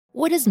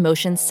What does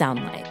motion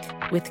sound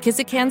like? With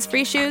Kizik Hands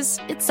Free Shoes,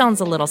 it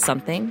sounds a little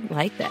something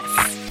like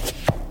this.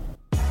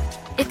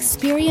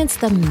 Experience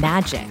the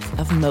magic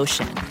of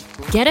motion.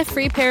 Get a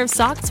free pair of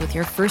socks with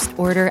your first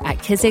order at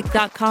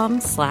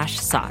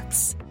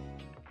kizik.com/socks.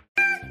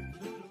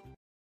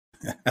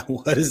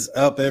 What is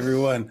up,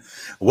 everyone?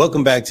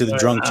 Welcome back to the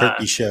Drunk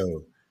Turkey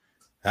Show.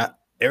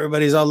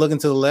 Everybody's all looking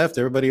to the left.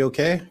 Everybody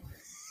okay?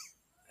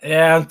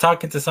 Yeah, I'm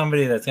talking to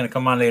somebody that's going to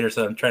come on later,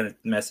 so I'm trying to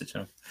message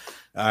him.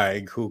 All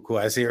right, cool.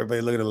 I see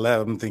everybody looking to the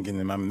left. I'm thinking,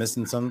 am I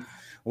missing something?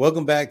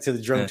 Welcome back to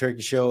the Drunk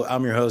Turkey Show.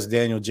 I'm your host,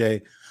 Daniel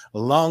J.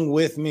 Along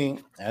with me,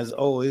 as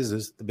always,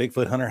 is the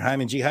Bigfoot Hunter,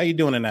 Hyman G. How you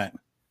doing tonight?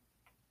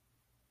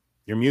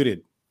 You're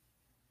muted.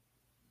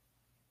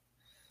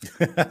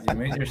 You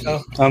mute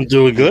yourself? I'm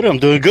doing good.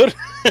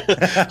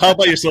 How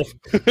about yourself?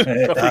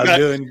 I'm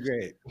doing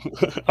great.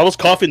 I was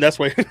coughing. That's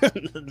why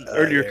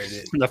earlier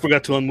I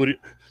forgot to unmute it.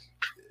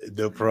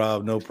 No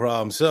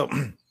problem. So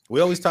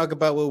we always talk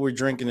about what we're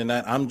drinking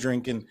tonight. I'm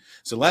drinking.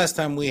 So last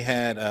time we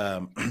had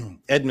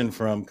Edmund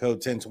from Code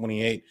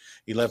 1028.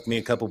 He left me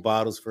a couple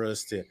bottles for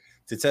us to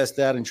test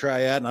out and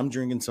try out. And I'm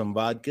drinking some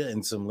vodka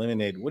and some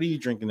lemonade. What are you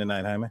drinking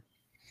tonight, Jaime?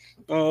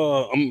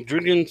 I'm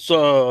drinking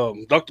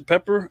some Dr.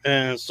 Pepper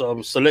and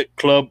some Select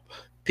Club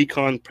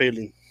Pecan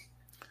Praline.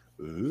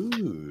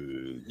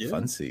 Ooh,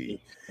 fancy.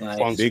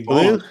 Nice. Big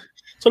Blue?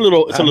 It's a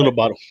little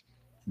bottle.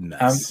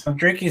 Nice. I'm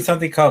drinking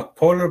something called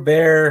Polar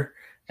Bear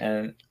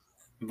and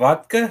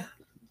vodka,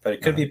 but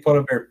it could be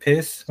Polar Bear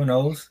piss. Who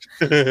knows?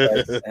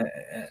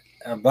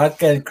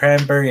 Vodka and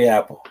cranberry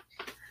apple.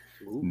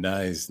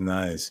 Nice.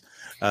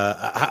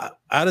 How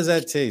does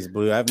that taste,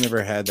 Blue? I've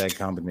never had that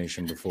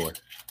combination before.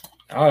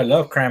 Oh, I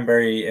love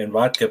cranberry and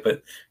vodka,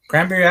 but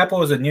cranberry apple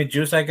was a new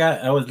juice I got.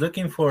 I was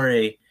looking for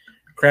a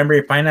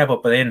cranberry pineapple,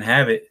 but they didn't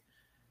have it.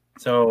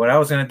 So what I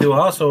was going to do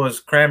also was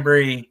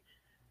cranberry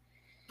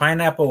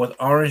pineapple with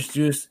orange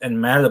juice and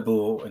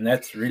Malibu, and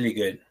that's really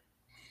good.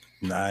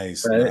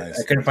 Nice. I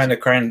couldn't find the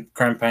cran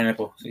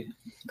pineapple. See?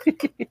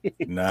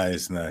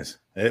 Nice.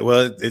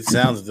 It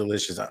sounds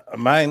delicious.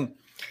 Mine,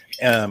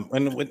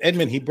 when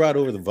Edmund, he brought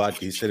over the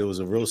vodka, he said it was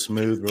a real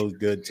smooth, real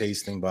good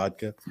tasting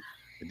vodka.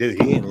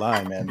 Dude, he ain't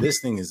lying, man. This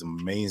thing is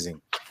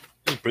amazing.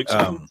 It's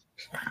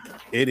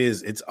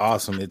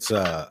awesome. It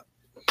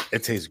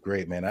tastes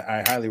great, man.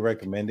 I highly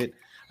recommend it.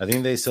 I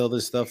think they sell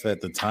this stuff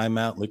at the Time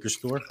Out liquor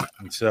store.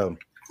 And so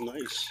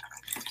Nice.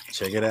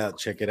 Check it out.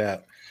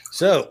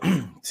 So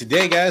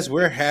today, guys,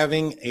 we're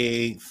having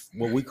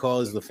what we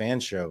call is the fan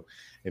show.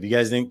 If you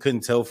guys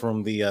couldn't tell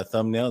from the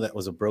thumbnail, that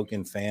was a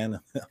broken fan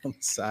on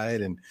the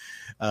side. And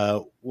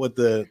what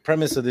the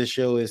premise of this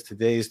show is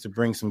today is to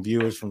bring some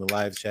viewers from the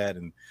live chat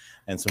and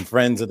some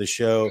friends of the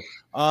show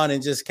on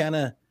and just kind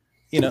of,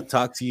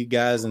 talk to you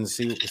guys and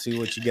see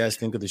what you guys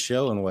think of the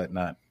show and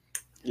whatnot.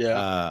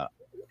 Yeah.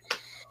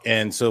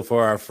 And so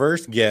for our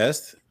first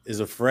guest is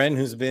a friend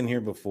who's been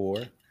here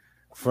before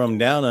from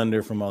down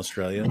under from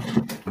Australia,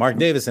 Mark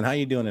Davison. How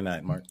you doing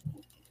tonight, Mark?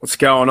 What's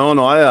going on?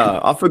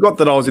 I forgot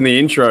that I was in the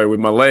intro with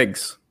my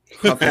legs.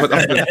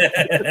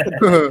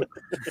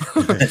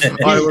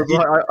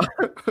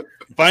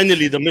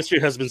 Finally, the mystery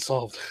has been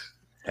solved.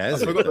 I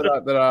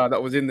forgot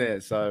that was in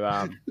there. So,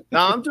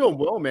 I'm doing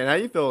well, man. How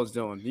you fellas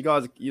doing? You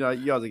guys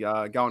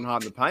are going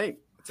hard in the paint.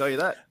 I'll tell you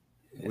that.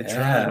 We're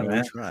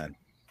trying.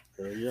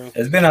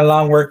 It's been a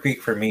long work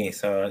week for me,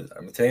 so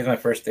today's my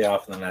first day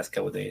off in the last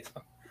couple of days.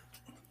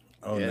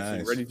 Oh,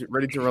 nice. So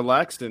ready to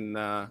relax and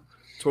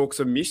talk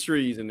some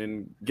mysteries, and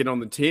then get on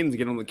the tins,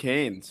 get on the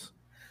cans.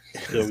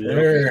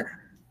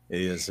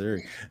 Yes,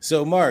 sir.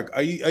 So, Mark,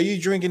 are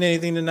you drinking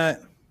anything tonight?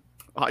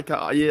 I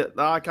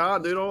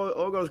can't, dude.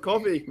 All goes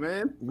coffee,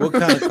 man. What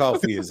kind of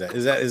coffee is that?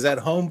 Is that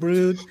home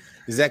brewed?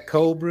 Is that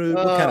cold brewed?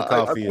 What kind of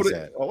coffee is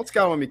that? What's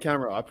going on with my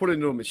camera? I put it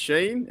into a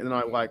machine, and then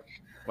I like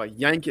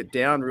yank it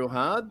down real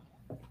hard,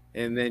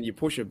 and then you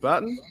push a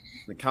button,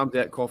 and it comes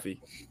out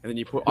coffee. And then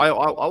you put. I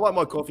like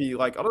my coffee,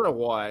 like, I don't know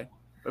why.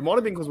 It might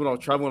have been because when I was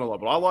traveling a lot,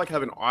 but I like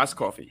having iced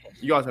coffee.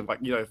 You guys have, like,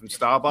 from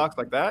Starbucks,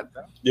 like that?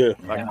 Yeah.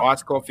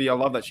 Iced coffee. I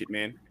love that shit,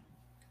 man.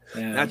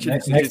 Yeah. That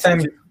shit, next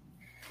time.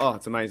 Oh,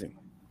 it's amazing.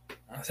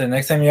 So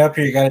next time you're up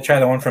here, you got to try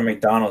the one from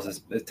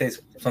McDonald's. It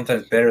tastes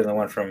sometimes better than the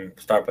one from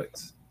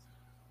Starbucks.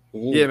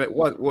 Ooh. Yeah, but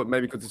what?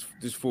 Maybe because it's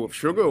just full of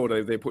sugar,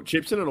 or they put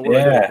chips in it, or what?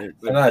 Yeah, they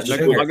put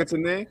nuggets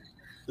in there.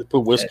 They put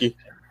whiskey.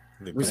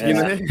 Whiskey in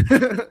there.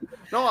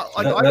 No,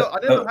 I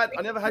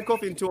never had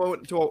coffee until I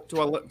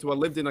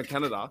lived in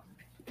Canada,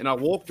 and I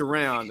walked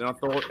around, and I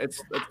thought it's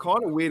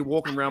kind of weird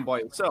walking around by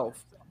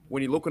yourself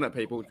when you're looking at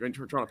people trying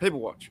to people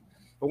watch.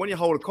 But when you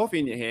hold a coffee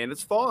in your hand,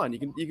 it's fine. You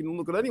can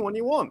look at anyone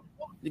you want.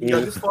 You can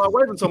go this far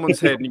away from someone's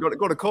head, and you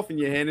got a coffee in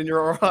your hand, and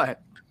you're all right.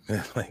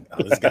 Like,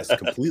 this guy's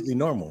completely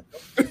normal.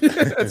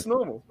 It's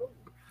normal.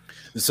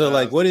 So,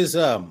 like, what is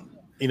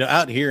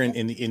out here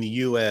in the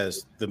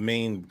U.S., the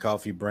main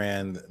coffee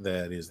brand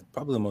that is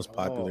probably the most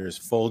popular is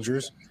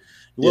Folgers.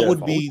 What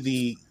would be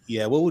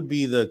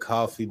the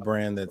coffee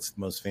brand that's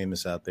most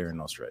famous out there in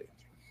Australia?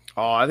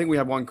 Oh, I think we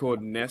have one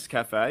called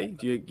Nescafe.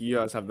 Do you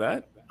guys have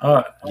that?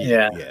 Oh,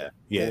 yeah.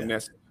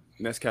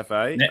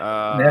 Nescafe.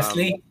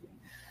 Nestle?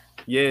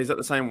 Yeah, is that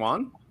the same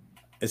one?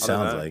 It I don't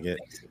sounds know. like it.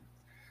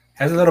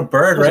 Has a little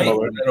bird, right?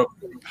 Oh,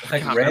 It's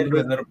like Can't red remember.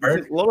 with a little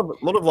bird. A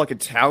lot of like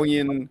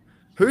Italian.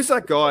 Who's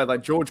that guy?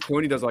 Like George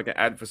Clooney does like an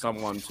ad for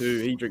someone too.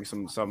 He drinks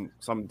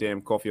some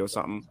damn coffee or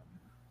something.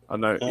 I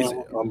don't know.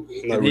 I'm not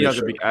He really has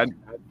sure. a big ad.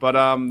 But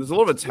there's a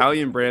lot of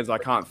Italian brands I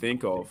can't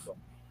think of.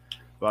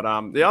 But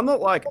yeah, I'm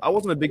not like I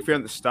wasn't a big fan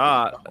at the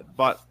start,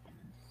 but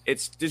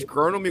it's just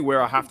grown on me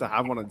where I have to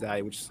have one a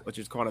day, which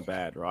is kind of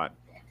bad, right?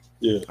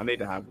 Yeah. I need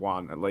to have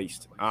one at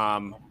least.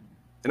 And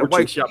it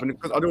wakes you up, and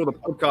because I do all the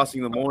podcasting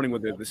in the morning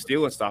with the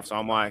steel and stuff, so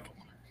I'm like,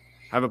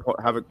 have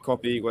a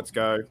coffee, let's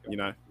go, you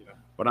know.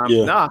 But I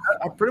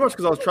pretty much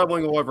because I was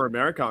traveling all over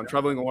America and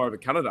traveling all over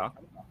Canada,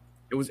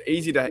 it was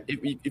easy to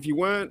if you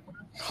weren't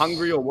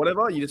hungry or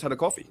whatever, you just had a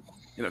coffee,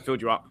 and it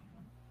filled you up.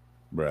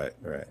 Right.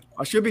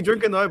 I should be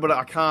drinking though, but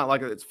I can't.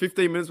 Like it's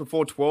 15 minutes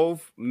before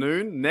 12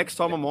 noon. Next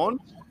time I'm on,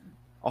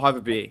 I'll have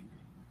a beer.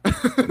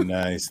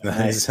 Nice.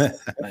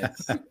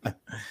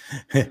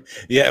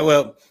 Yeah,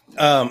 well,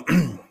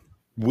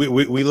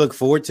 we look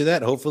forward to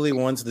that. Hopefully,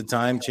 once the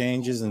time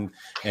changes and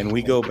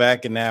we go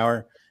back an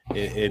hour,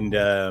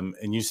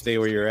 and you stay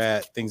where you're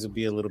at, things will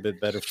be a little bit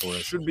better for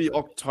us. Should be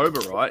October,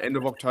 right? End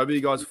of October,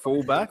 you guys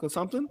fall back or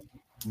something?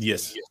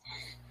 Yes. Is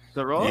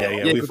that right?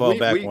 Yeah. We 'cause fall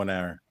back 1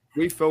 hour.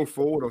 We fell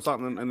forward or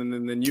something,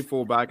 and then you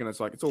fall back, and it's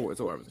like it's all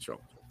over the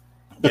shop.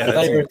 Yeah, I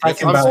thought you were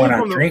talking I'm about seeing when I'm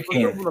from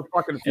drinking. from the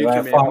fucking If future,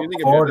 I man. fall You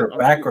think forward about or it,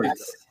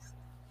 backwards.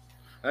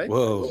 Hey?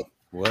 Whoa.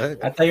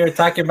 What? I thought you were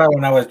talking about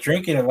when I was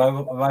drinking. If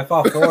I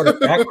fall forward or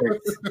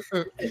backwards,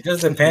 it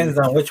just depends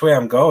on which way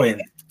I'm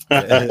going.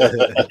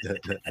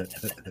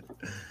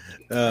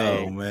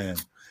 Oh man.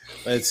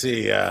 Let's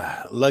see.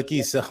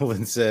 Lucky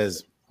Sullivan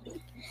says,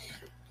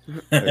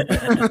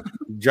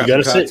 drop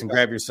your cocks and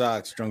grab your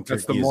socks. Drunk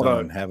That's turkey the is motto.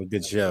 on. Have a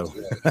good show.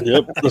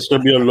 Yep, that's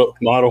gonna be a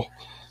model.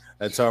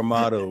 That's our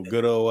motto.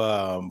 Good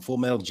old Full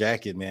Metal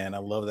Jacket, man. I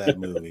love that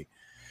movie.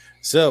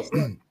 So,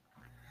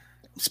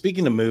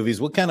 speaking of movies,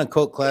 what kind of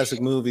cult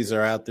classic movies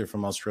are out there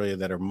from Australia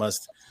that are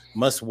must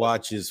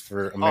watches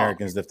for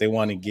Americans if they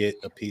want to get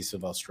a piece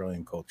of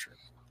Australian culture?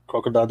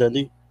 Crocodile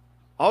Dundee.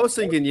 I was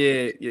thinking,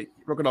 yeah,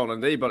 Crocodile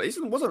Dundee, but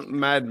wasn't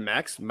Mad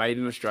Max made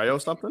in Australia or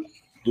something?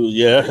 Dude,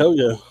 yeah, hell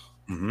yeah.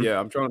 Mm-hmm. Yeah,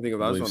 I'm trying to think of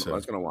those Believe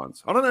those so. kind of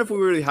ones. I don't know if we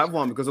really have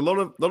one because a lot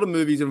of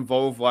movies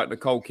involve like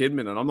Nicole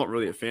Kidman, and I'm not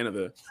really a fan of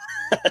her.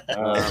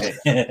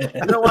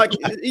 You know, like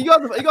you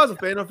guys a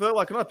fan of her?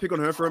 Like, can I pick on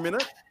her for a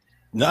minute?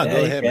 No, Yeah, go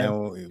you ahead, can. man.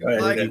 Go ahead.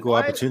 We're Like, equal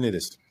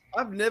opportunists.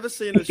 I've never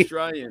seen an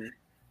Australian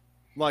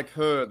like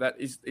her that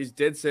is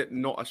dead set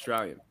not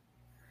Australian.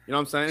 You know what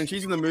I'm saying? And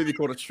she's in the movie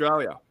called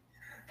Australia.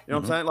 You know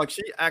what I'm saying? Like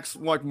she acts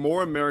like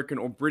more American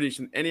or British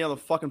than any other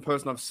fucking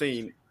person I've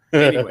seen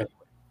anywhere.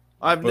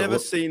 I've never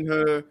seen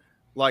her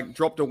like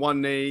drop to one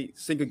knee,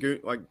 sink a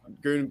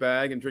goon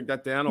bag and drink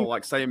that down, or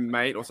like say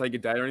mate or say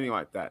good day or anything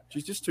like that.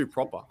 She's just too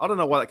proper. I don't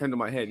know why that came to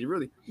my head. You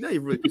really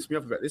pissed me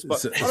off about this, but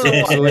So, I don't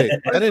know why. wait,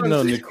 I didn't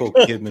know Nicole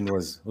Kidman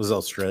was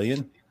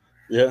Australian.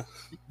 Yeah.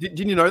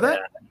 Didn't you know that?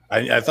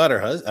 I thought her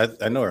husband.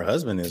 I know her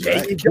husband is,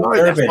 right?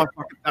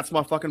 That's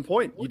my fucking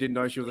point. You didn't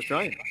know she was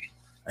Australian.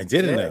 I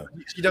didn't know.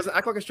 She doesn't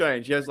act like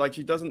Australian.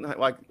 She doesn't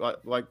like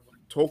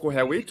talk or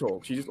how we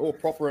talk. She's just all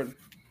proper and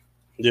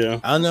Yeah.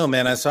 I don't know,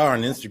 man. I saw her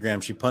on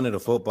Instagram. She punted a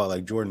football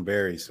like Jordan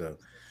Berry, so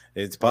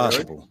it's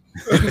possible.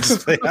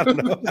 I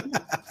don't know.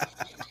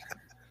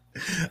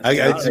 I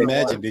just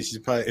imagine that she's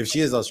probably, if she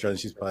is Australian,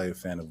 she's probably a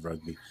fan of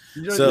rugby.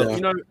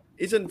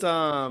 Isn't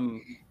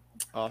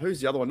who's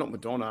the other one? Not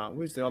Madonna.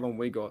 Who's the other one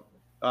we got?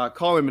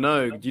 Kylie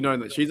Minogue. Do you know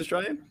that she's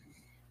Australian?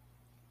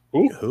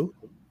 Who?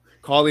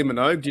 Kylie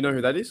Minogue. Do you know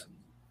who that is?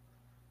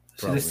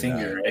 She's a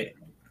singer, right?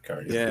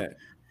 Yeah.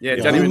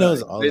 Who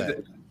knows all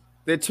that?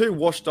 They're two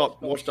washed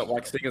up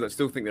like singers that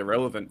still think they're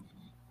relevant.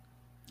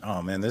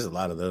 Oh man, there's a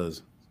lot of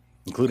those,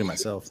 including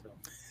myself.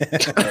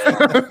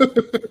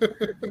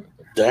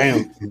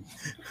 Damn.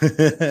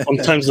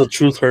 Sometimes the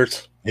truth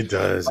hurts. It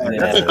does.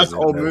 That's an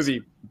old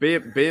movie.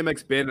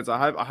 BMX Bandits.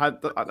 I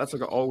had that's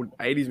like an old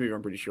 80s movie.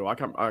 I'm pretty sure. I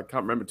can't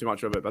remember too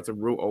much of it. That's a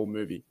real old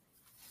movie.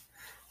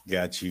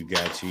 Got you.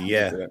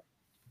 Yeah.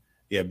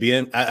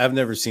 I've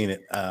never seen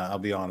it. I'll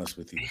be honest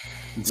with you.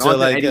 So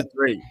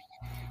 1983.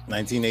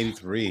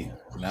 1983.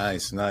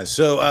 Nice.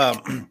 So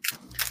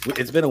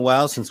it's been a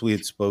while since we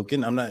had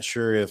spoken. I'm not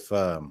sure if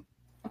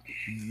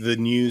the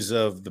news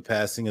of the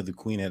passing of the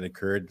Queen had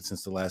occurred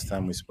since the last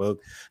time we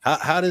spoke.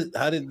 How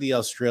did the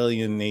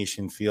Australian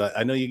nation feel?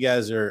 I know you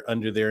guys are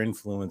under their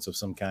influence of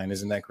some kind.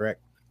 Isn't that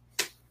correct?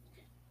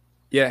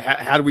 Yeah.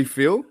 How do we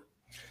feel?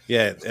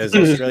 Yeah, as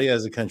Australia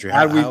as a country.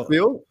 How do we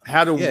feel?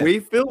 How do we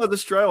feel as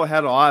Australia, or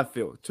how do I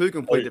feel? Two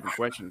completely different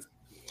questions.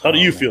 How do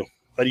you feel?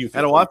 How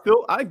do I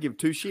feel? I give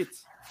two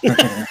shits.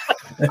 I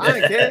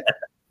don't care.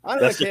 I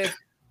don't care.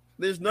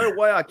 There's no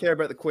way I care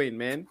about the Queen,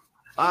 man.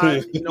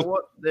 You know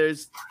what?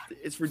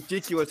 It's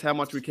ridiculous how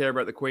much we care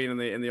about the Queen and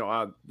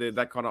the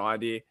that kind of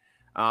idea.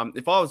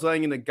 If I was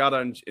laying in the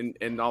gutter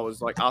and I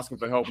was like asking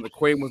for help and the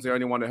Queen was the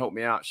only one to help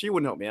me out, she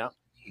wouldn't help me out.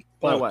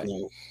 No way.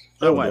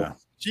 No way.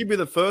 She'd be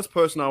the first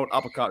person I would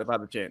uppercut if I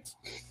had a chance.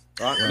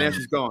 right? And now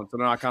she's gone, so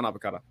now I can't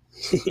uppercut her.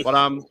 But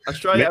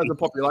Australia as a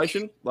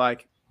population,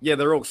 like, yeah,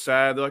 they're all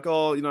sad. They're like,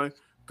 oh,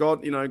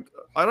 God, that's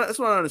what I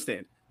don't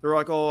understand. They're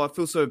like, oh, I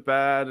feel so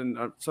bad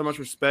and so much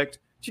respect.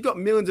 She got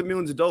millions and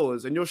millions of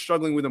dollars, and you're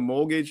struggling with a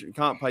mortgage. You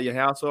can't pay your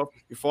house off.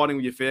 You're fighting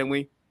with your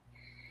family.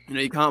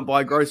 You can't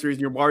buy groceries,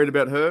 and you're worried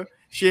about her.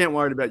 She ain't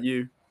worried about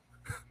you.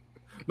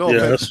 No,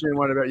 she ain't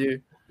worried about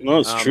you. No,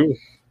 it's true.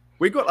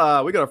 We got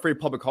a free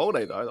public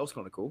holiday though. That was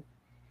kind of cool.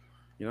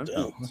 So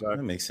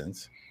that makes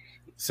sense.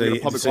 So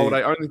public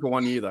holiday only for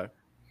 1 year though.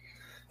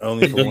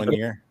 Only for 1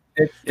 year.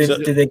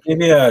 Did they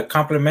give you a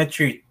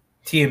complimentary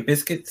tea and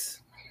biscuits?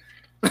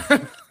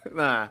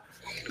 Nah.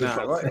 We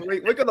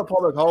got the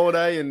public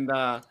holiday, and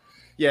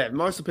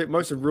most of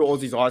real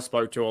Aussies I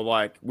spoke to are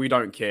like, we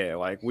don't care.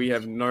 Like, we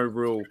have no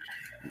real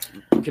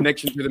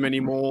connection to them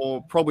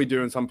anymore. Probably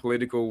doing some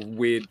political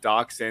weird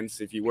dark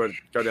sense. If you were to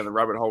go down the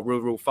rabbit hole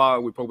real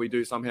far, we probably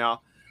do somehow.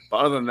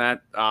 But other than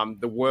that,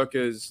 the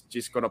workers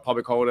just got a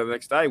public holiday the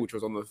next day, which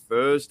was on the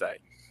Thursday.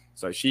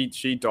 So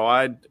she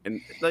died,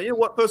 and you know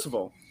what? First of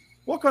all,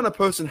 what kind of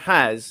person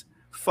has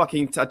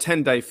fucking a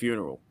 10-day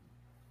funeral?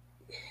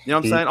 You know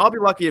what I'm saying? I'll be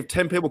lucky if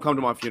 10 people come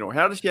to my funeral.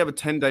 How does she have a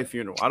 10-day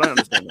funeral? I don't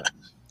understand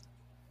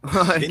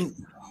that.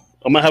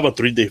 I might have a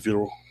 3-day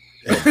funeral.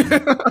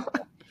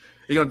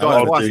 You're gonna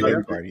die twice.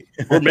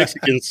 We're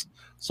Mexicans,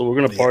 so we're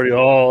gonna party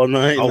all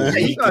night.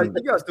 You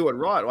guys do it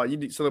right. Like,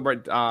 you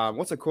celebrate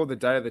what's it called? The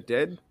Day of the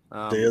Dead.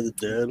 Day of the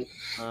Dead.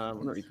 I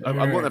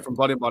got that from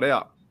Blood In, Blood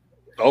Out.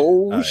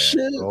 Oh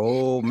shit!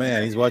 Oh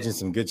man, he's watching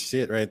some good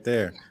shit right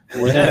there.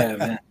 Yeah,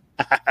 man.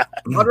 I'd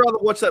rather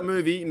watch that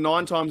movie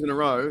 9 times in a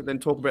row than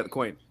talk about the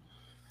Queen.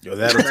 Yo,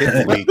 that'll take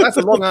a week. That's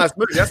a long ass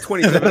movie. That's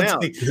 27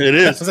 hours. It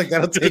is. I was like,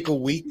 that'll take a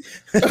week.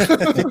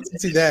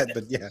 See that,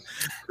 but yeah,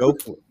 go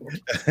for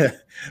it.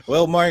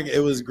 Well, Mark, it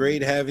was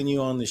great having you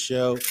on the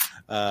show.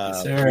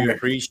 We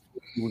appreciate.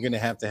 We're gonna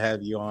have to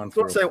have you on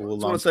for a full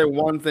long. I want to say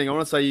one thing. I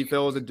want to say you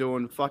fellas are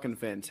doing fucking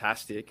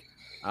fantastic.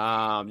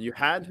 Who'd you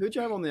have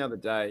on the other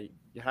day?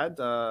 You had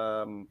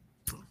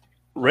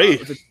Ray.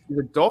 Was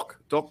it Doc?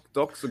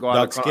 Doc's the guy.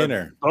 Doc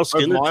Skinner.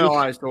 Opened my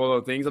eyes to all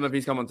the things. I don't know if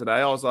he's coming today.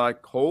 I was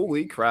like,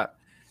 holy crap!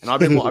 And I've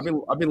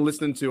been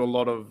listening to a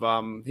lot of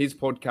his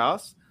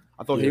podcasts.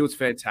 I thought he was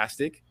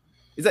fantastic.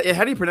 Is that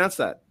how do you pronounce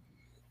that?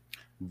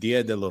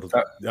 Dia de los.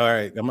 All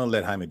right, I'm gonna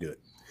let Jaime do it.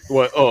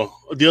 What? Oh,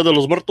 Dia de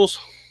los Muertos.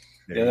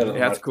 Yeah,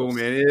 that's cool,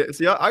 man. Yeah,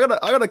 see, I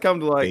gotta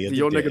come to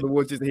your neck of the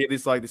woods just to hear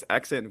this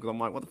accent, because I'm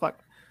like, what the fuck?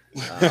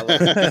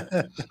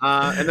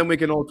 And then we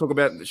can all talk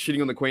about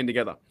shitting on the Queen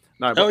together.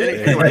 No, but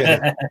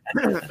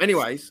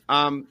anyways,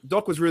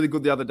 Doc was really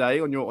good the other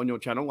day on your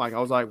channel. Like, I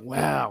was like,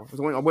 wow. I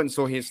went and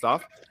saw his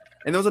stuff,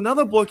 and there was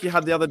another bloke you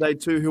had the other day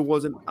too who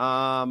wasn't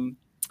a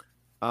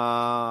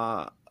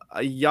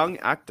young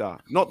actor,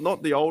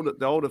 not the older,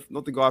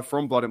 not the guy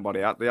from Blood and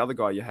Body Out, the other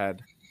guy you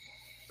had,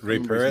 Ray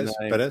Perez.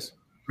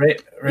 Ray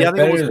I think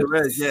it was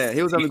Perez. Yeah,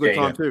 he was having a good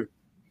time too.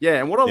 Yeah,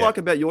 and what I like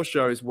about your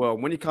show as well,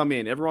 when you come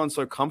in, everyone's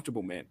so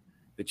comfortable, man.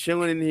 They're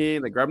chilling in here,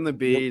 they're grabbing the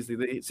beers,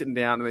 they're sitting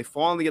down, and they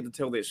finally get to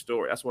tell their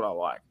story. That's what I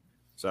like.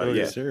 So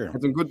had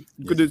some good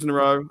dudes in a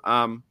row.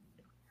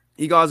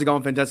 You guys are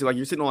going fantastic. Like,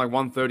 you're sitting on like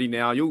 130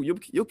 now. You'll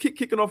keep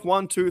kicking off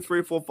 1, 2,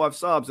 3, 4, 5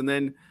 subs, and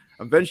then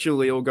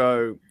eventually it'll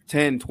go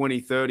 10,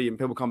 20, 30, and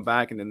people come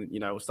back, and then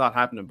it'll start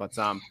happening. But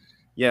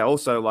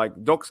also like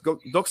Doc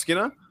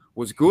Skinner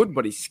was good,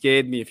 but he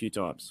scared me a few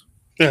times.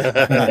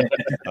 I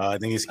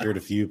think he scared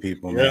a few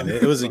people, man.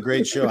 It was a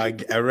great show. I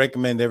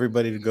recommend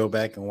everybody to go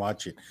back and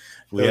watch it.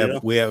 We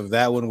have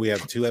that one. We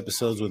have 2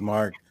 episodes with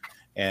Mark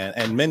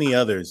and many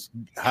others.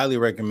 Highly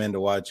recommend to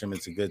watch them.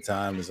 It's a good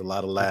time. There's a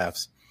lot of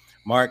laughs.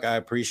 Mark, I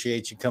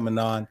appreciate you coming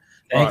on.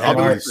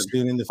 I'll be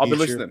soon in the future. I'll be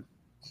listening.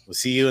 We'll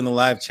see you in the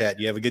live chat.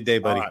 You have a good day,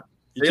 buddy. Right.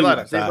 See you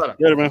later.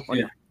 Later, man.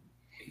 Yeah.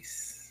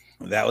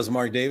 That was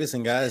Mark Davis.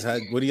 And guys,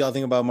 what do y'all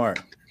think about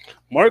Mark?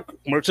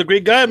 Mark's a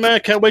great guy, man. I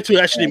can't wait to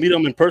actually meet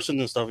him in person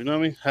and stuff. You know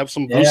what I mean? Have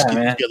some booze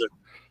together.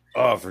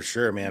 Oh, for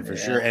sure, man, for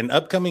sure. And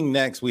upcoming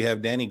next, we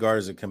have Danny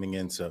Garza coming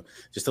in. So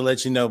just to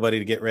let you know, buddy,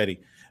 to get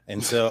ready.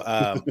 And so,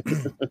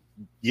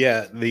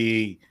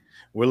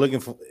 we're looking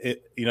for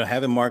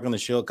having Mark on the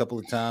show a couple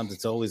of times.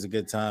 It's always a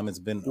good time. It's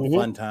been a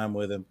fun time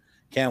with him.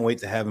 Can't wait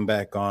to have him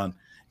back on.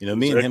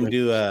 Me and him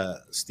do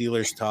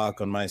Steelers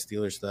talk on my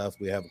Steelers stuff.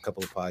 We have a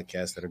couple of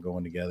podcasts that are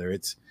going together.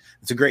 It's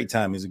a great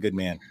time. He's a good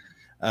man.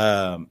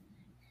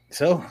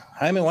 So,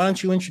 Jaime, why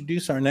don't you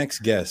introduce our next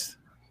guest?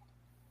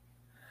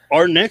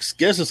 Our next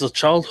guest is a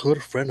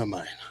childhood friend of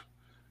mine.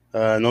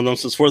 Known him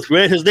since 4th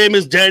grade. His name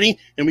is Danny,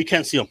 and we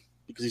can't see him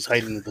because he's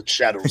hiding in the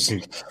shadows.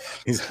 I'm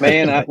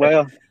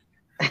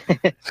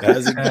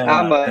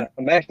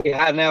actually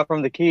hiding out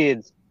from the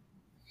kids.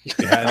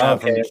 You're hiding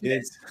out from the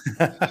kids?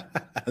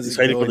 He's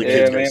hiding from the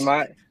kids.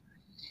 Man,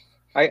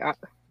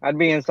 I'd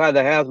be inside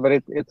the house,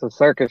 but it's a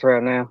circus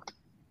right now.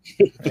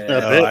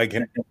 I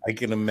can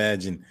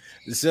imagine.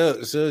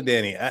 So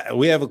Danny,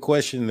 we have a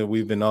question that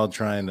we've been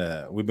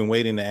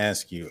waiting to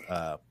ask you.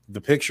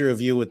 The picture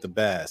of you with the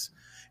bass.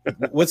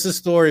 What's the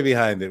story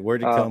behind it?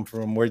 Where'd it come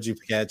from? Where'd you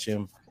catch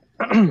him?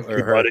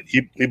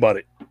 He bought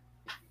it.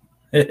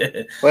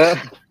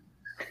 Well,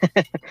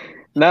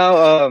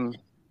 no.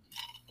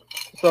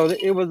 So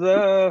it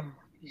was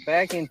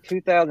back in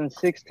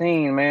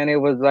 2016, man. It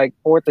was like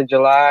 4th of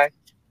July,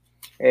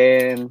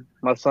 and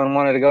my son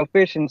wanted to go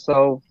fishing.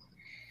 So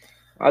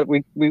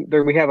we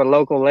have a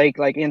local lake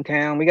like in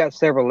town. We got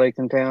several lakes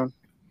in town,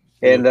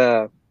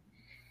 and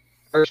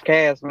first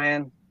cast,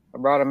 man, I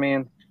brought him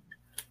in.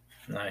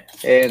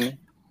 Nice. And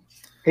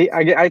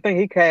I think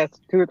he cast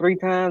 2 or 3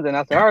 times, and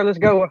I said, "All right, let's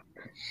go."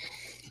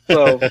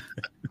 So,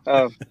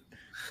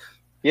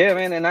 yeah,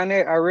 man. And I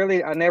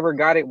never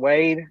got it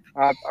weighed.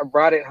 I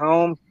brought it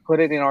home, put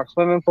it in our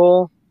swimming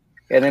pool,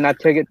 and then I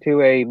took it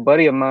to a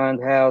buddy of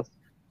mine's house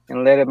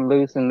and let him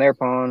loose in their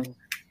pond.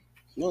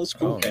 No, that's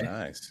cool. Oh, Okay.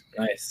 nice.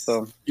 Nice.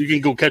 So You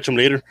can go catch them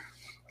later.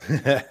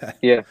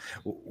 yeah,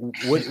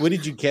 What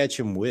did you catch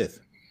him with?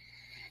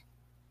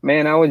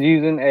 man, I was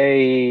using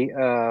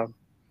a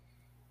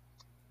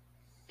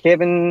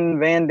Kevin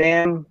Van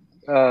Dam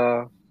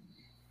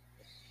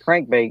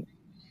crankbait.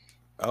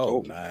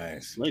 Oh,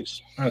 nice.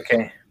 Nice.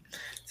 Okay.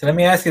 So let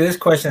me ask you this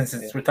question,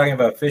 since we're talking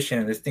about fishing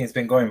and this thing's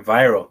been going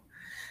viral.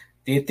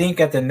 Do you think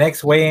at the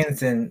next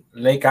weigh-ins in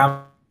Lake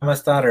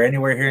Amistad or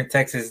anywhere here in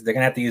Texas, they're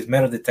gonna have to use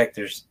metal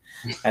detectors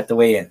at the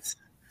weigh-ins?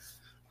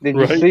 Did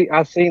you Right. see?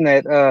 I seen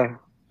that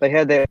they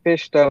had that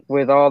fish stuff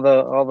with all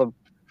the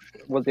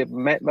was it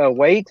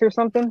weights or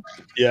something?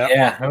 Yeah.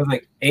 Yeah, it was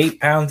like 8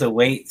 pounds of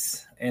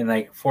weights and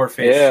like 4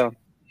 fish. Yeah,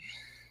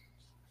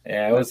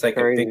 Yeah, it was That's like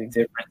a crazy. big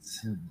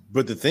difference.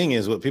 But the thing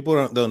is, what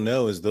people don't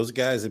know is those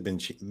guys have been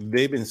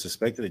they've been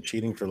suspected of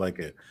cheating for like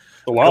a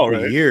A while, couple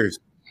of right? years,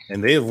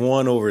 and they have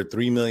won over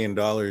 $3 million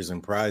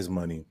in prize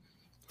money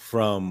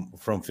from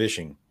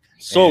fishing.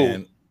 So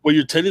And what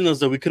you're telling us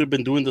that we could have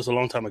been doing this a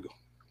long time ago.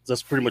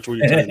 That's pretty much what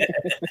you're telling me.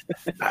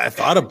 I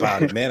thought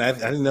about it, man. I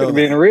didn't know. could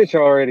have been rich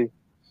already.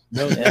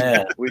 No,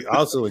 Yeah. we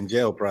also in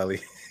jail probably.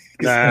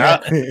 Nah,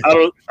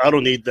 I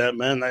don't need that,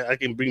 man. I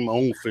can bring my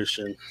own fish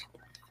in.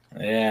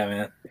 Yeah,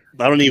 man.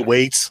 I don't need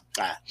weights.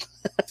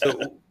 So,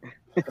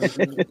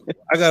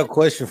 I got a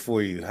question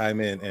for you,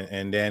 Jaime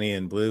and Danny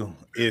and Blue.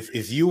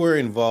 If you were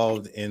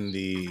involved in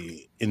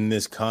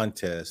this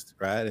contest,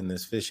 right, in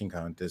this fishing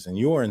contest, and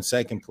you were in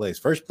second place,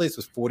 first place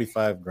was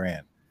 45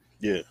 grand.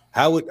 Yeah.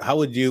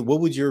 What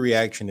would your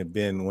reaction have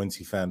been once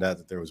you found out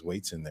that there was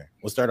weights in there?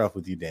 We'll start off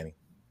with you, Danny.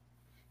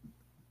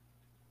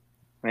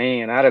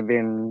 Man, I'd have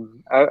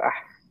been. I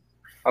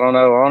don't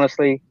know.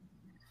 Honestly,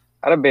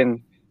 I'd have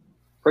been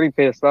pretty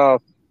pissed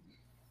off.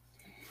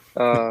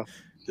 Yeah.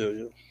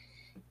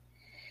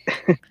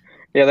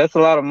 Yeah, that's a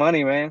lot of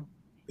money, man.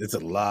 It's a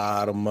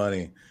lot of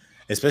money,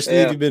 especially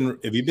Yeah.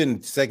 if you've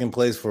been second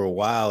place for a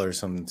while or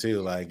something too.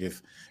 Like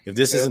if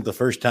this isn't the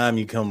first time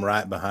you come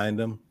right behind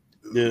them.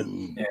 Yeah.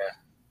 ooh,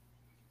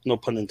 No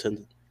pun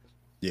intended.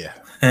 yeah,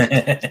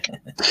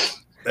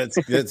 that's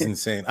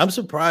insane. I'm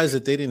surprised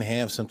that they didn't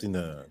have something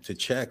to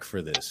check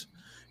for this.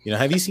 You know,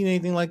 have you seen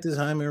anything like this,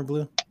 Jaime or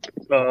Blue?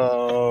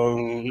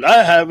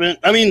 I haven't.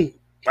 I mean,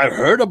 I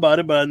heard about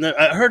it, but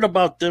I heard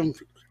about them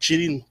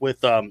cheating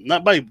with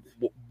not by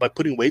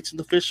putting weights in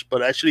the fish,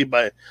 but actually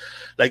by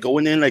like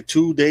going in like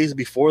 2 days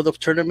before the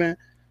tournament,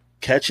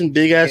 catching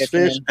big ass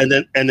Catching fish,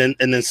 and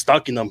then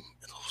stocking them,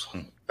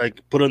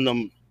 like putting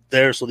them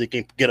there so they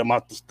can get them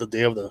out the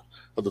day of the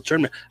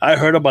tournament. I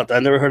heard about that. I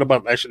never heard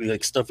about actually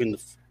like stuffing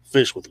the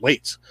fish with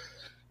weights.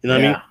 You know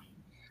what I mean?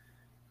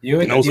 You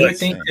would, And I was you would like-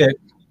 think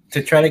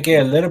to try to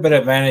get a little bit of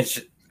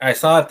advantage. I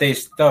saw that they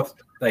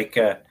stuffed like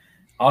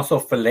also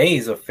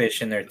fillets of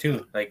fish in there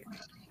too. Like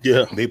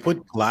Yeah. They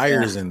put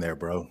pliers in there,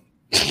 bro.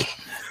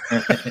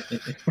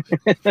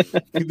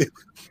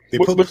 They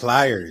put But-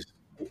 pliers.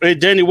 Hey,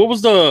 Danny, what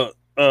was the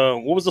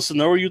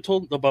scenario you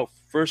told about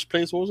first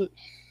place? What was it?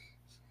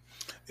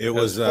 It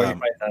was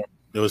 45.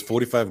 it was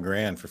 45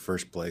 grand for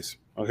first place.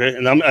 Okay,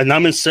 and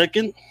I'm in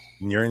second.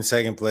 And you're in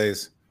second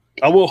place.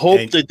 I will hope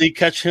And- that they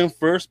catch him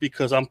first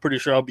because I'm pretty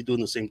sure I'll be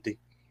doing the same thing.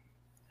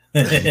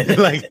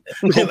 like,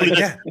 Hopefully,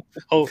 yeah,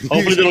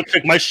 hopefully they don't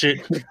check my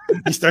shit.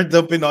 you start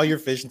dumping all your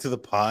fish into the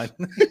pond.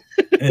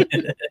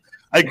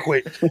 I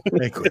quit.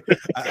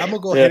 I'm gonna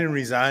go ahead and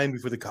resign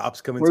before the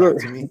cops come and talk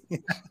to me.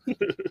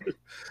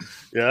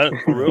 Yeah,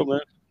 for real,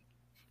 man.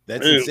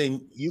 That's Ew.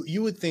 insane.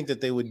 You would think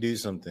that they would do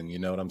something, you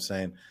know what I'm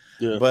saying?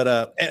 Yeah.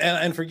 But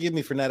and forgive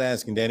me for not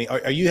asking, Danny.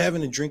 Are you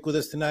having a drink with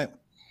us tonight?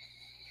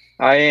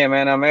 I am,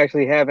 man. I'm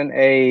actually having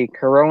a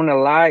Corona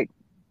Light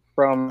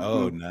from.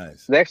 Oh,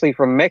 nice. It's actually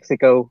from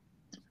Mexico,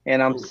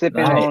 and I'm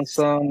sipping Nice. on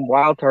some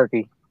wild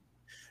turkey.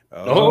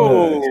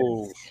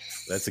 Oh,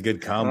 that's a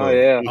good combo. Oh,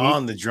 yeah.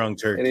 On the drunk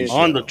turkey. It is. show.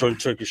 on the Drunk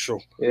Turkey show.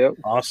 Yep,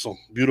 Awesome,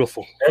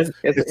 beautiful. it's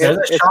There's a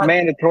it's shot-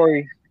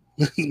 mandatory.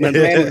 It's Man,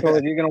 mandatory.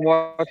 If you're gonna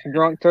watch the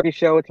drunk turkey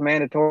show, it's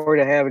mandatory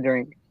to have a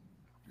drink.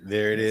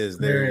 There it is.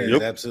 There it is.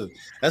 Yep. Absolutely.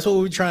 That's what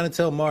we're trying to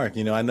tell Mark.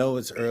 You know, I know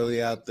it's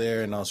early out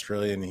there in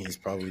Australia and he's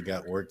probably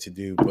got work to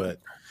do, but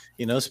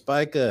you know,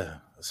 spike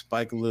a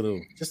little,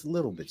 just a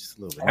little bit.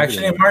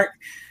 Actually, Mark,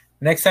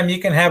 next time you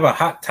can have a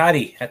hot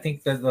toddy. I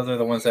think those are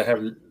the ones that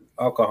have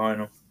alcohol in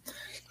them.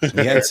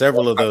 He had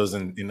several of those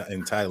in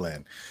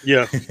Thailand.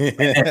 Yeah,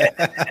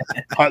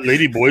 hot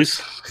lady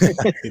boys.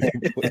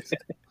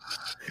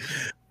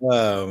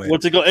 Oh man.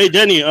 What's it go? Hey,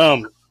 Danny,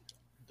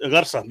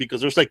 Garza,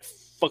 because there's like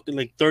fucking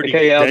like 30.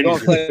 Okay, yeah, I was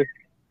Dannys. gonna say.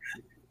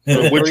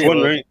 Which Three one,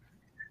 of us. right?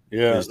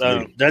 Yeah, There's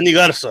three. Danny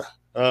Garza.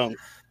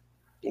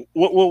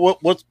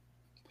 What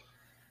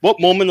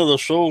moment of the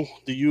show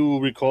do you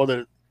recall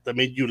that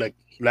made you like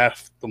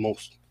laugh the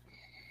most?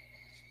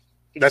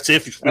 That's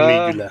if it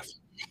made you laugh.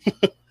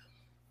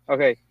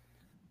 Okay.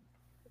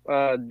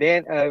 Was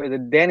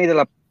it Danny de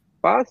la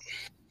Paz?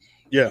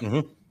 Yeah,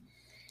 Mhm.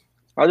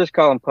 I'll just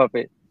call him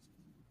Puppet.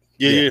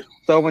 yeah.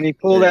 So when he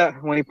pulled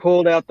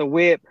out the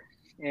whip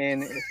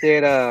and it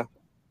said,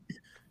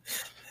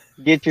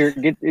 get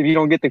if you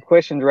don't get the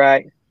questions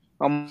right,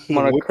 I'm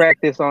gonna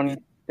crack this on you.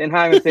 Then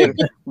Hyman said,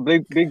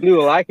 Big Blue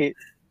will like it.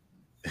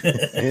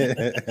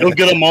 He'll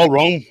get them all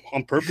wrong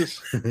on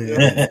purpose.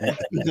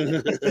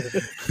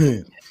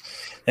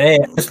 Hey,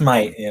 just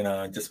might. No,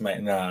 I'm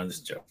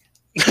just joking.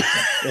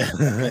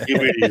 He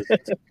really is.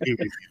 He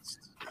really is.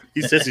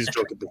 He says he's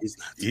joking, but he's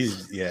not. He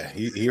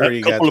already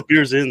A got couple of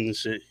beers in and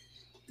shit.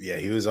 Yeah,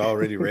 he was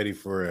already ready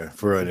for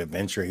an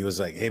adventure. He was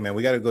like, "Hey man,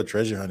 we got to go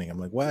treasure hunting." I'm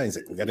like, "Why?" He's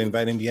like, "We got to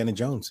invite Indiana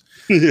Jones."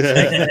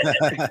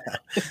 The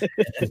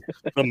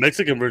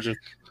Mexican version.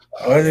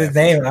 What's his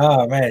name?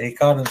 Oh man, he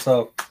called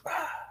himself.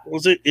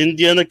 Was it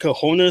Indiana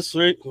Cajones,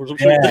 right? Or some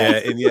shit Yeah. like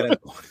that? Yeah, Indiana.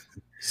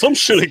 Some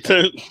shit like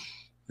that.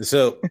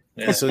 So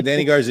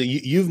Danny Garza,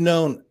 you've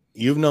known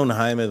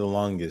Jaime the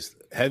longest.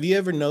 Have you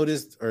ever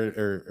noticed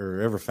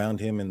or ever found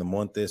him in the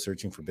monte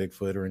searching for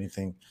Bigfoot or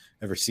anything?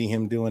 Ever see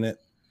him doing it?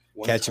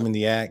 Catch him in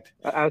the act?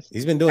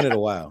 He's been doing it a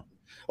while.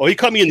 Oh, he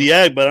caught me in the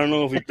act, but I don't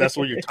know if that's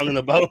what you're talking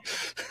about.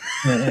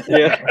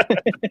 Yeah.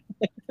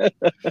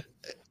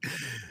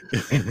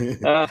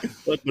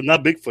 But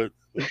not Bigfoot.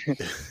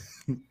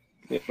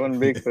 It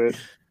wasn't Bigfoot.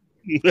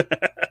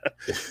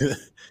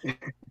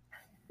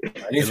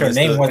 At least her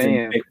name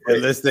wasn't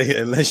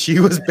Bigfoot. Unless she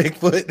was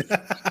Bigfoot.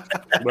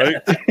 Right?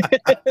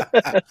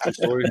 True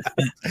story.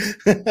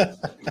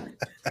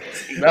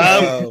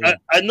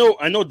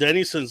 I know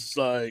Danny since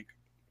like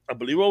I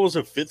believe I was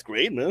in 5th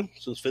grade, man.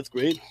 Since 5th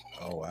grade.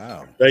 Oh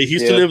wow. Like, he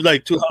used to live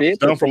like 2 houses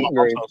down from my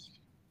mom's house.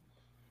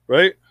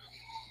 Right?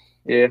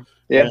 Yeah.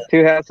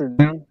 2 houses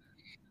down.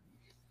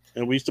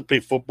 And we used to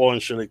play football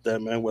and shit like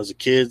that, man. As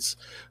kids,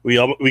 we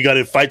got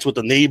in fights with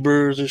the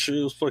neighbors and shit.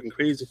 It was fucking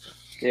crazy.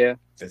 Yeah.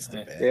 That's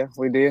the bad. Yeah,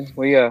 we did.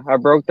 I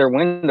broke their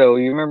window.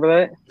 You remember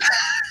that?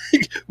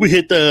 We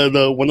hit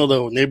the one of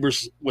the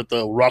neighbors with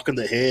the rock in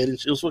the head and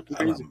shit. It was fucking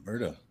crazy.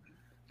 Murder.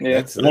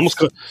 Yeah.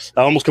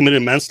 I almost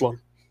committed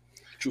manslaughter.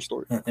 True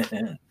story.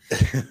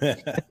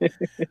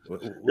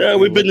 Yeah,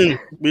 we've done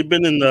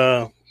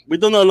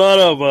a lot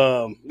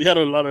of we had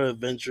a lot of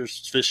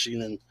adventures,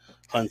 fishing and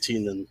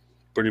hunting and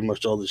pretty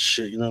much all this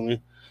shit, you know what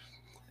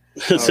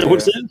I mean?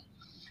 What's it?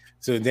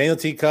 So Daniel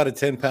T caught a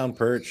 10-pound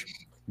perch,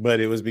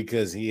 but it was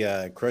because he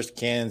crushed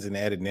cans and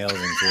added nails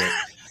into it.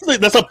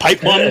 Like, that's a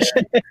pipe bomb.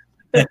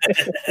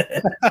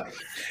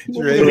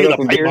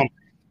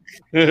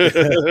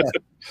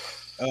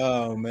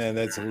 Oh man,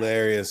 that's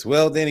hilarious.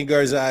 Well, Danny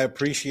Garza, I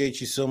appreciate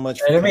you so much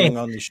for coming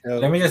on the show.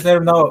 Let me just let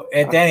him know,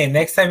 hey, Danny,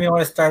 next time you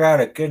want to start out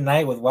a good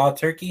night with wild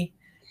turkey,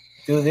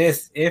 do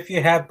this. If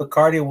you have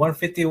Bacardi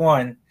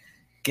 151,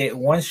 get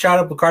 1 shot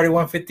of Bacardi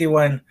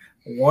 151,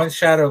 1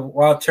 shot of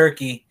wild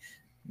turkey,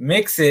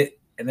 mix it,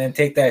 and then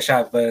take that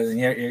shot. But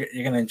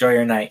you're gonna enjoy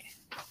your night.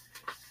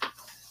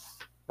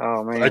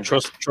 Oh man, I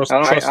trust.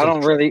 I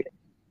don't really.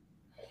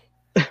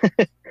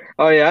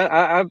 Oh yeah,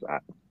 I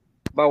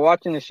by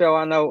watching the show,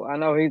 I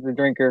know he's the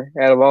drinker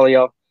out of all of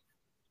y'all.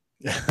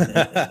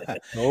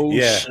 Oh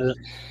yeah, shit!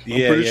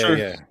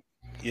 Yeah.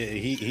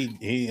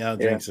 He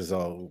outdrinks us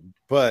all,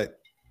 but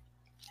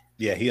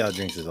yeah, he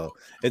outdrinks us all.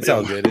 It's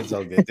all good. It's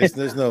all good.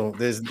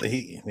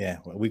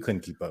 We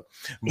couldn't keep up,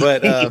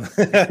 but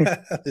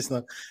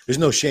there's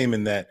no shame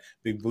in that.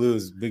 Big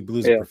Blue's a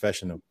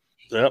professional.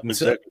 Yeah,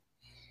 exactly.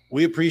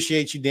 We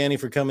appreciate you, Danny,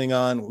 for coming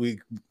on. We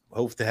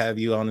hope to have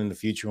you on in the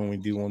future when we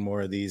do one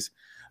more of these.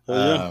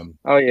 Oh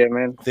yeah,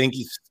 man. Thank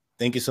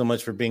you so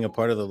much for being a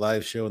part of the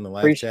live show and the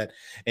live chat.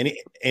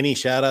 Any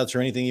shout outs or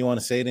anything you want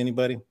to say to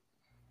anybody?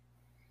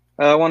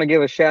 I want to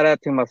give a shout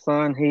out to my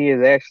son. He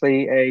is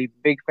actually a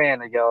big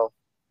fan of y'all.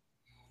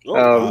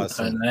 Oh,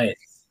 awesome. Nice.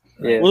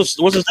 Yeah.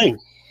 What's his name?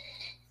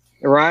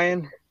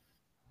 Ryan.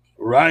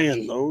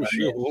 Oh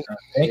shit.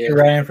 Thank you,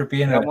 Ryan, for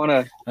being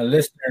a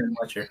listener and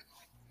watcher.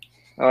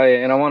 Oh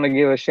yeah, and I want to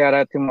give a shout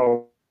out to my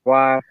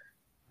wife.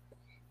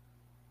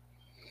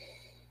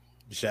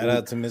 Shout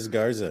out to Ms.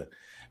 Garza.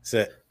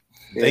 So,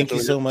 thank you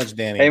so much,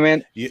 Danny. Hey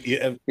man.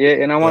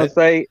 And I want to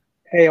say,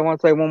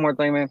 one more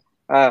thing, man.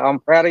 I'm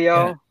proud of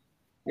y'all.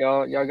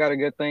 Yeah. Y'all got a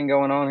good thing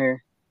going on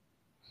here,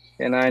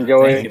 and I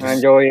enjoy it. I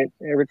enjoy it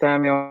every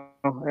time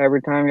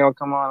y'all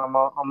come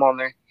on. I'm on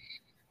there.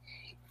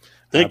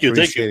 Thank you.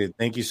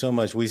 Thank you so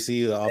much. We see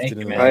you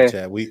often in the live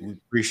chat. We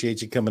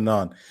appreciate you coming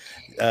on.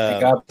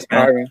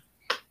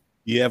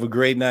 You have a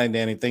great night,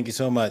 Danny. Thank you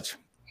so much.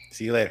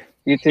 See you later.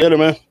 You too, later,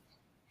 man.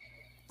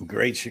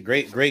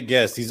 Great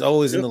guest. He's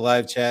always in the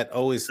live chat,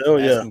 always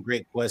asking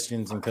great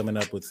questions and coming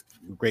up with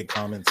great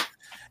comments.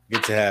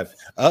 Good to have.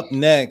 Up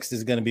next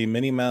is going to be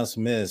Minnie Mouse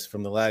Miss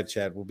from the live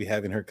chat. We'll be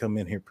having her come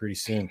in here pretty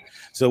soon.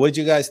 So what'd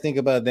you guys think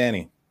about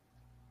Danny?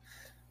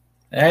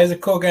 Yeah, he's a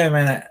cool guy,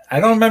 man. I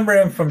don't remember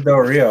him from Del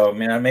Rio. I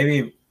mean,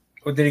 maybe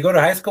did he go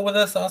to high school with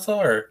us also,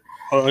 or?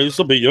 He's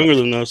a bit younger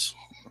than us.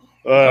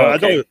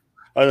 Okay.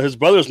 I know his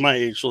brother's my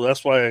age, so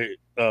that's why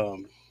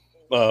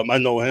I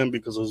know him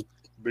because of his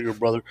bigger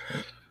brother.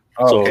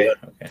 Oh, so, okay.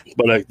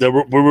 But like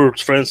we were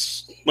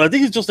friends. I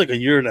think he's just like a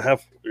year and a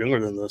half younger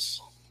than us.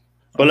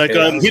 But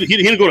he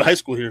didn't go to high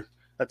school here.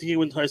 I think he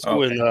went to high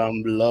school in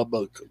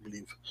Lubbock, I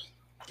believe.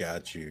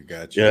 Got you.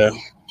 Yeah.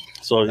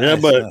 So nice,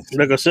 but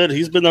like I said,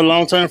 he's been a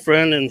long time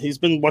friend, and he's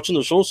been watching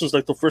the show since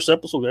like the first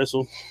episode, guys.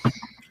 So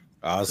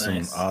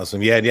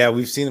awesome. Yeah.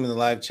 We've seen him in the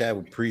live chat.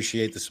 We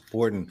appreciate the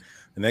support, and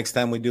the next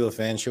time we do a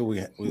fan show,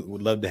 we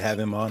would love to have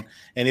him on.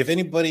 And if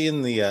anybody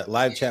in the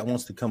live chat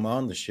wants to come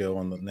on the show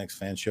on the next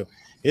fan show,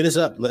 hit us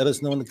up. Let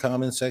us know in the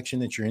comment section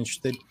that you're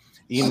interested.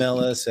 Email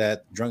us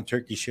at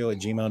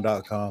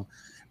drunkturkeyshow@gmail.com.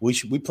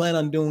 We plan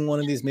on doing one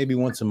of these maybe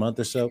once a month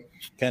or so.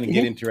 Kind of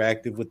get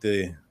interactive with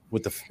the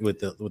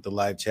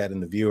live chat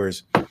and the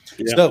viewers.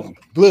 Yeah. So,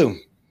 Blue,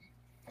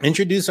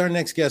 introduce our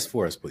next guest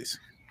for us, please.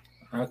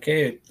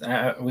 Okay,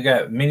 we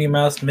got Minnie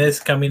Mouse Miss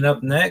coming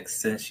up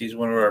next, and she's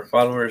one of our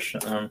followers.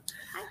 How's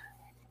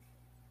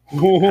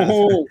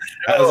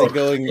it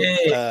going?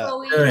 How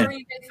are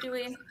you guys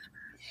doing?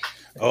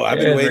 Oh, I've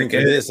been waiting for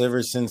this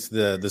ever since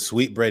the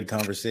sweetbread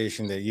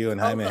conversation that you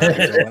and Jaime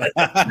had.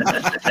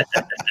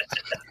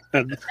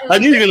 I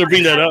knew you were going to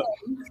bring that up.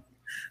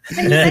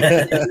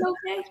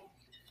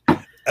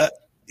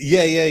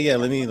 Okay? Yeah.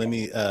 Let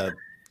me. I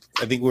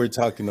think we were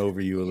talking over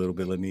you a little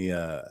bit. Let me.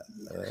 Yeah.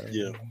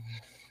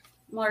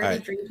 I'm already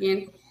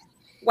drinking.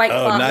 White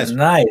Claw. Nice.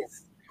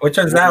 Which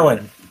one's that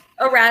one?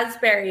 A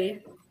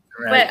raspberry.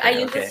 But I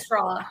use a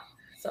straw.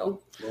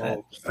 So.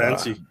 Oh,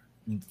 fancy.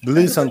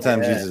 Blue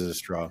sometimes uses a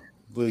straw.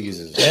 Blue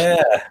uses.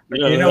 Yeah.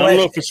 You know, I don't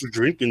know if it's for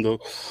drinking though.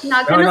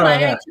 Not gonna lie,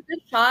 I took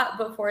a shot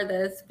before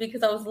this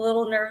because I was a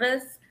little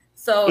nervous.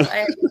 So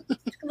I took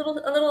a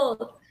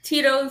little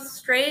Tito's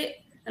straight,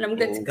 and I'm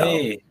good to go.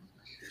 Hey.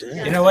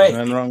 You know what?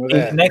 Nothing wrong with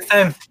that. Next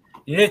time,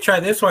 you need to try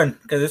this one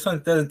because this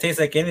one doesn't taste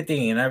like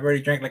anything, and I've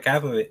already drank like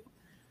half of it.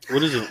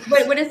 What is it?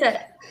 Wait, what is it?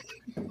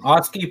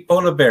 Oski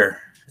Polar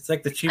Bear. It's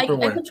like the cheaper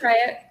one. I could try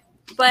it,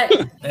 but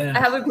I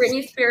have a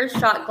Britney Spears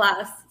shot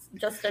glass,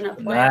 just enough.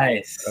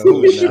 Nice. Oh,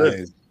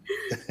 nice.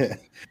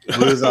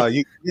 Blue's all,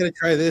 you gotta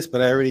try this, but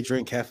I already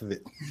drank half of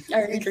it. I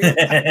already drank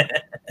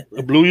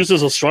it. Blue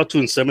uses a straw to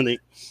inseminate.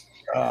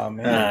 Oh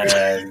man.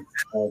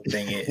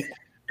 Dang it.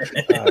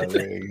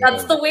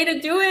 That's the way to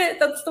do it.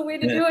 That's the way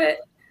to do it.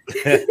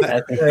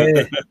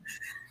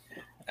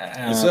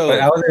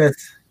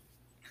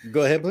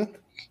 Go ahead, Blue.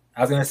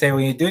 I was gonna say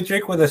when you do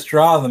drink with a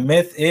straw, the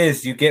myth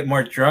is you get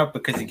more drunk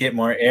because you get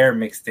more air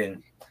mixed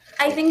in.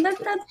 I think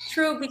that's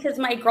true because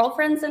my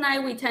girlfriends and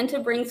we tend to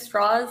bring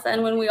straws,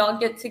 and when we all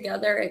get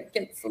together, it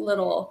gets a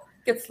little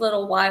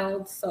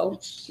wild. So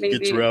maybe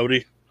gets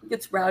rowdy.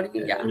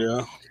 Yeah.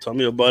 Yeah. Tell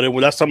me about it.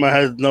 Well, last time I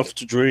had enough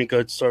to drink,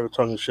 I started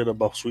talking shit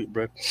about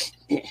sweetbread.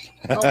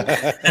 That's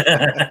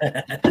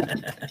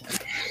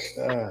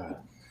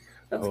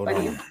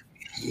funny.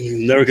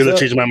 Never gonna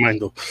change my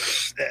mind though.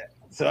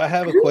 So I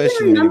have a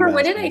question. Remember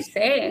what did I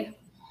say?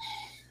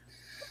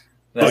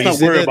 Let's not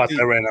worry about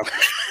that right now.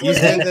 You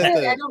said that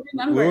I don't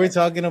remember. we were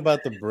talking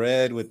about the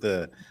bread with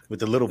the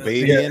little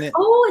baby in it.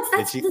 Oh,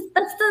 that's the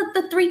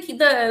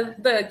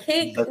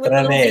cake with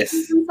little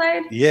babies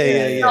inside.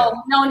 Yeah.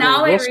 No,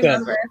 now I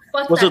remember.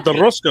 Was it the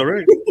rosca,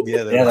 right?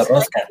 Yeah, the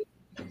rosca.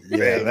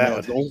 Yeah, that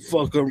one. Don't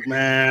fuck up,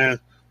 man.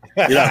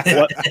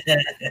 Yeah,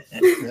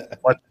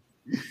 what?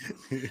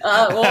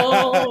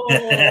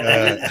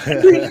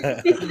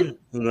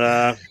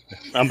 Nah,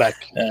 I'm back.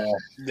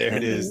 There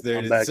it is.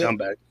 I'm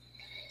back.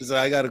 So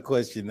I got a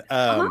question.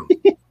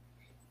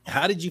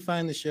 How did you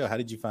find the show? How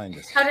did you find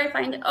this? How did I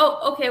find it?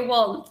 Oh, okay.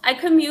 Well, I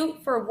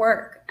commute for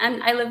work,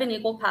 and I live in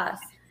Eagle Pass,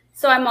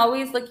 so I'm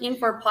always looking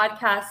for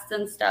podcasts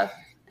and stuff.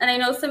 And I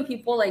know some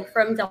people like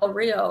from Del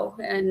Rio,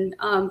 and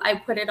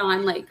I put it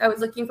on. Like I was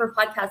looking for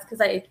podcasts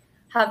because I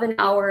have an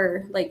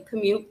hour like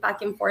commute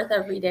back and forth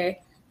every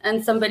day.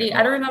 And somebody,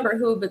 I don't remember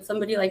who, but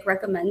somebody like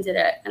recommended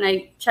it, and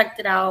I checked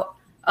it out.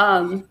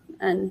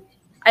 And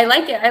I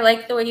like it. I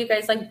like the way you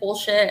guys like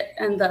bullshit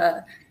and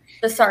the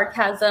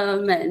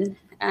sarcasm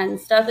and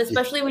stuff,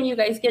 especially when you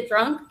guys get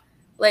drunk.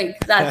 Like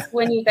that's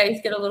when you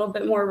guys get a little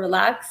bit more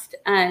relaxed,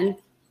 and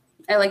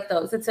I like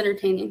those. It's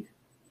entertaining.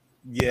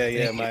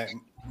 Yeah.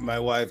 My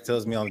wife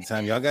tells me all the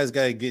time, y'all guys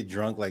gotta get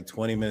drunk like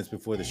 20 minutes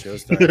before the show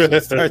starts. So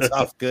it starts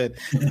off good.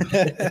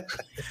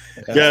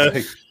 Yeah,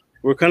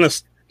 we're kind of.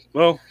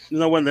 Well, you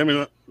know what? Let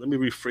me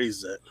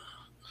rephrase that.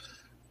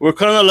 We're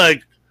kind of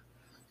like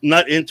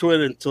not into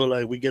it until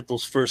like we get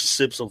those first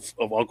sips of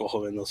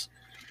alcohol in us.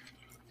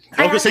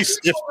 I was gonna say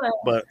stiff,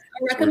 but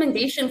a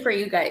recommendation for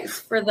you guys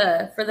for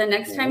the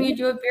next time you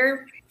do a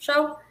beer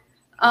show.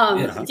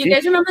 Do you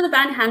guys remember the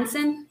band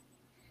Hanson?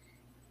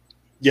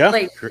 Yeah.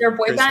 Like their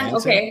boy Chris band.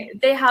 Hansen? Okay,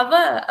 they have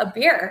a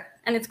beer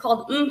and it's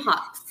called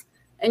Hops,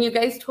 and you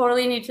guys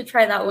totally need to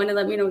try that one and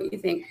let me know what you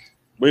think.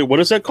 Wait, what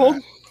is that called?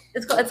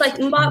 It's like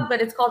Mbop,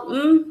 but it's called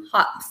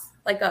Hops.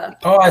 Like a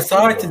Oh, I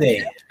saw it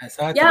today.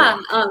 yeah.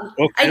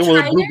 Okay, I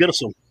well, tried Blue, it. get us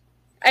some.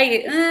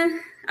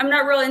 I'm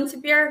not real into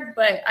beer,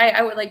 but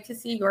I would like to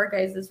see your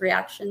guys'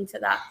 reaction to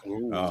that.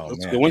 Ooh, Oh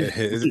that's a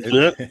man,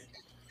 good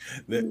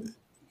one.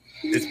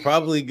 it's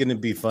probably going to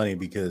be funny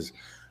because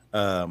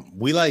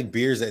we like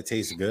beers that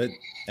taste good,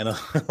 and a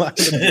lot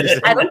of the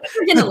beers I don't think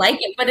we're gonna like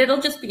it, but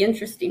it'll just be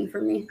interesting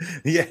for me.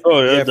 yeah,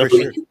 Oh, yeah, for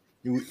definitely.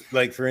 sure.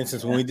 Like for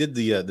instance, when we did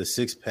the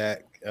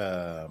 6-pack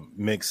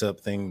mix up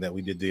thing that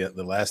we did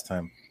the last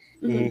time,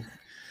 Mhm.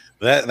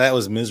 that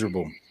was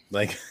miserable.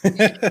 Like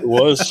It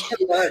was.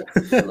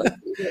 It looks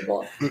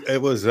miserable.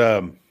 it was.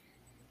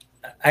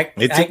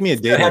 It took me a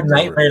day I to have get over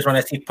it. nightmares when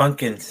I see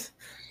pumpkins.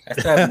 I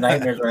still have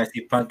nightmares when I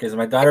see pumpkins.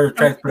 My daughter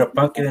tried to put a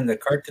pumpkin in the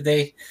cart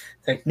today.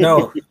 It's like,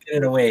 no, get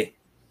it away.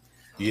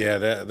 Yeah,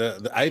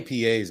 the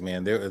IPAs,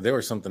 man, they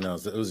were something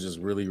else. It was just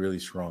really, really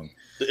strong.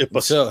 The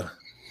IPAs. So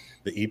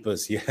the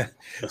IPAs, yeah.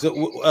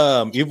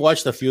 So you've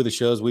watched a few of the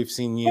shows. We've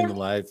seen you in the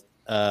live.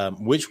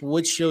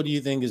 Which show do you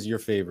think is your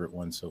favorite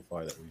one so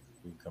far that we've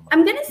come up?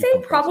 I'm gonna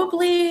say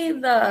probably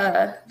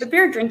the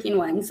beer drinking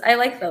ones. I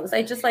like those.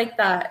 I just like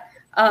that.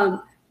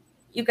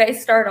 You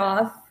guys start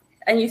off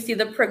and you see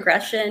the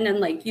progression and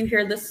like you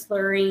hear the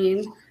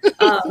slurring.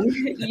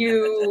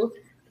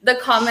 The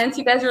comments,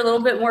 you guys are a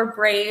little bit more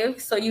brave,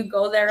 so you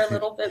go there a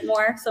little bit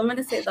more. So I'm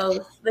gonna say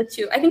those, the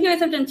two. I think you guys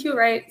have done two,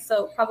 right?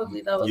 So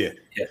probably those. Yeah.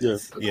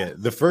 Yeah.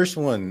 The first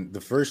one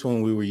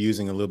we were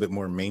using a little bit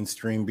more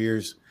mainstream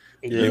beers.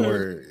 Yeah.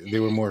 They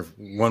were more.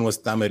 One was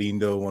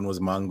tamarindo, one was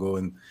mango,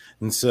 and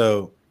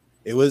so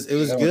it was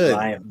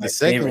good. The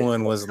second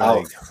one was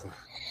like.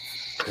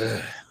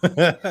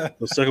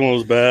 The second one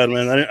was bad,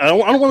 man. I don't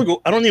want to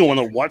go. I don't even want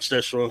to watch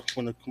that show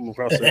when I come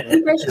across it.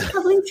 You guys should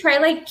probably try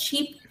like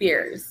cheap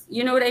beers.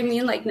 You know what I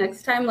mean? Like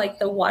next time, like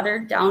the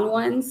watered down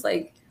ones,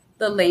 like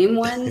the lame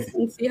ones,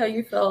 and see how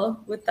you feel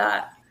with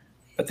that.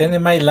 But then they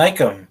might like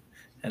them,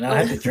 and I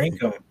have to drink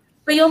them.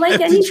 But you like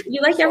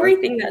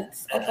everything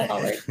that's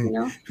alcoholic, you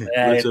know?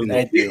 I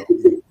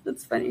do.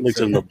 That's funny.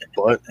 Licks in the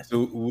butt.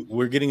 So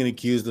we're getting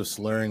accused of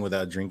slurring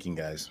without drinking,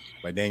 guys,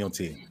 by Daniel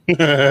T.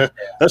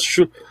 That's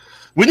true.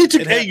 We need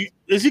to. Hey,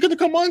 is he going to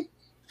come on?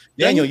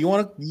 Daniel, you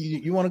want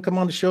to come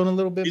on the show in a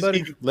little bit,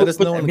 buddy? He- Let us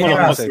know in the put-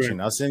 comment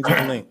section. I'll send you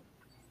the link.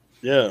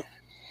 Yeah.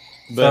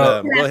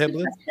 But Can I go ask ahead, you a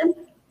Blue.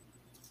 question?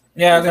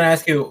 Yeah, I was gonna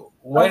ask you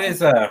what is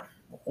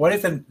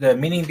the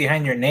meaning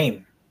behind your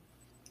name?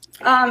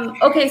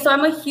 Okay, so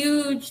I'm a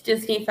huge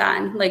Disney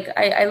fan. Like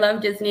I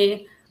love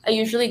Disney. I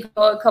usually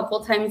go a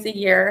couple times a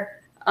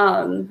year.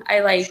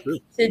 I like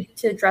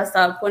to dress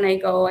up when I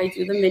go. I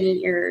do the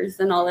mini ears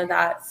and all of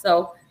that.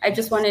 So I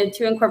just wanted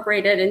to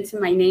incorporate it into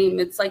my name.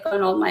 It's like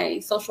on all my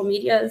social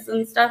medias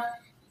and stuff.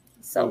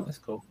 So That's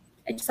cool.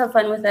 I just have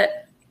fun with it.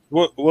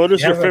 What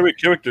is your favorite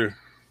character?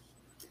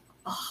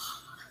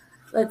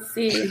 Let's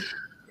see.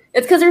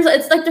 It's because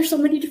there's so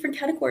many different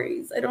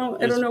categories. I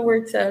don't know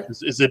where to.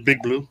 Is it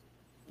Big Blue?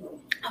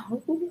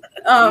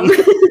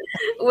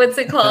 What's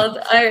it called?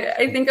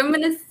 I think I'm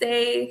gonna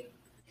say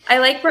I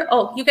like.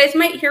 You guys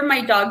might hear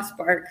my dogs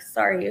bark.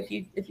 Sorry if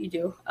you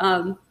do.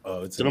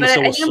 It's But I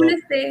think I'm gonna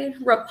say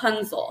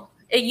Rapunzel.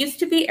 It used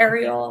to be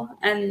Ariel,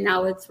 and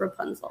now it's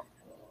Rapunzel.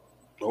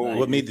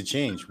 what made the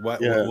change? Why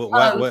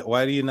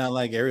do you not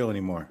like Ariel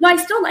anymore? No, I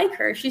still like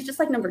her. She's just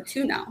like number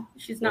 2 now.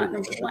 She's not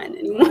number 1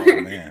 anymore.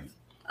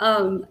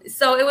 Oh, man.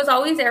 So it was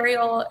always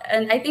Ariel,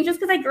 and I think just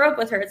because I grew up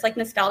with her, it's like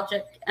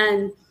nostalgic.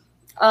 And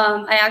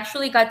I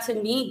actually got to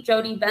meet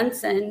Jodie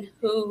Benson,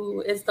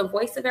 who is the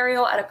voice of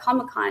Ariel, at a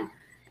Comic-Con,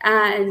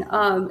 and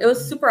it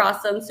was super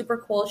awesome, super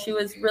cool. She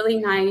was really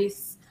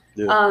nice.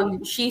 Yeah.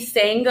 She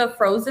sang a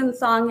Frozen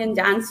song and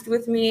danced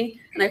with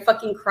me, and I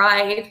fucking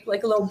cried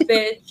like a little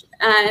bitch.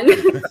 And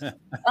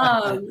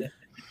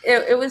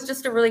it was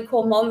just a really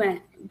cool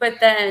moment. But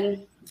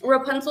then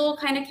Rapunzel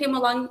kind of came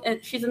along,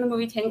 and she's in the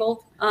movie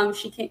Tangled.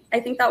 She came.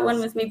 I think that one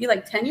was maybe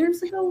like 10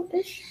 years ago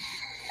ish,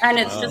 and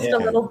it's just a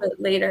little bit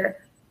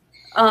later.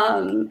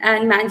 And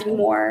Mandy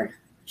Moore,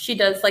 she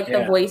does like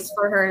the voice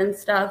for her and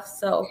stuff.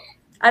 So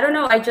I don't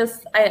know. I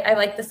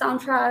like the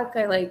soundtrack.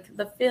 I like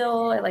the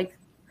feel. I like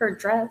her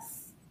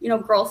dress.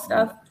 Girl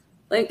stuff.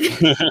 Like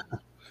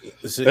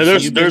there's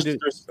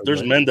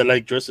men that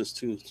like dresses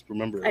too.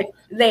 Remember,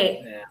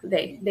 they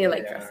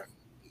like dresses.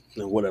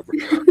 Whatever.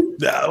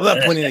 No, I'm not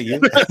pointing at you.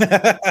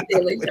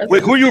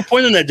 Wait, who are you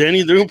pointing at,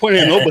 Danny? They're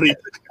pointing at nobody.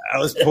 I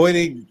was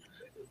pointing.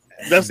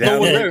 That's no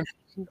one there.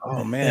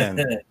 Oh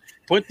man.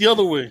 Point the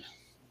other way.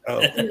 Oh.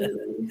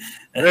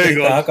 There you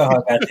go.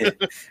 Alcohol got you.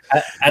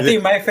 I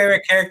think my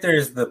favorite character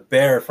is the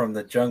bear from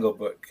the Jungle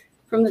Book.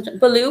 From the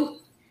Baloo?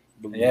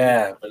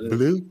 Yeah,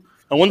 Blue.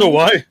 I wonder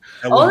why.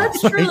 Oh,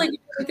 that's true. Like,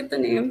 look at the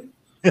name.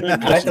 I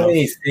like the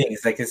way he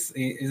sings. Like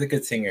he's a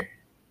good singer.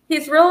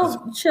 He's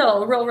real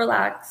chill, real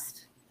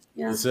relaxed.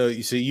 Yeah. So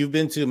you've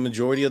been to a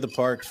majority of the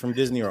parks from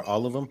Disney, or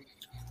all of them?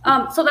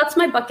 So that's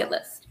my bucket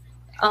list.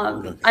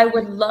 I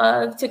would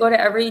love to go to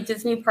every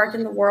Disney park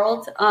in the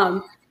world.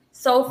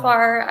 So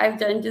far, I've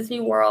done Disney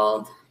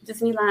World,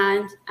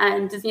 Disneyland,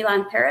 and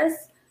Disneyland Paris.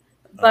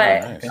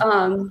 But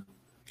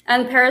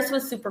and Paris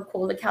was super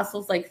cool. The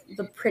castle's like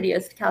the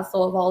prettiest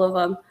castle of all of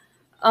them.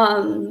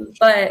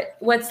 But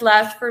what's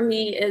left for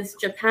me is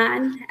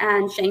Japan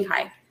and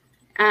Shanghai.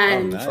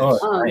 And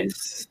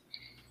nice.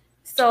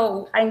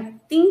 So I'm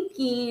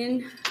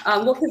thinking,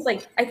 well, because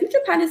like I think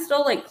Japan is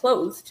still like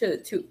closed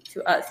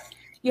to us.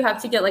 You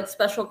have to get like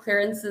special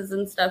clearances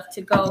and stuff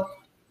to go.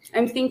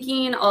 I'm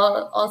thinking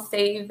I'll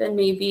save and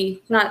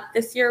maybe not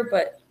this year,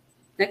 but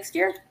next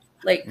year.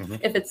 Like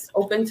if it's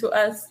open to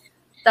us,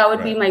 that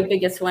would be my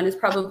biggest one. Is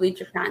probably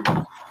Japan.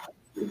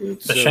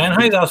 So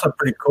Shanghai is also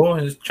pretty cool.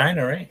 It's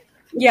China, right?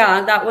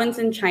 Yeah, that one's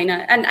in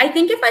China. And I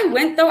think if I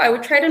went though, I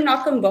would try to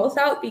knock them both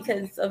out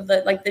because of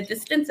the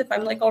distance. If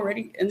I'm like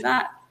already in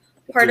that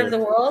part of the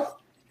world,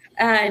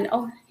 and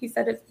he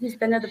said he's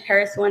been to the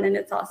Paris one and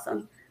it's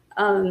awesome.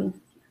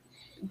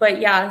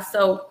 But yeah,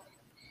 so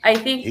I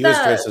think he was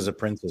dressed as a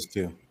princess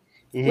too.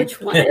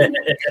 Which one?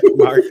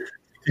 Mark.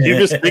 He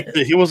was in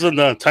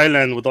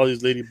Thailand with all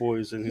these lady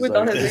boys, and he's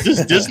like, "Is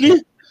this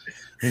Disney?"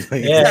 It's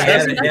like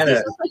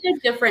a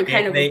different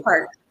kind of a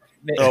park.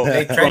 They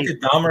tried to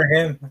Dahmer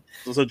him.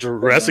 It was a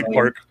Jurassic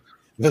Park.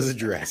 It was a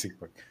Jurassic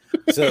Park.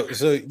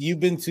 So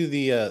you've been to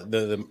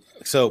the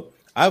so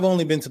I've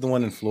only been to the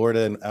one in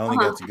Florida, and I only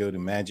got to go to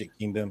Magic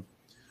Kingdom.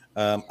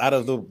 Out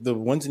of the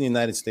ones in the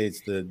United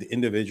States, the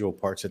individual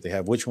parks that they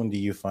have, which one do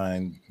you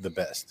find the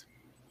best?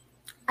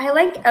 I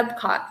like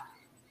Epcot.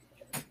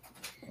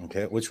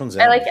 Okay, which one's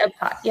that? I like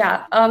Epcot.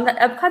 Yeah, the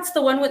Epcot's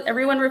the one with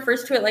everyone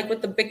refers to it like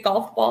with the big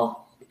golf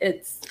ball.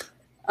 It's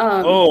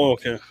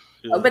okay.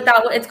 Yeah. But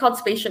it's called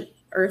Spaceship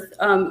Earth.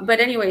 But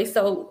anyway,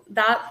 so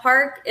that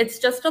park, it's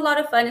just a lot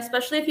of fun,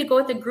 especially if you go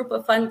with a group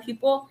of fun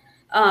people,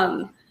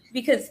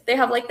 because they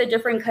have like the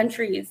different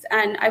countries.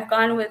 And I've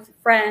gone with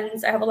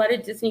friends. I have a lot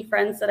of Disney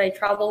friends that I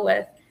travel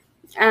with,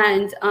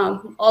 and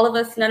all of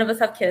us, none of us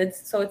have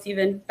kids, so it's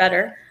even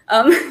better.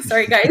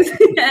 Sorry, guys.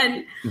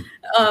 And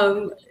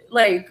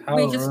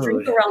we just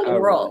drink around the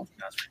world.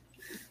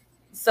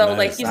 So nice.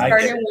 Like you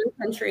start in one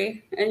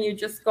country and you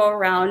just go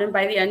around, and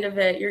by the end of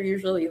it, you're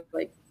usually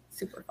like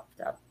super fucked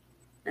up.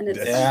 And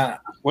it's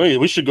wait,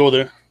 we should go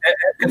there.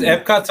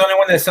 Epcot's the only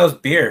one that sells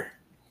beer.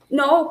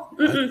 No,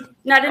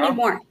 not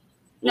anymore.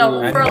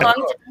 No, for a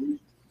long time.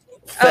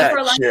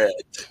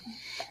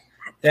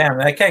 Damn,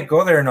 I can't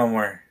go there no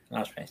more.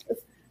 I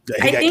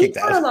think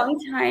for a long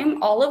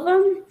time, all of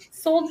them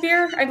sold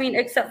beer. I mean,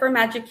 except for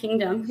Magic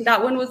Kingdom.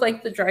 That one was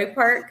like the dry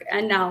park,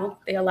 and now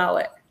they allow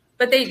it.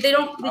 But they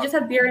don't. They just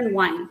have beer and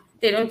wine.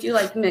 They don't do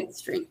like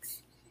mixed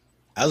drinks.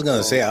 I was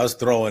gonna say I was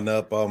throwing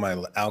up all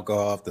my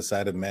alcohol off the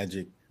side of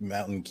Magic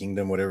Mountain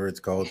Kingdom, whatever it's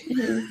called.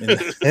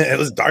 It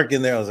was dark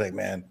in there. I was like,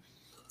 man,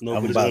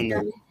 nobody's I'm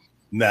about.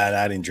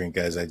 Nah, I didn't drink,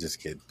 guys. I just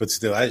kid. But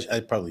still, I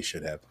probably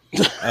should have.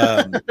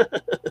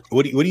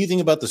 What do you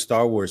think about the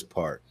Star Wars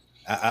part?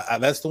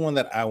 That's the one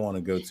that I want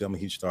to go to. I'm a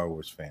huge Star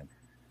Wars fan.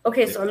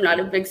 Okay, so I'm not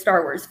a big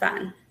Star Wars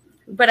fan,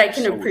 but I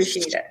can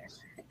appreciate it.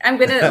 I'm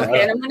gonna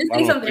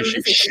say something.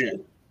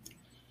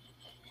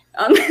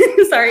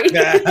 Sorry.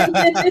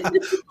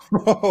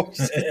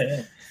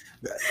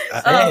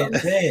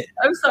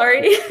 I'm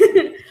sorry.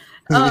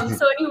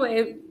 So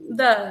anyway,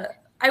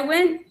 I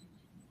went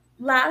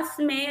last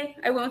May.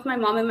 I went with my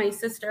mom and my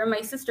sister.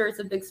 My sister is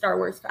a big Star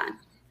Wars fan.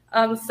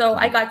 So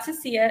I got to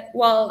see it.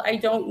 While I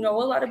don't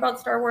know a lot about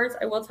Star Wars,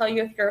 I will tell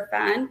you, if you're a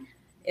fan,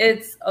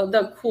 it's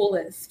the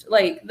coolest.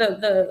 Like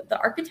the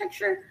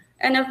architecture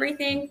and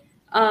everything,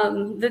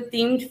 the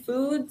themed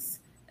foods,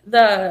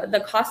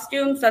 the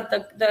costumes that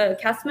the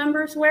cast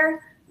members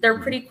wear, they're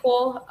pretty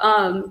cool.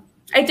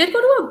 I did go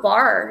to a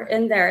bar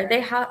in there.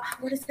 They have,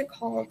 what is it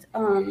called?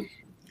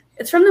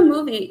 It's from the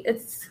movie.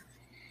 It's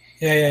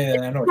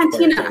I know.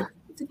 Cantina.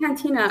 It's a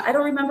cantina. I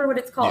don't remember what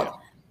it's called.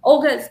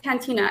 Olga's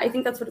Cantina. I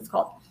think that's what it's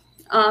called.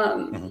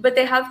 But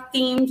they have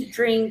themed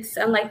drinks,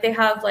 and like they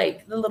have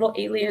like the little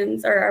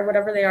aliens or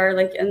whatever they are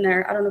like in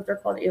there. I don't know if they're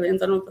called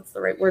aliens. I don't know if that's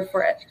the right word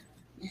for it.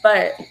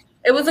 But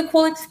it was a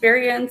cool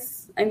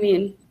experience. I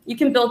mean, you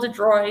can build a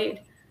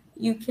droid.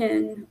 You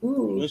can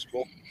That's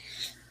cool.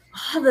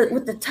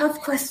 With the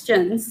tough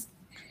questions.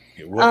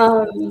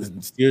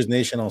 Steers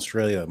Nation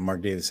Australia,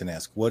 Mark Davison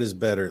asks, what is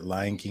better,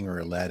 Lion King or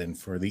Aladdin?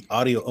 For the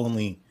audio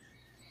only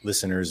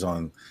listeners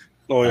on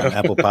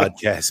Apple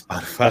Podcasts,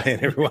 Spotify,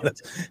 and everyone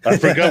else. I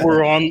forgot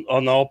we're on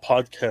all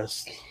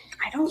podcasts.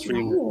 I don't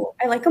know.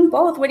 I like them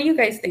both. What do you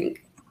guys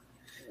think?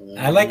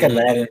 I like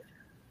Aladdin.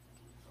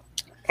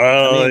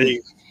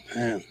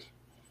 Man.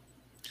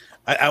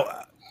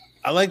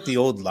 I like the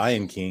old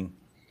Lion King.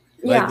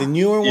 Like the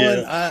newer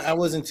one, I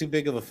wasn't too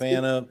big of a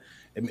fan of.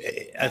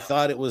 I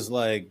thought it was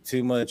like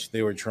too much.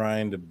 They were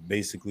trying to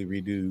basically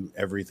redo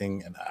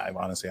everything, and I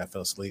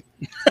fell asleep.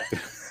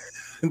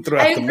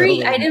 I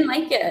agree. I didn't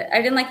like it. I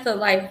didn't like the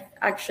live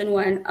action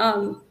one.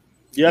 I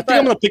think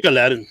I'm gonna pick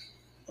Aladdin.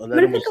 I'm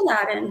gonna pick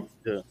Aladdin.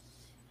 Yeah.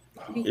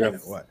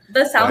 Because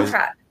the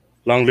soundtrack.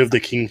 Long live the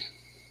king.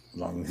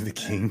 Long live the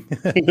king.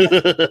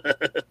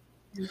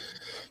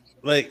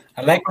 Like,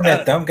 I like when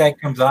that dumb guy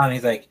comes on.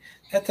 He's like,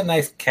 "That's a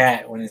nice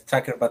cat." When he's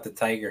talking about the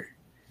tiger.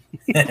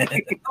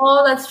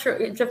 Oh, that's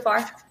true.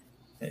 Jafar.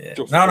 Yeah.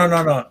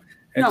 No.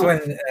 It's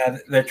when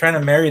they're trying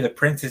to marry the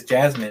Princess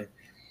Jasmine.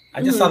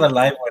 I just saw the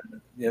live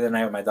one the other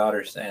night with my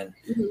daughters, and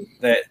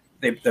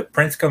the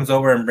prince comes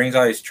over and brings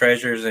all these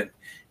treasures, and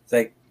it's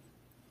like,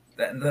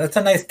 that's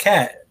a nice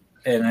cat,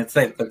 and it's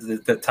like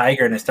the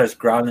tiger, and it starts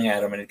growling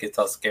at him, and it gets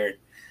all scared.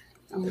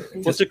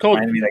 What's it called?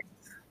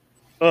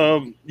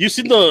 You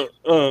seen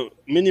the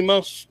Minnie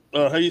Mouse?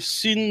 Have you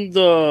seen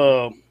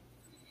the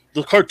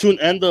cartoon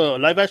and the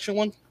live action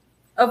one?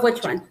 Of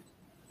which one?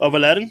 Of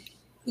Aladdin?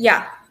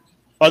 Yeah.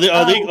 Are they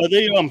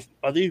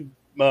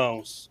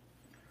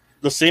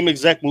the same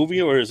exact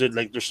movie, or is it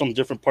like there's some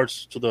different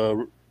parts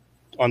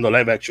on the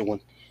live action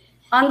one?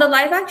 On the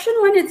live action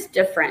one, it's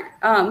different.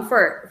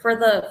 For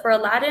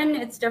Aladdin,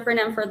 it's different,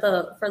 and for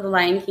the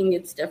Lion King,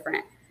 it's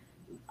different.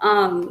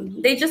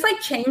 They just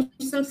like changed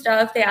some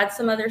stuff. They add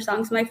some other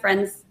songs. My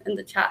friends in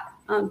the chat.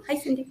 Hi,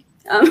 Cindy.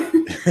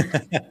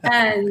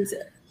 And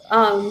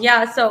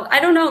so I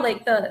don't know.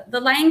 Like the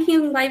Lion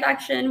King live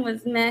action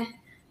was meh,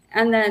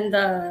 and then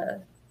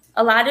the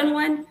Aladdin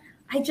one,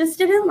 I just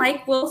didn't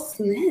like Will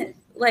Smith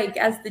like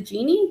as the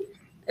genie.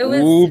 It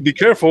was. Ooh, be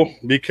careful!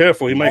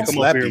 He might come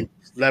up here and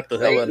slap the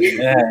hell out of you.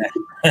 Yeah.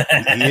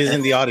 He is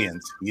in the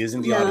audience.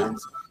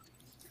 Audience.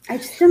 I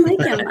just didn't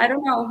like him. I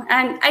don't know.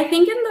 And I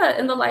think in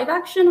the live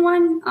action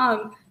one,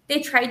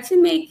 they tried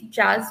to make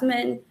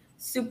Jasmine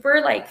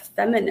super like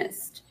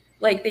feminist.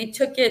 Like they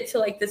took it to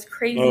like this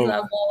crazy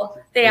level.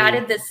 They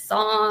added this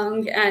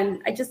song,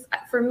 and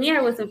for me,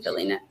 I wasn't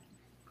feeling it.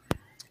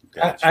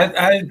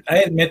 Gotcha. I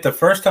admit the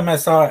first time I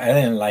saw it, I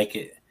didn't like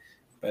it,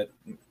 but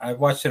I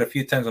watched it a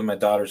few times with my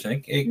daughters,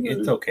 and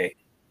it's okay.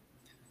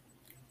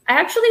 I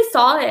actually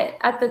saw it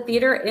at the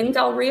theater in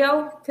Del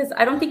Rio because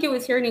I don't think it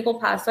was here in Eagle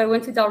Pass. So I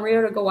went to Del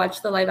Rio to go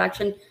watch the live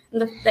action,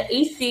 and the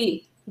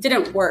AC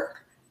didn't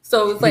work.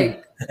 So it was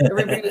like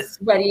everybody was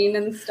sweating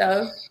and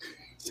stuff.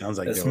 Sounds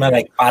like it smelled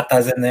like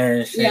patas in there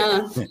and shit.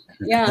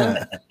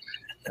 Yeah.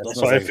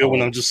 That's how I feel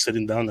when I'm just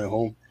sitting down at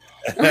home.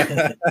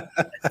 Hey,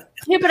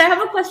 but I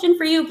have a question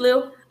for you,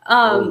 Blue.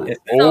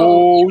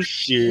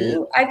 Shit!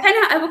 I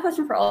kind of have a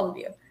question for all of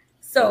you.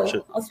 So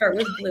I'll start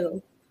with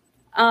Blue.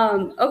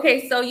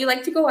 Okay, so you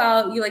like to go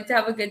out, you like to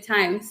have a good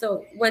time.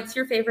 So what's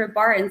your favorite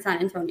bar in San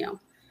Antonio?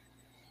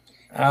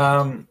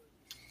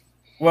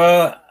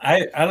 Well,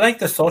 I like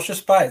the Social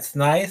Spot. It's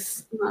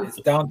nice. It's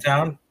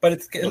downtown, but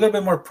it's a little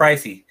bit more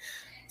pricey.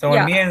 So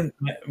when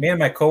me and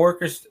my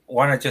coworkers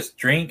want to just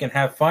drink and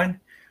have fun,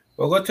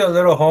 we'll go to a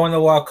little hole in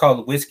the wall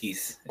called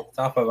Whiskey's. It's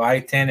off of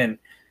I-10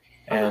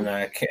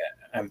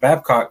 and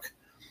Babcock.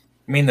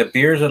 I mean, the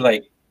beers are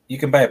like, you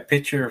can buy a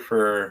pitcher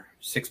for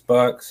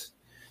 $6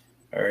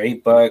 or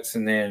 $8,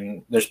 and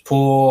then there's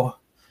pool.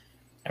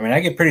 I mean,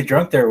 I get pretty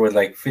drunk there with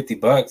like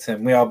 $50,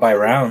 and we all buy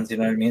rounds. You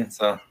know what I mean?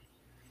 So,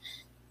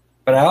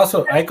 but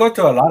I go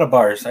to a lot of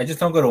bars. I just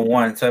don't go to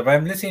one. So if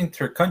I'm listening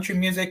to country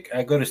music,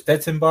 I go to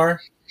Stetson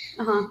Bar.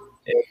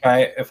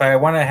 If I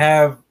want to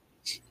have,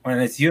 when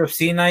it's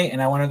UFC night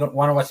and I want to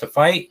watch a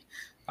fight,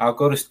 I'll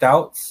go to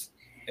Stouts.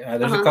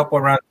 There's a couple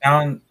around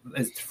town.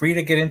 It's free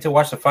to get in to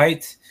watch the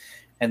fights,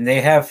 and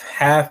they have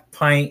half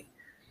pint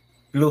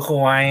Blue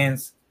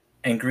Hawaiians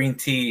and green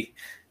tea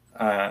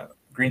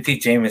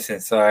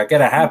Jameson. So I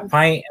get a half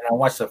pint and I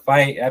watch the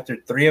fight after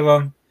 3 of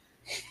them.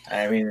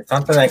 I mean, it's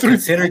something I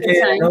consider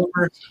getting an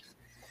Uber.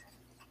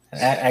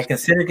 I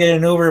consider getting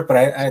an Uber, but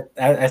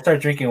I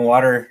start drinking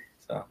water.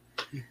 So,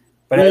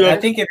 but I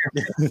think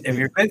if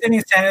you're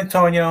visiting San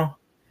Antonio,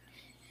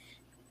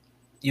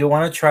 you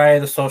want to try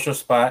the Social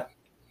Spot,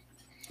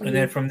 and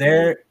then from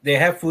there they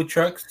have food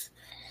trucks.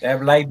 They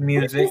have live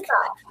music.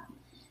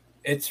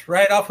 It's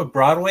right off of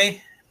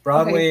Broadway,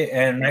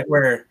 and right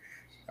where,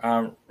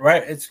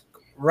 it's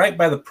right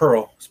by the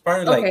Pearl. It's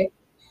probably like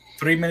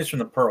 3 minutes from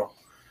the Pearl.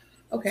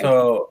 Okay.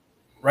 So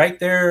right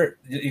there,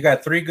 you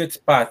got 3 good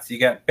spots. You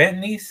got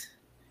Bentley's,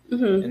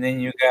 and then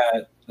you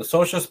got the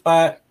Social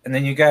Spot, and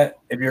then you got,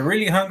 if you're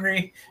really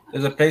hungry,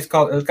 there's a place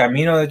called El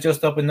Camino that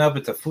just opened up.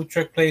 It's a food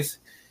truck place.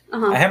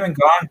 I haven't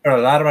gone, but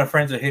a lot of my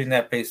friends are hitting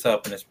that place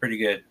up, and it's pretty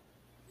good.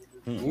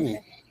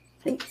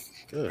 Thanks.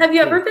 Good. Have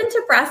you ever been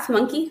to Brass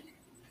Monkey?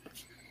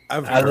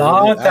 A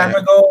long time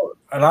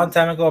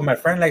ago. My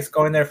friend likes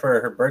going there for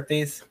her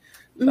birthdays.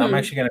 So I'm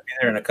actually going to be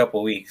there in a couple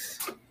of weeks.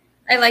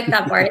 I like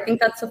that bar. I think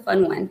that's a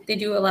fun one. They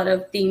do a lot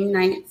of theme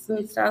nights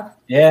and stuff.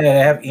 Yeah, they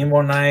have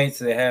emo nights.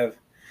 They have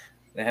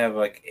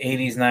like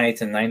 80s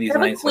nights and 90s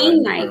nights. A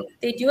Queen night.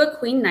 They do a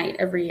Queen night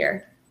every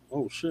year.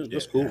 Oh shit,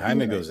 that's cool.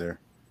 Jaime goes there.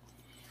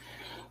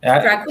 I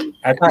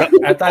thought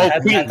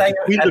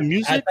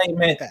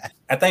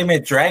you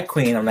meant drag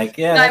queen. I'm like,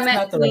 yeah, I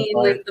meant queen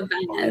with the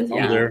band.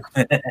 Yeah.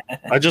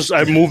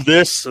 I moved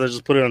this and I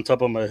just put it on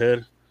top of my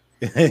head.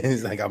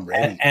 He's like, I'm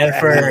ready. And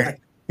for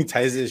he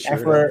ties his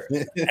shirt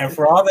and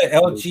for all the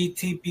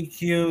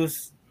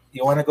LGBTQs,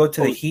 you want to go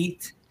to the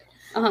Heat.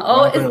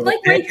 It's like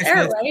right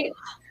there, right?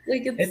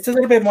 Like it's a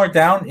little bit more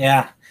down,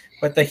 yeah.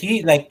 But the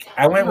Heat, like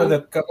I went with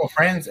a couple of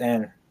friends,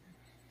 and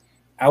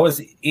I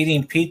was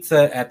eating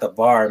pizza at the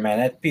bar, man.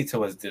 That pizza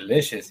was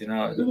delicious, and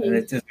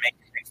it just makes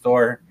it next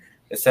door.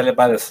 They sell it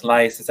by the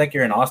slice. It's like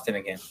you're in Austin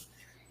again.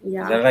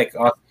 Yeah. I like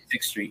Austin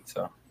 6th Street,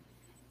 so.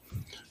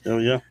 Oh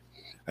yeah.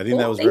 I think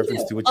that was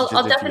reference to what you just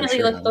I'll did to definitely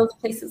your shirt, look those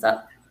places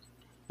up.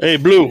 Hey,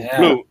 Blue.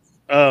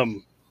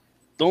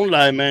 Don't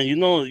lie, man. You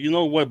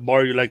know what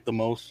bar you like the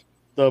most?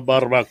 The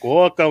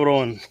Barbacoa,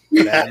 cabrón.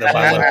 The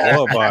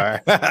Barbacoa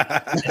bar.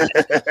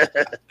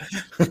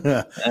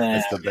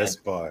 That's the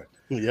best bar.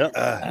 Yeah.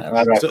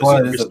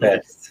 Barbacoa is the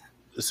best.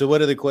 So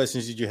what other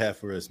questions did you have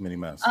for us, Minnie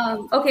Mouse?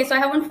 Okay, so I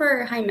have one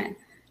for Jaime.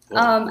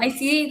 I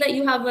see that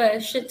you have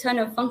a shit ton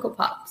of Funko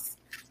Pops.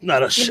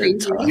 Not a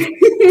shit ton.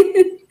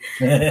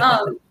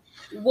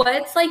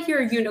 What's like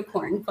your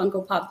unicorn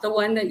Funko Pop? The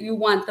one that you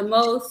want the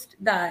most,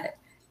 that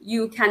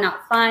you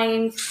cannot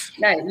find,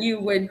 that you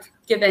would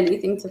give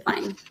anything to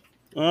find?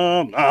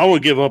 I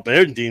would give up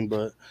everything,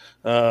 but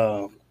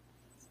I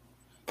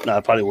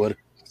probably would.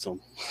 So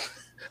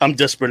I'm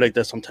desperate like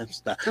that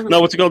sometimes. No,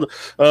 what's it called?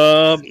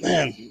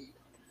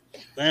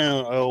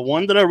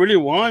 One that I really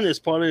want is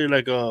probably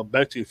like a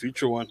Back to the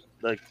Future one,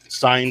 like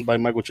signed by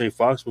Michael J.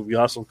 Fox would be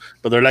awesome.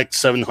 But they're like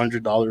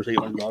 $700,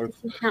 $800.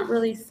 You can't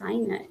really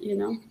sign it,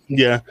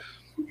 Yeah,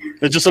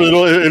 it's just a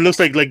little. It looks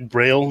like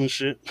Braille and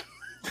shit.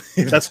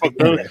 That's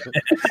fucked up.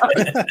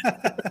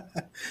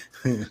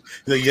 You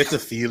have to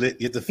feel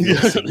it. You have to feel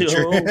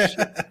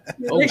the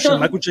oh shit,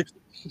 Michael Jackson.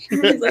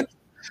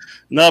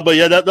 No, but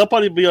yeah, that'll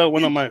probably be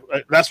one of my.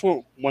 That's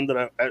one that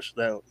I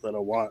actually that I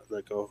want,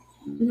 like a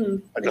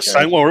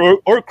sign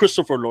or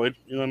Christopher Lloyd.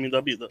 You know what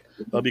I mean?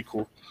 That'd be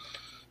cool.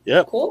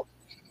 Yeah. Cool.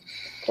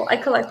 I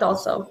collect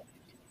also.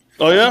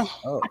 Oh yeah.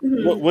 Oh.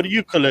 What do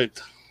you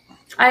collect?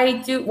 I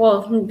do.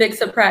 Well, big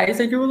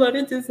surprise. I do a lot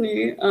of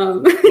Disney.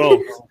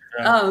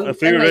 I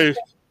figured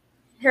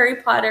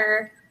Harry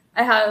Potter.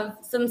 I have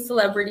some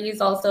celebrities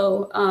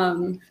also.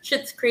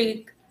 Schitt's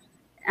Creek,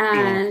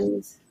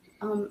 and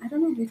I don't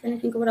know. I'm trying to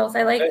think of what else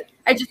I like.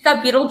 I just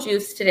got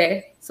Beetlejuice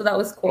today, so that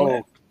was cool.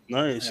 Oh,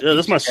 nice. Yeah,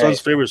 that's my son's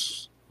favorite.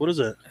 What is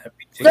that?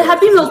 The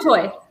Happy Meal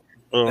toy.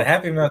 Oh. The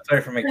Happy Meal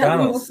toy from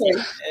McDonald's.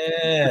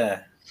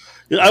 Yeah.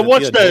 I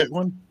watched that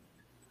one.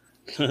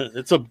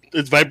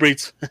 It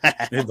vibrates.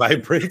 It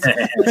vibrates.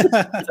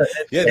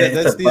 Yeah,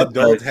 that's the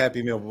adult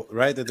Happy Meal,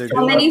 right? That they're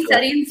How many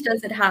settings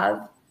does it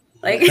have?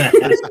 Like,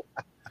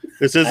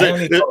 it says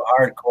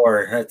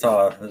hardcore. That's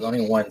all. There's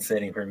only one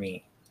setting for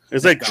me.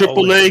 It's like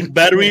AAA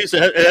batteries.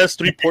 It has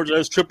 3 ports. It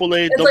has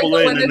AAA,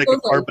 AA, and then like a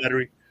car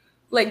battery.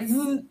 Like,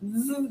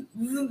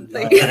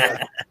 like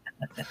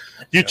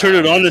you turn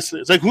it on. It's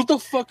like, who the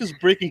fuck is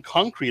breaking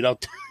concrete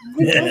out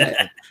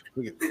there?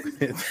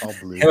 It's all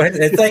blue.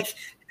 It's like,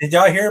 did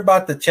y'all hear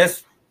about the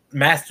chess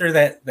master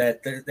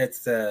that's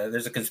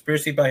there's a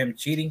conspiracy about him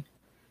cheating?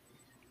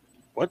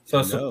 What?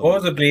 So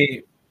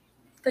supposedly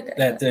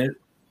that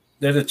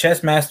there's a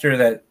chess master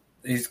that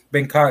he's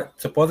been caught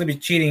supposedly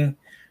cheating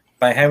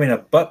by having a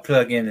butt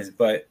plug in his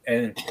butt,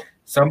 and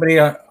somebody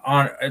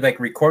on like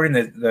recording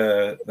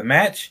the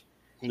match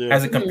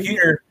has a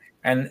computer,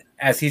 and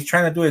as he's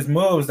trying to do his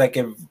moves, like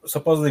it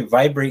supposedly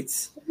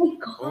vibrates. Oh my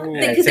god!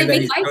 Because they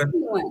make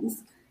vibrating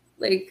ones,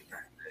 like.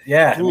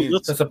 Yeah,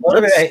 so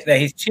supposedly that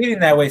he's cheating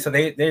that way, so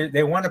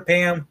they want to pay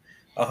him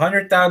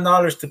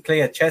 $100,000 to play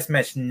a chess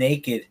match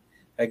naked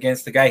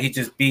against the guy he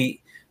just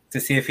beat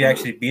to see if he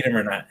actually beat him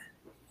or not.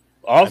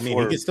 I mean,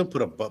 he can still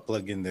put a butt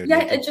plug in there.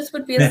 Yeah, it just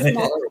would be a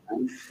smaller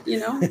one,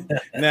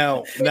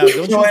 Now,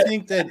 don't you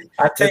think that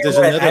there's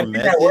another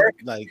method?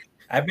 Like,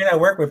 I've been at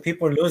work when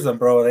people lose them,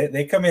 bro.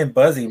 They come in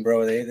buzzing,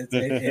 bro. It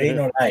ain't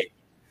no night.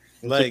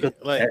 But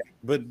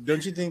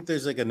don't you think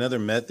there's like another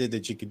method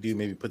that you could do?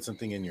 Maybe put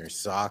something in your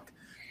sock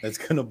that's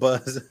gonna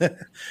buzz,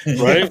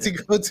 right? To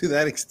go to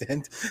that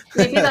extent.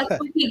 Maybe that's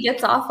what he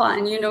gets off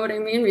on. You know what I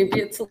mean? Maybe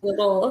it's a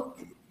little.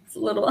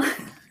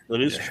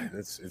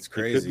 It's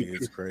crazy.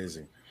 It's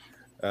crazy.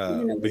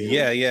 But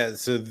yeah.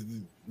 So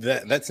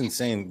that's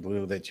insane,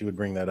 Blue, that you would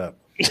bring that up.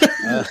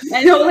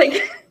 I know,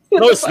 like.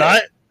 No, it's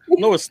not.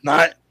 No, it's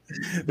not.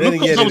 Blue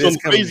comes up with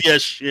some crazy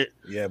ass shit.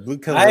 Yeah, Blue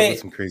comes up with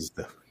some crazy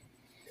stuff.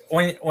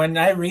 When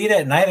I read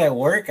at night at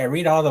work, I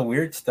read all the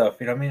weird stuff.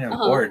 You know what I mean? I'm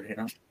bored.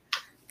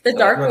 The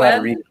dark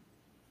web.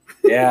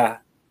 Yeah.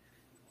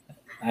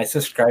 I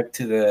subscribe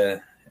to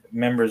the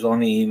members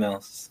only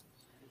emails.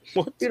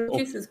 What?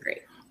 Beetlejuice is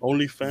great.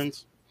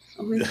 OnlyFans.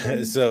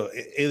 So,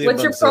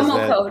 what's your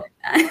promo code?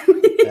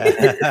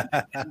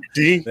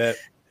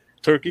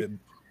 Turkey.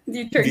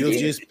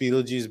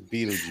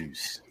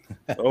 Beetlejuice.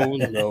 Oh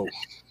no.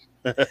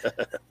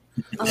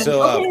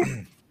 So,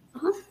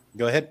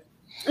 go ahead.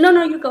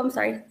 No, you go. I'm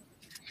sorry.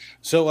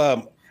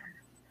 So,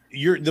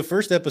 the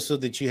first episode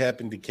that you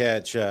happened to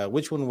catch,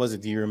 which one was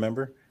it? Do you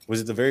remember?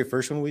 Was it the very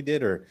first one we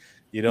did, or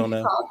you don't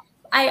know?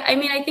 I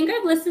mean, I think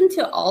I've listened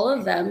to all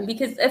of them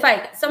because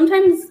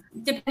sometimes,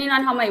 depending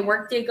on how my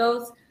work day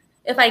goes,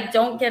 if I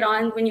don't get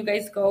on when you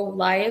guys go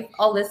live,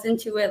 I'll listen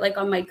to it like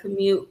on my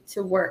commute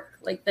to work,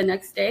 like the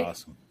next day.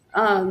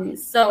 Awesome.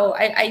 So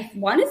I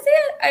want to say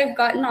I've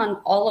gotten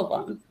on all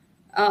of them.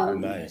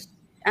 Nice.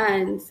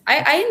 and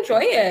I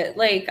enjoy it.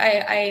 Like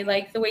I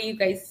like the way you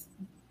guys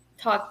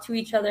talk to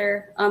each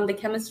other. The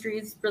chemistry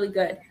is really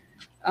good.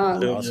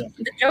 Awesome.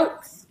 The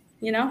jokes,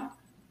 Yeah.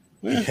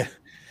 So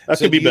That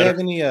could be do you better. have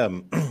any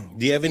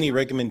do you have any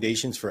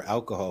recommendations for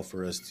alcohol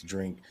for us to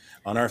drink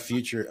on our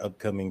future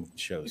upcoming you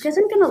shows? guys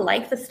aren't gonna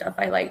like the stuff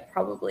I like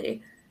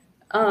probably.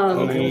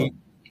 Okay.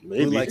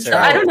 Maybe. Who likes So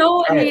I don't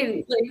know. I Right.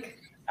 mean, like,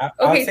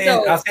 I'll Okay, say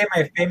so- I'll say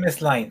my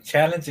famous line: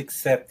 "Challenge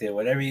accepted."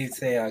 Whatever you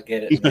say, I'll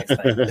get it next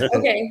time.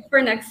 okay,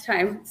 for next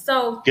time.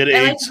 So Get I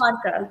like AIDS.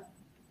 vodka.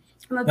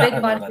 I'm a No, big no,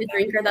 vodka no.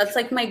 drinker. That's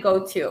like my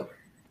go-to.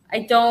 I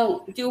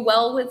don't do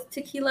well with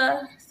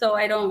tequila, so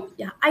I don't.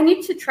 Yeah, I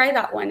need to try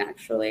that one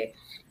actually.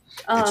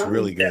 It's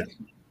really good.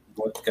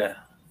 Vodka.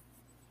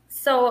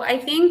 So I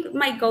think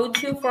my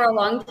go-to for a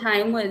long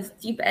time was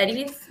Deep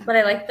Eddies, but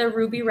I like the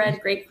Ruby Red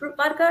grapefruit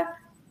vodka,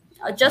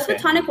 just with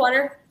Okay. tonic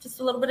water, just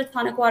a little bit of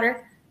tonic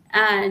water,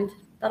 and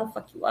that'll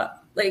fuck you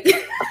up. Like,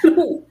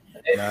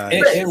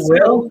 Nice. It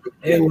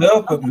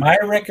will. But my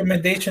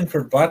recommendation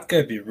for vodka,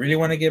 if you really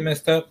want to get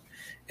messed up,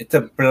 it's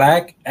a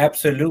black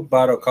Absolute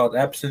bottle called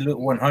Absolute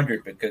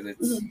 100 because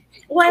it's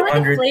well, I like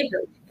 200.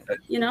 flavor,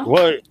 you know.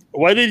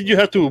 Why did you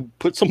have to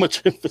put so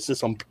much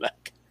emphasis on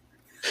black?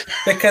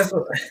 because.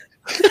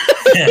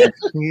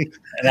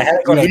 And I had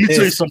to go like You need to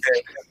say this to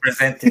something.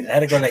 present it. I had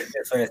to go like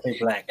this when I say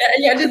black.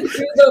 Yeah, just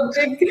do the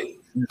big.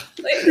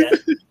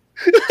 Like,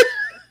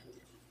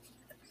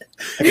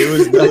 It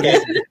was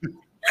noted.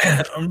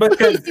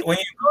 Because when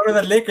you go to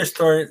the liquor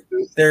store,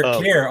 they're Oh.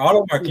 clear.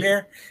 All of them are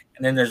clear,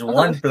 and then there's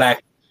one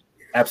black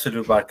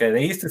Absolute vodka.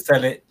 They used to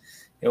sell it.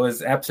 It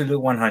was Absolute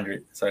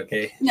 100. So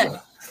okay. Yeah.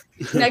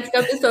 Next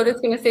episode,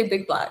 it's gonna say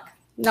Big Black,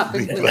 not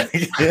Big Blue.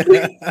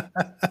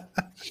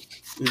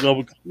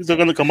 These are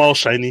gonna come all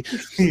shiny.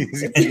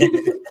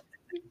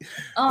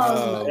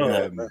 Oh,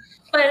 man.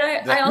 But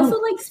I also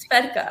like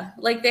Svedka.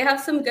 Like they have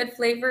some good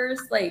flavors.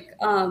 Like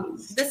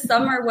this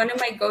summer, one of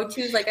my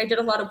go-tos, like I did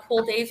a lot of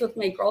pool days with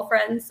my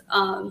girlfriends.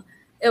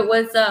 It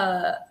was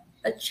a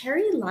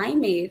cherry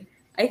limeade,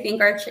 I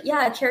think, or a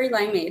cherry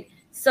limeade.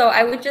 So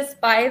I would just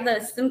buy the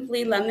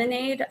Simply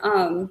Lemonade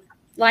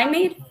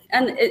limeade,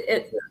 and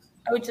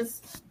I would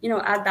just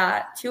add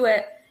that to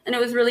it, and it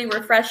was really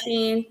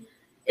refreshing.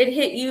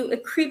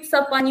 It creeps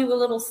up on you a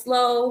little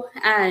slow,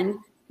 and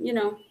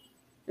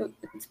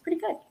it's pretty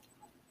good.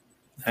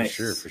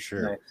 For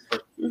sure.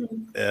 Nice.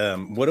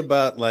 Mhm. What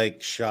about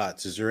like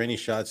shots? Is there any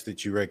shots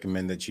that you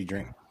recommend that you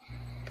drink?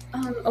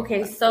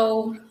 Okay,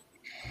 so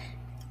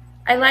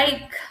I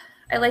like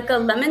a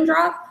lemon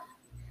drop.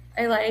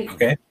 I like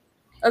Okay.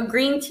 a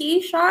green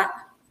tea shot.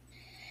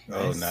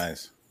 Oh,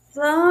 nice.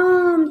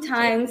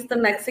 Sometimes the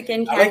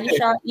Mexican I like candy it.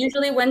 shot.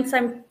 Usually once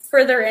I'm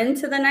further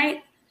into the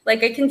night,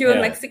 like I can do a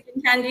Yeah.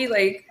 Mexican candy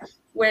like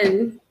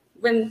when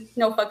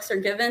no fucks are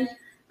given.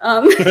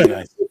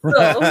 Nice.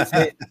 So,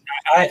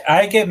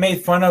 I get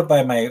made fun of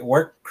by my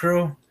work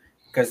crew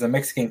because the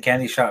Mexican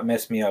candy shop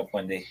messed me up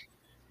one day.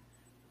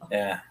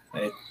 Yeah,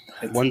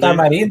 it's One day?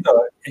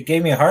 tamarindo. It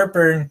gave me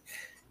heartburn,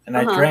 and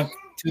Uh-huh.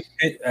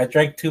 I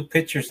drank two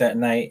pitchers that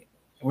night.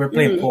 We were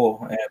playing Mhm.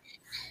 pool, and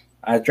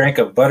I drank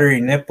a buttery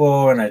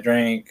nipple, and I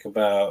drank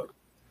about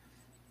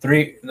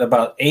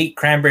 8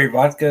 cranberry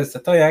vodkas. I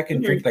thought I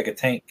can drink like a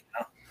tank.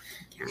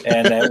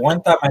 And that one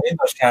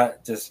tamarindo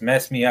shot just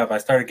messed me up. I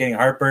started getting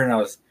heartburn. I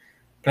was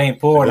playing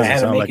pool, and I Doesn't had to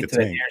sound make like it a to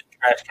the tank. nearest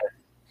trash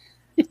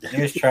can. The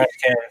nearest trash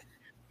can.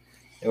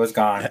 It was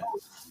gone.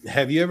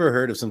 Have you ever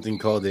heard of something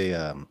called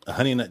a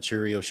honey nut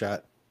Cheerio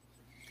shot?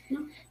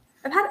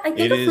 I think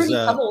It a is, fruity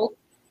pebble.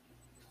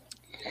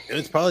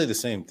 It's probably the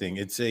same thing.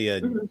 It's a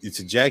it's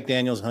a Jack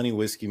Daniel's honey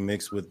whiskey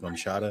mixed with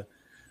Mumshata.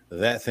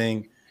 That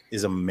thing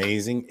is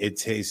amazing. It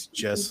tastes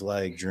just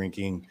like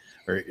drinking,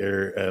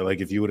 or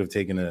like if you would have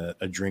taken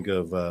a drink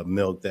of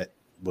milk that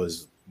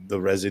was the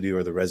residue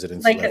or the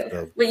residence Like left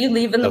of. what you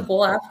leave in the of-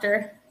 pool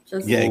after.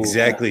 Just Yeah,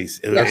 exactly.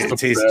 Yeah. It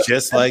tastes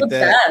just That's like the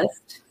that,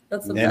 best.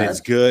 That's the and it's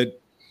best. good,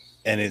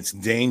 and it's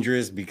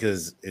dangerous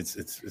because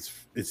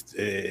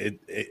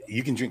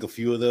you can drink a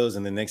few of those,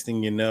 and the next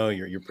thing you know,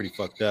 you're pretty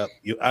fucked up.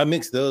 I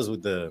mix those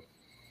with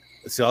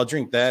so I'll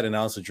drink that, and I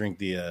also drink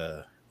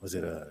the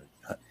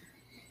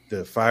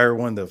fire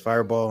one, the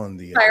Fireball, and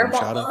the Fireball.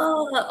 Horchata.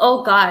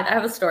 Oh God, I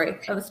have a story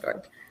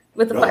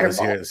with the Let's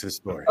fireball. hear this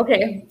story.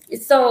 Okay,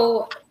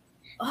 so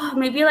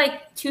maybe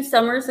like 2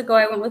 summers ago,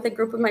 I went with a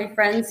group of my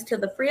friends to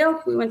the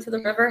Frio. We went to the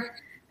river,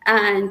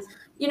 and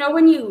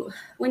when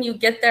you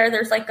get there,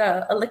 there's like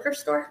a liquor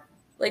store,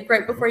 like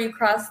right before you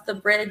cross the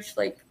bridge,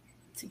 like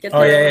to get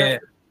Oh there.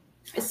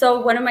 yeah. So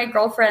one of my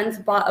girlfriends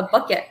bought a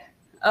bucket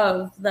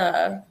of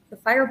the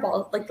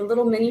Fireball, like the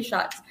little mini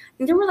shots. I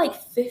think there were like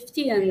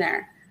 50 in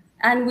there,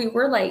 and we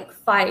were like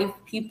 5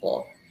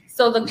 people.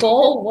 So the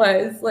goal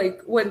was like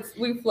once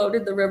we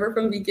floated the river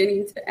from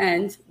beginning to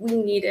end, we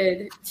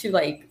needed to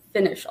like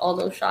finish all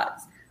those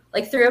shots.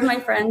 Like 3 of my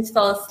friends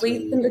fell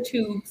asleep in the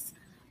tubes.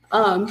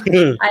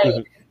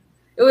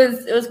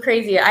 It was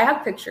crazy. I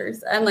have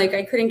pictures, and like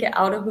I couldn't get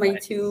out of my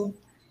tube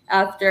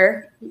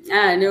after,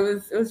 and it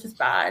was just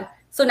bad.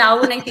 So now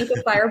when I think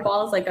of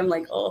fireballs, like I'm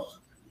like, oh,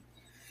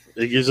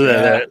 It gives you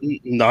that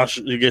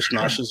nauseous. You get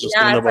nauseous just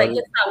thinking it's about like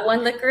it's that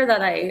one liquor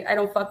that I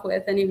don't fuck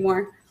with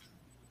anymore.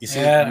 You see,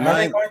 I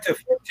like going to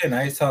I-10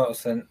 Ice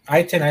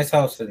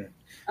House and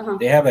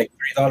they have like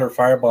 $3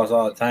 fireballs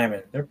all the time,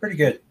 and they're pretty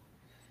good.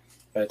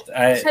 But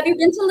have you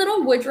been to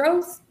Little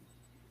Woodrow's?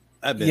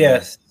 I've been.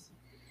 Yes.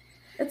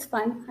 There. It's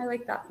fun. I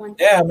like that one.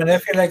 Yeah, my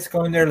nephew likes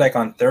going there like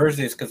on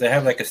Thursdays because they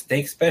have like a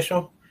steak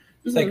special.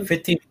 It's like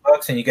 $15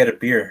 and you get a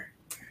beer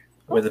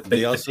with a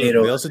big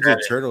potato. They also do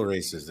turtle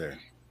races there.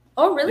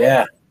 Oh, really?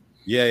 Yeah.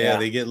 Yeah.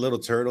 They get little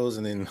turtles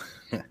and then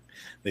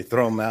they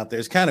throw them out there.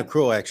 It's kind of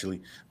cruel,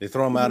 actually. They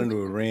throw them out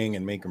into a ring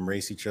and make them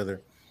race each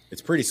other.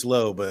 It's pretty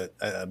slow, but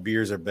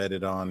beers are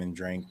betted on and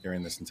drank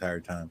during this entire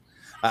time.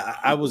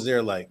 I was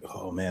there like,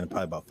 oh man,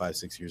 probably about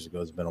 5-6 years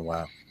ago. It's been a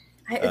while.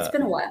 It's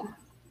been a while.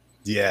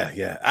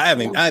 Yeah.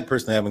 I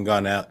personally haven't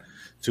gone out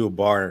to a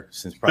bar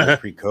since probably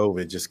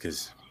pre-COVID, just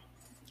because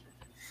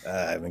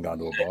I haven't gone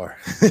to a bar.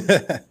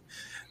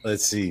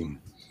 Let's see.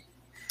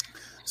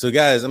 So,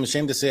 guys, I'm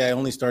ashamed to say I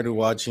only started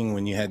watching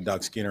when you had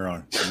Doc Skinner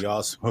on. So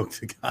y'all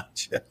smoked the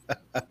gotcha.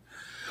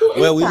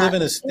 Well, we live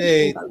in a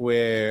state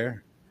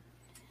where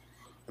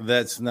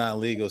that's not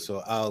legal,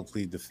 so I'll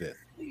plead the fifth.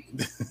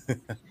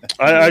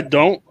 I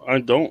don't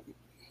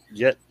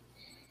yet.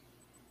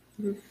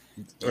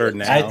 Or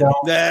now. I don't.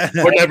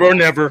 or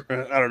never.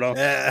 I don't know.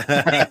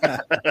 I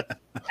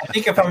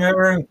think if I'm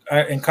ever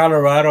in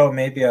Colorado,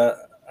 maybe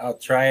I'll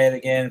try it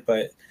again.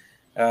 But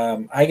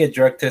I get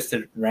drug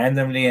tested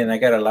randomly, and I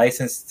got a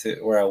license to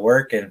where I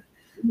work, and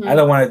I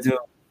don't want to do a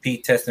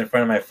pee test in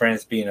front of my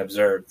friends being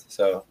observed.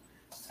 So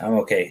I'm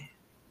okay.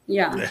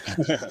 Yeah.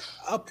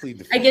 I'll plead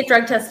the fifth. I get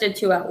drug tested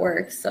too at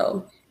work,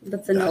 so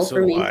that's a no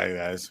for me. Why,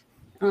 guys?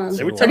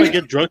 Every time I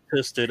get drug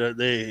tested,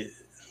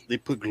 they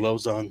put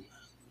gloves on,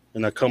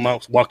 and I come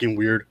out walking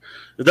weird.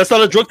 That's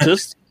not a drug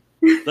test.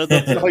 That's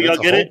how y'all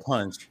get it.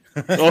 Punch.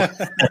 Oh.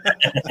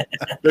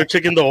 They're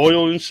checking the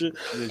oil and shit.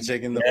 They're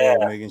checking the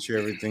oil, making sure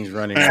everything's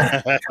running.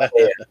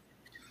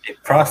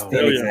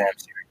 Prostate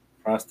exams.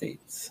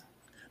 Prostates.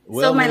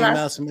 Well, So my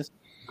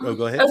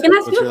go ahead. I was going to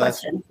ask What's you a your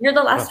question. You're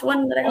the last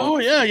one that I have. Oh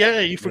yeah,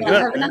 you forgot. I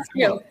haven't asked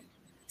you.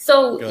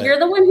 So Go ahead. you're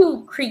the one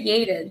who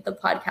created the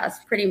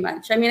podcast pretty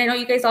much. I mean, I know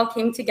you guys all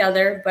came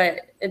together,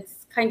 but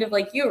it's kind of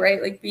like you,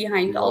 right? Like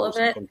behind all of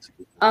it.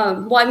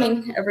 Well, I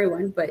mean,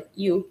 everyone, but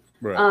you,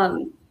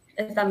 Right.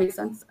 if that makes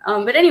sense.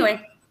 But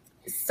anyway,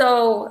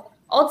 so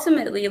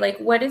ultimately, like,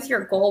 what is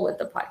your goal with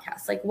the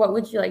podcast? Like, what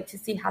would you like to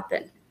see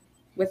happen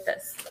with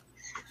this?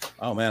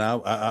 Oh man,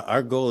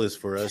 our goal is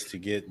for us to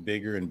get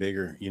bigger and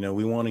bigger. You know,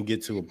 we want to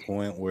get to a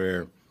point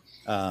where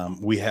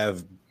we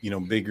have,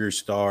 bigger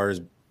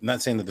stars.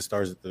 Not saying that the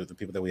stars, the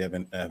people that we have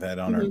had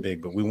on are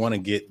big, but we want to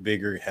get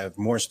bigger, have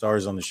more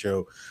stars on the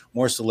show,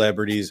 more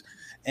celebrities,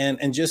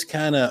 and just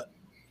kind of,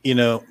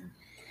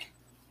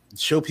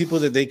 show people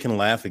that they can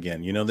laugh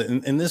again.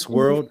 In this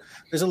world,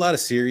 there's a lot of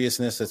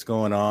seriousness that's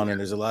going on, and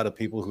there's a lot of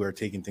people who are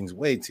taking things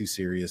way too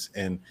serious,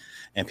 and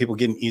people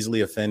getting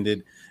easily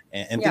offended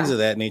and things of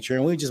that nature.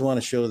 And we just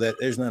want to show that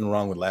there's nothing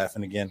wrong with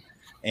laughing again.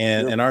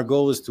 And our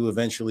goal is to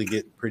eventually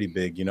get pretty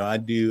big. I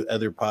do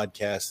other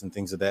podcasts and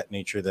things of that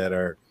nature that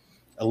are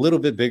a little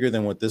bit bigger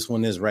than what this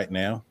one is right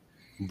now.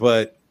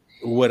 But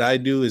what I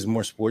do is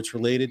more sports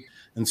related.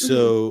 And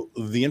so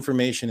the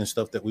information and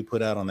stuff that we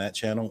put out on that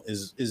channel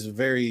is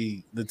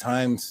very, the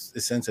time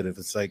is sensitive.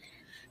 It's like,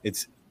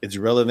 it's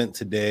relevant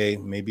today,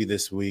 maybe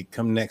this week,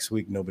 come next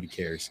week, nobody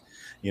cares.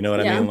 You know what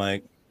I mean?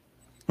 Like,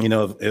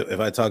 if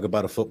I talk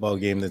about a football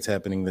game that's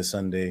happening this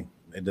Sunday,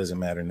 it doesn't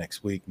matter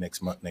next week,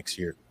 next month, next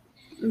year.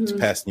 It's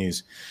past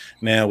news.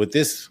 Now with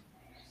this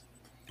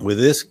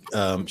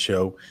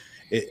show,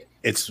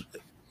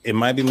 it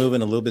might be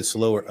moving a little bit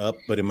slower up,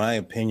 but in my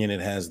opinion,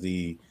 it has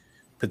the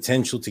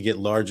potential to get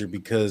larger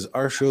because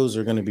our shows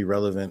are going to be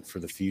relevant for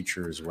the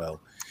future as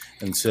well.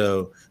 And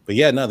so, but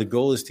yeah, no, the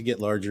goal is to get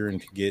larger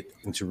and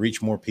to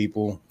reach more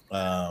people,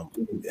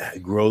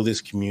 grow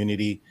this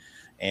community,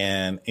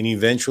 and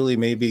eventually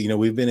maybe,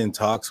 we've been in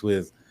talks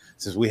with,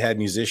 since we had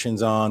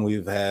musicians on,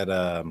 we've had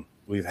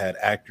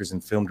actors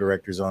and film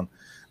directors on,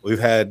 we've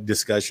had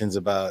discussions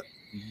about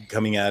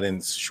coming out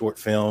in short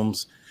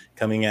films,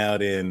 coming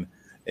out in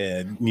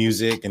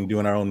music and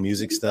doing our own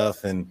music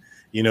stuff. And,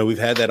 we've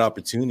had that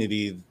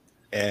opportunity,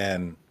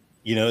 and,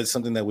 it's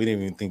something that we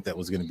didn't even think that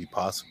was going to be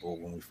possible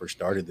when we first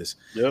started this.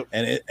 Yep.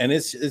 And it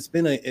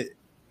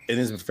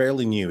is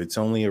fairly new. It's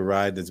only a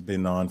ride that's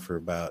been on for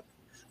about,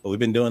 we've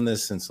been doing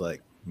this since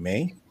like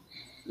May.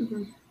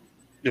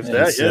 If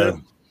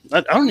that, I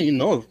don't even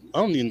know.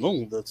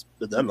 That's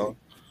been that long.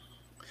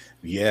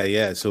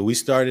 Yeah. So we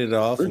started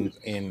off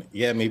in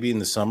maybe in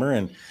the summer,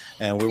 and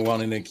we're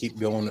wanting to keep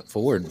going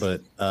forward.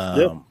 But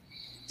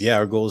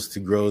our goal is to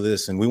grow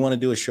this, and we want to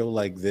do a show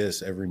like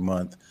this every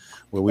month,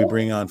 where we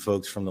bring on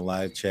folks from the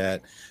live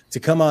chat to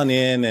come on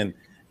in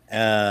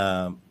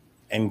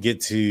and get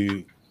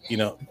to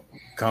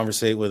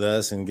conversate with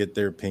us and get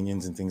their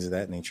opinions and things of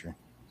that nature.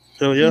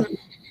 So yeah.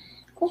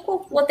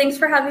 Cool. Well, thanks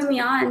for having me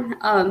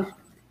on.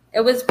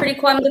 It was pretty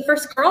cool. I'm the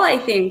first girl, I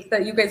think,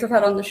 that you guys have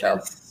had on the show.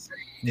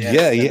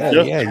 Yeah.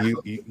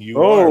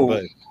 You are.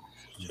 But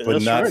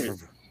but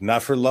That's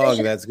not for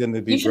long. That's going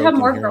to be. You should have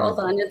more broken girls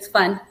hearing. on. It's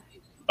fun.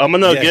 I'm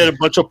gonna get a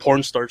bunch of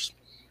porn stars.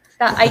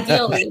 That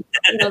ideally,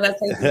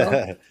 that's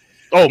ideal.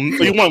 Oh,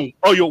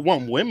 you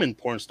want women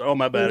porn star? Oh,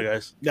 my bad,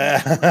 guys.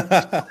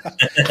 well,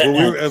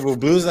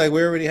 Blue's like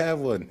we already have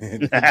one.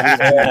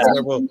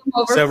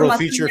 several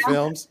feature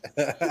films.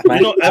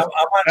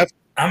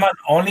 I'm on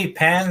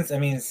OnlyPans. I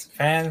mean,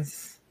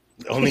 fans.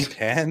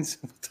 OnlyPans.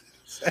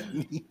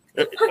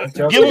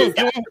 Give him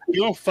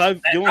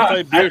 5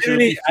 beers. It'll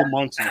be 4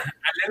 months. I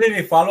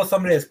literally follow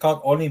somebody that's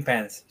called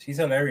OnlyPans. She's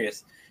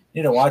hilarious.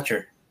 You need to watch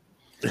her.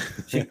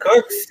 She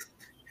cooks.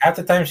 Half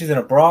the time she's in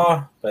a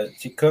bra, but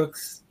she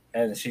cooks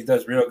and she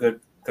does real good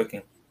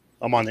cooking.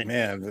 I'm on it,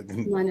 man.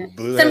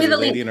 Blue send me the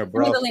link. In her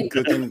bra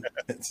cooking.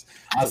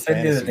 I'll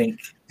send you the link.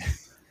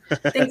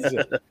 Thanks.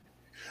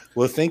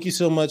 Well, thank you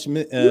so much,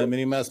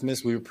 Minnie Mouse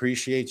Miss. We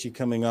appreciate you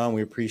coming on.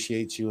 We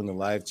appreciate you in the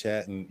live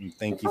chat, and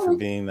thank you for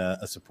being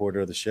a supporter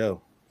of the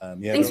show.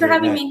 Thanks for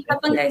having me. Have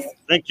fun, guys.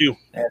 Thank you.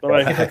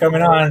 Bye. Thank you for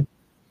coming on.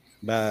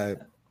 Bye.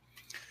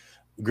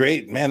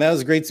 Great, man. That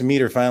was great to meet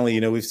her finally.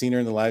 We've seen her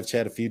in the live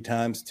chat a few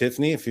times.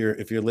 Tiffany, if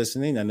you're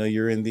listening, I know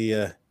you're in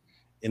the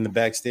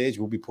backstage.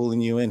 We'll be pulling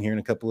you in here in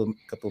a couple of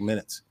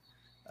minutes.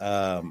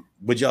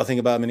 What y'all think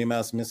about Minnie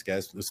Mouse Miss,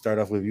 guys? Let's start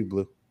off with you,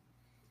 Blue.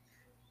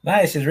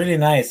 Nice. She's really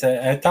nice.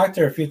 I talked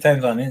to her a few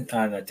times on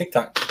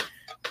TikTok.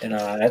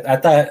 I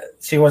thought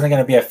she wasn't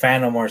going to be a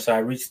fan no more, so I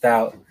reached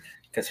out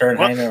because her and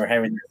Jaime were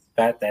having this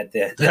spat that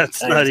day.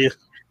 That's not it.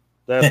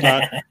 That's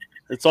not.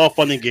 It's all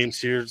fun and games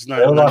here. It's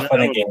not. It was all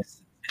fun and games.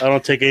 I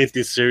don't take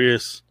anything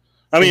serious.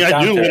 I mean,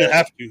 I do when I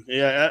have to.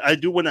 Yeah, I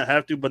do when I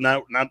have to, but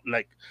not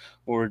like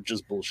we're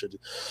just bullshitting.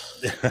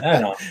 I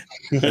know.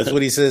 That's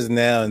what he says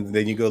now, and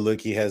then you go look.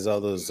 He has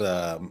all those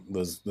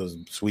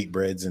sweet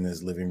breads in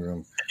his living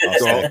room.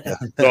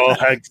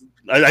 I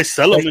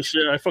sell them and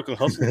shit. I fucking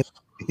hustle.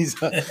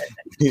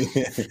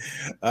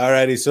 All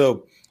righty.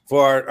 So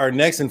for our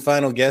next and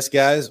final guest,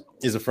 guys,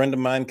 is a friend of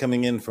mine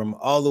coming in from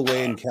all the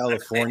way in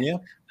California.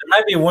 There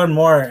might be one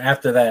more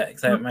after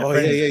that.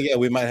 Yeah.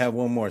 We might have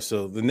one more.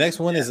 So the next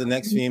one is the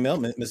next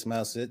female, Miss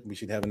Mouse. We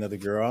should have another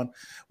girl on.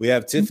 We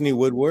have Tiffany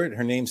Woodward.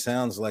 Her name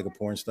sounds like a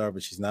porn star,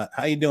 but she's not.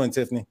 How you doing,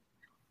 Tiffany?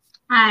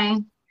 Hi.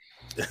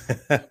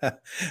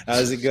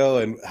 How's it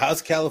going?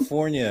 How's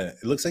California?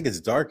 It looks like it's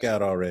dark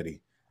out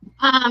already.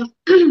 It's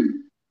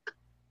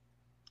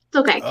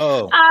okay.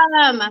 Oh.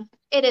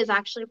 It is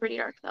actually pretty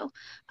dark though.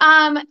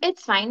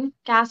 It's fine.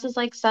 Gas is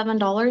like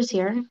 $7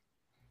 here.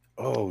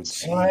 Oh,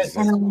 jeez,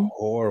 that's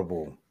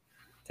horrible.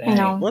 I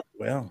know.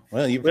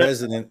 Well, you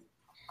president.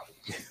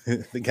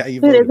 The guy you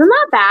voted. Isn't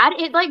that bad?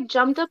 It like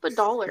jumped up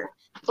 $1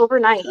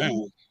 overnight.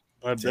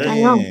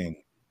 Dang.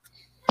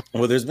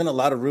 Well, there's been a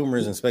lot of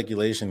rumors and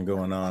speculation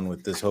going on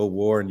with this whole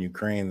war in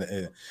Ukraine,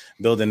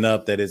 building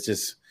up that it's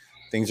just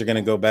things are going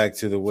to go back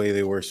to the way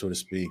they were, so to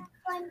speak.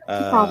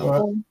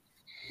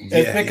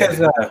 It's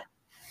because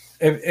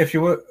if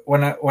you would,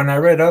 when I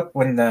read up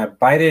when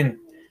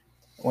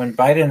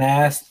Biden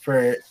asked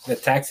for the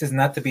taxes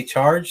not to be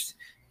charged,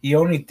 he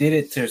only did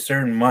it to a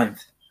certain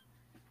month.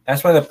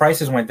 That's why the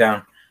prices went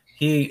down.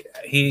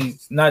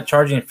 He's not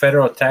charging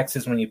federal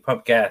taxes when you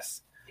pump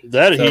gas. He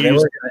got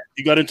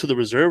into the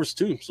reserves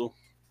too. So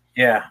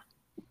yeah,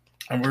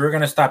 and we were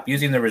gonna stop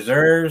using the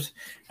reserves,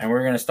 and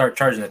we're gonna start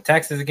charging the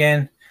taxes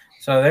again.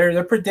 So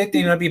they're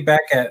predicting it'll be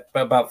back at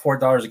about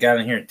 $4 a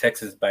gallon here in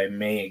Texas by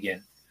May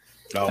again.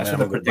 Oh, man, I'm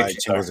going to buy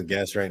chingles of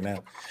gas right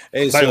now.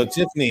 Hey, so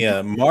Tiffany,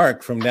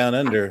 Mark from Down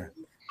Under,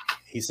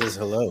 he says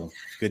hello.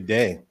 Good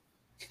day.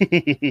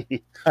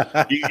 you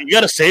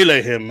got to say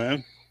like him,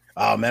 man.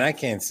 Oh, man, I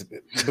can't.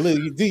 Blue,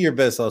 you do your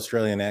best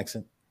Australian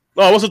accent.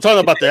 No, I wasn't talking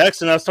about the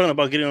accent. I was talking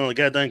about getting on the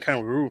goddamn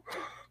kangaroo.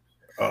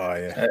 Oh,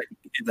 yeah.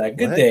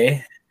 Good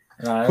day.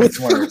 No, that's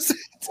more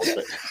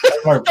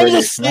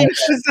British.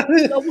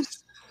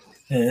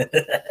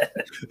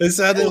 It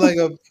sounded like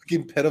a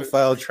fucking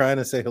pedophile trying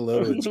to say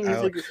hello to a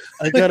child.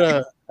 I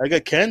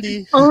got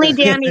candy. Only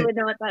Danny would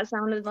know what that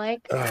sounded like.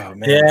 Oh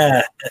man.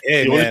 Yeah.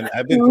 Hey man,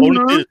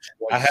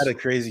 I had a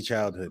crazy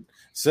childhood.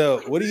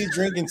 So what are you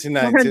drinking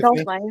tonight,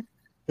 Tiffany?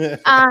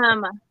 It's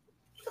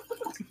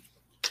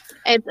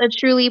a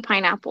Truly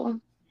pineapple.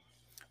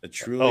 A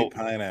Truly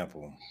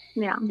pineapple.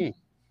 Yeah.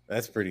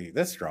 That's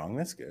strong.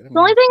 That's good. The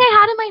only thing I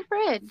had in my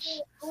fridge.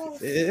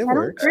 It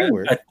works. It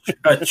works.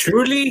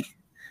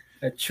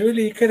 A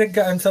Truly, you could have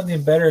gotten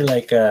something better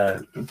like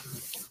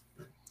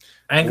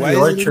Angry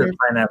Orchard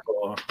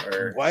pineapple.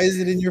 Why is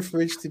it in your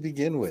fridge to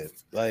begin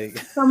with? Like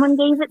someone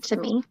gave it to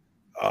me.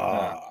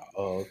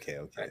 Okay.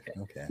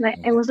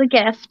 It was a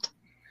gift.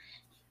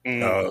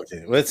 Oh,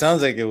 okay. Well, it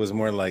sounds like it was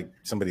more like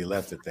somebody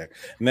left it there.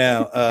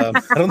 Now, I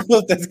don't know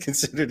if that's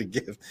considered a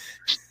gift.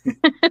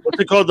 What's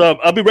it called?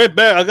 I'll be right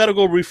back. I gotta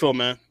go refill,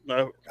 man.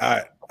 All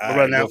right.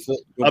 Now.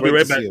 I'll be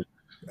right back. All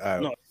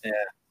right. No. Yeah.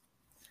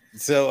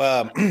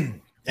 So,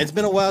 it's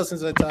been a while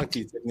since I talked to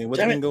you, Tiffany. What's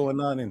been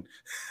going on?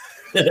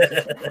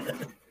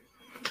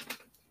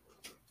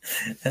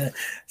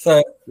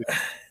 So,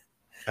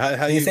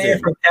 how you say you're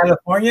from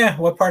California?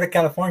 What part of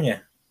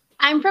California?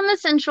 I'm from the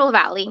Central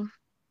Valley.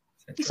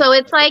 So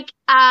it's like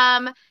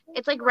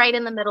right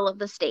in the middle of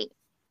the state,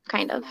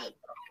 kind of.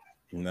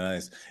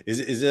 Nice.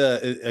 Is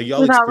are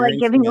y'all Without like experiencing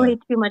giving away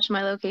too much of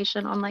my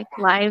location on like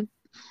live.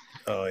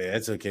 Oh yeah,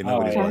 it's okay.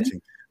 Nobody's yeah.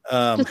 watching.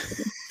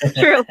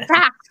 True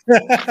fact.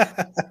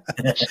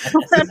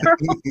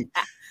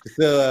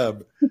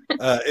 So,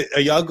 are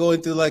y'all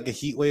going through like a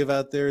heat wave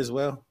out there as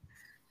well?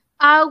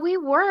 We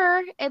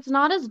were. It's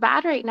not as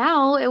bad right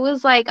now. It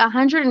was like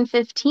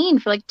 115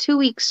 for like 2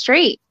 weeks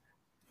straight.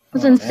 It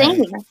was insane.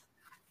 Nice.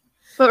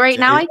 But right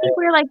now, I think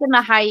we're like in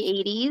the high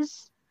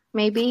 80s,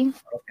 maybe.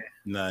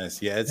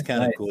 Nice. Yeah, it's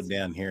kind of cool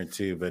down here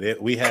too.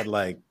 But we had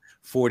like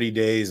 40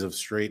 days of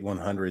straight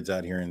 100s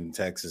out here in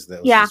Texas.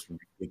 That was just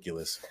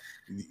ridiculous.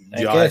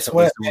 Y'all had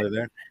something similar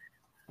there?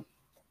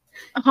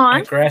 Uh-huh.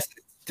 The grass is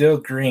still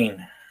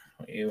green,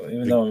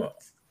 even though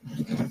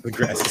the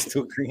grass is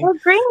still green. Well,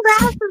 green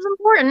grass is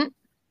important.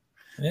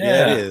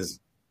 Yeah, it is.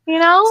 You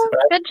know,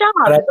 good job.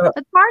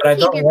 It's hard to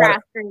keep your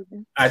grass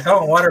green. I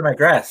don't water my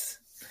grass.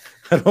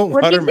 I don't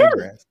water my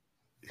grass.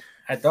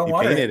 I don't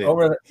water it.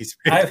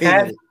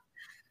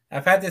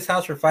 I've had this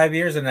house for 5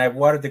 years, and I've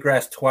watered the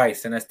grass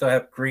twice, and I still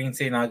have green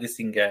St.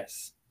 Augustine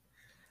grass.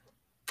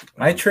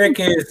 My trick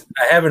is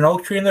I have an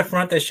oak tree in the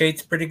front that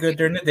shades pretty good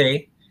during the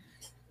day.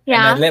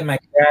 Yeah. And I let my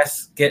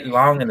grass get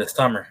long in the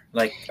summer.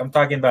 Like I'm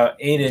talking about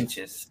 8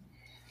 inches.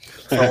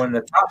 So when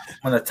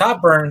the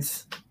top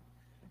burns,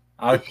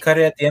 I'll cut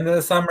it at the end of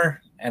the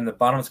summer and the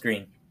bottom's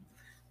green.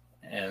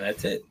 And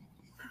that's it.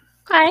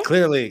 Okay.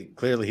 Clearly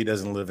he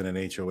doesn't live in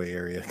an HOA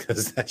area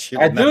because that shit.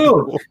 I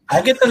do.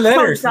 I get the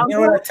letters. You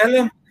know what I tell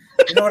him?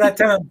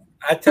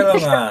 I tell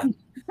him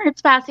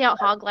it's passing out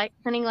hog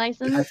hunting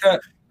license.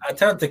 I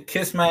tell him to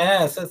kiss my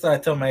ass. That's what I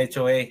tell my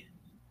HOA.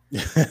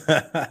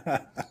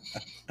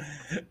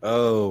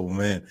 Oh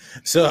man!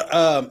 So,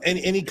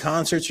 any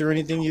concerts or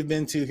anything you've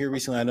been to here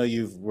recently? I know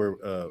you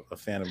were a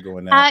fan of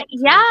going out.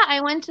 Yeah,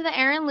 I went to the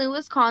Aaron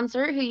Lewis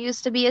concert, who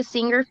used to be a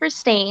singer for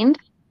Stained.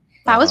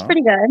 That was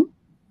pretty good.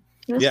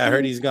 I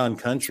heard he's gone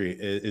country.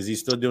 Is he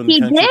still doing the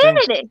country thing?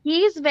 He did.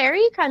 He's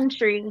very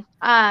country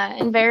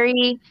and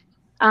very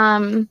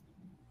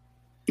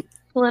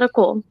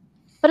political,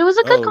 but it was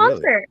a good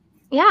concert.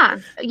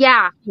 Really?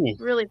 Yeah,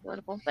 really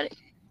political, but it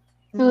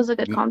was a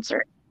good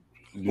concert.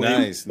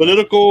 Nice.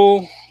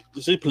 Political?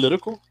 Is it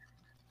political?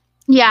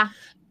 Yeah.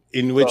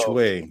 In which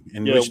way?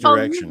 In which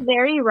direction? He's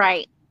very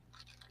right.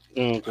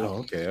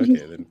 Okay.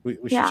 Then we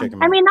should check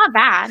him out. I mean, not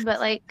bad, but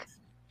like,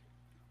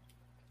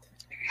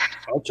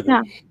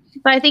 yeah.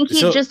 But I think he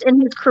just in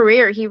his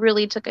career, he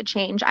really took a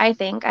change. I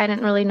think I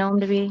didn't really know him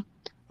to be.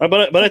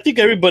 But I think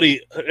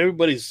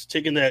everybody's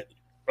taking that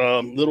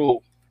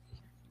little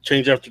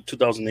change after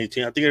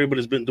 2018. I think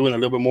everybody's been doing a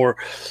little bit more,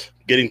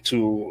 getting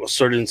to a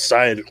certain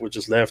side, which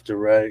is left or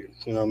right.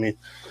 You know what I mean?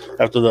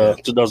 After the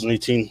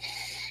 2018,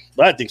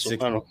 but I think so. I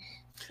don't know.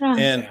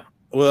 And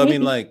well, I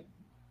mean, like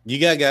you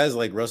got guys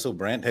like Russell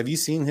Brand. Have you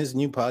seen his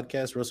new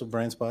podcast, Russell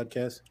Brand's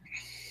podcast,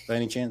 by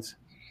any chance?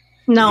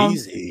 No.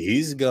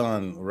 He's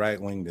gone right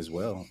winged as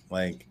well.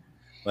 Like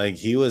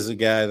he was a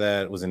guy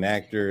that was an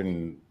actor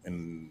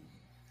and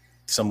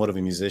somewhat of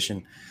a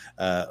musician.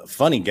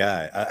 Funny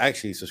guy. I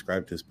actually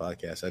subscribe to his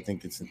podcast. I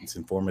think it's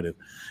informative.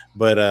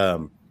 But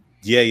a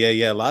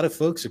lot of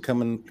folks are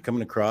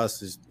coming across.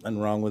 There's nothing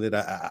wrong with it.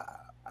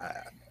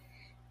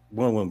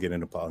 We won't get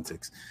into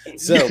politics.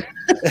 So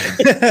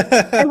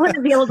I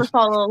wouldn't be able to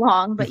follow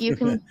along, but you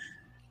can.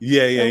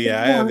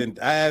 Yeah.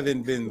 I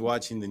haven't been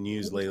watching the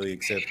news lately,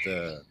 except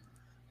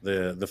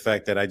the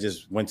fact that I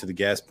just went to the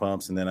gas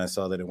pumps and then I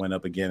saw that it went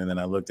up again, and then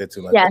I looked at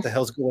it like, what the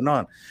hell's going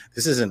on?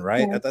 This isn't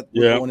right. I thought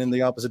we were going in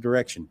the opposite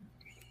direction.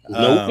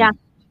 Nope.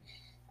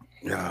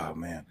 Oh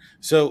man.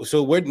 So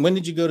when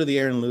did you go to the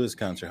Aaron Lewis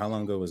concert? How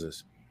long ago was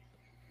this?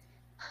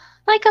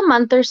 Like a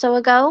month or so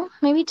ago,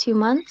 maybe 2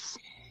 months.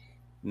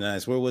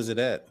 Nice. Where was it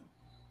at?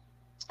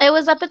 It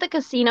was up at the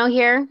casino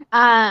here,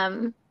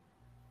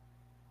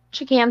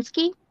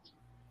 Chikansky.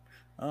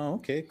 Oh,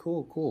 okay,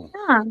 cool.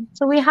 Yeah.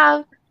 So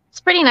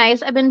it's pretty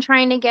nice. I've been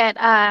trying to get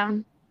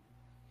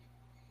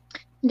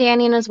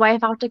Danny and his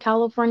wife out to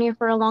California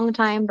for a long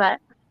time, but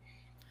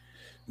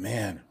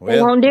man,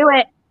 they won't do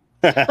it.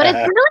 But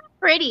it's really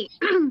pretty.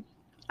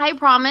 I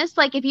promise.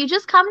 Like, if you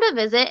just come to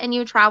visit and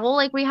you travel,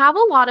 like, we have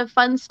a lot of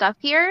fun stuff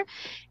here,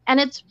 and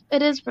it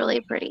is really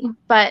pretty.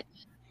 But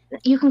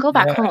you can go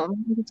back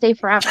home. You can stay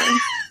forever.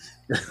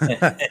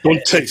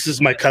 Don't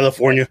Texas my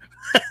California.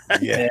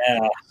 Yeah.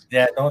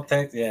 Don't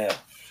Texas. Yeah,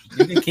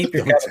 you can keep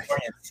your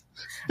Californians.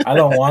 I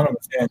don't want them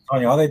in San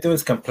Antonio. All they do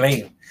is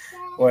complain.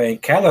 Well, in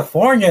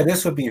California,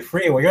 this would be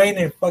free. Well, you ain't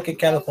in fucking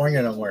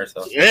California no more.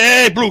 So,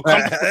 hey, Blue,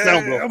 come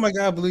down, bro. Oh my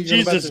God, Blue!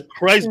 Jesus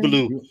Christ,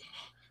 Blue!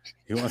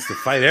 He wants to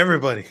fight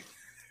everybody.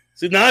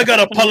 See, now I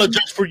gotta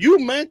apologize for you,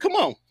 man. Come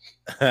on.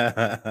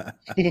 I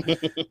mean,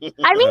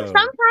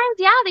 sometimes,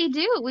 they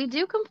do. We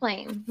do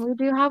complain. We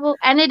do have,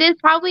 and it is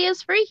probably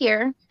is free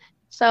here.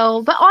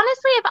 So, but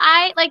honestly, if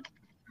I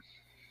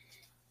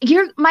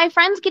my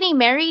friend's getting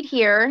married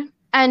here,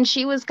 and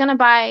she was gonna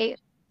buy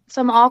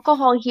some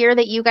alcohol here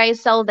that you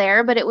guys sell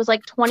there, but it was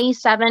like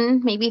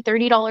 $27, maybe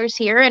 $30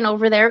 here, and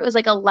over there it was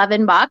like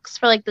 $11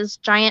 for like this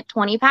giant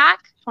 28 pack.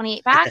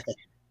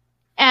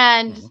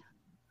 And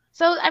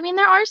so, I mean,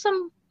 there are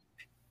some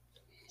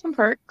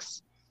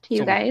perks to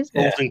you guys.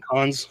 Pros and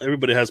cons.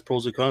 Everybody has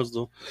pros and cons,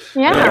 though.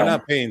 Yeah, We're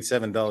not paying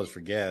 $7 for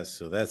gas,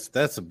 so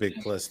that's a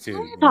big plus too.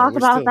 Don't talk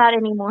about that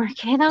anymore.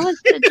 Okay,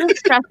 it just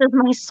stresses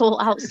my soul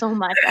out so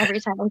much every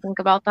time I think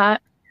about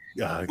that.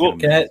 Go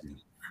ahead.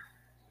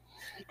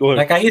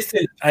 Like I used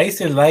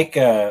to like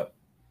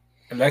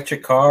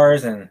electric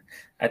cars, and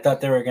I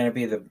thought they were going to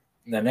be the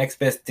next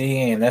best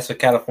thing, and that's what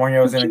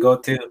California was going to go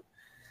to.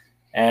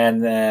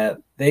 And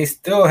they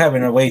still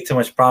having way too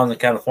much problems in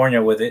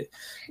California with it,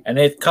 and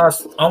it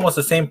costs almost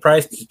the same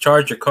price to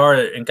charge your car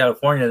in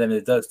California than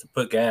it does to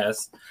put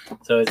gas.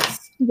 So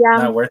it's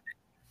not worth it.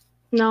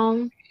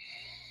 No.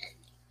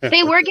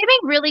 They were giving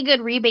really good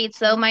rebates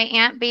though. My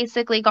aunt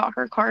basically got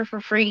her car for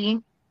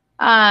free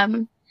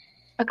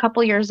a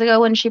couple years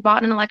ago when she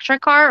bought an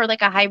electric car or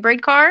like a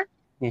hybrid car.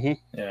 Mm-hmm.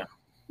 Yeah.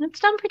 It's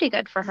done pretty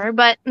good for her,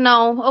 but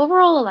no,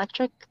 overall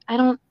electric,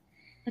 it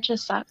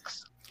just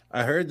sucks.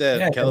 I heard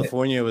that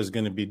California was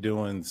going to be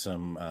doing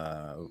some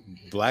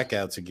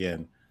blackouts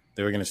again.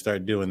 They were going to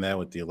start doing that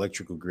with the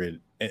electrical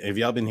grid. Have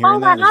y'all been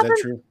hearing that? Is that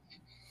true?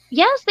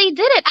 Yes, they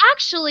did it.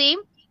 Actually,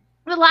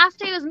 the last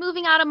day I was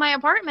moving out of my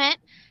apartment,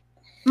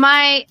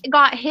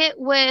 got hit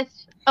with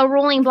a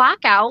rolling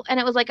blackout, and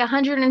it was like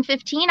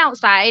 115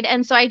 outside,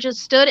 and so I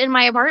just stood in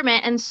my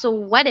apartment and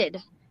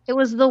sweated. It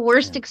was the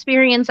worst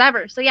experience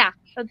ever. So yeah,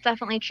 that's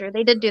definitely true.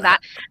 They did do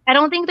that. I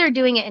don't think they're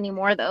doing it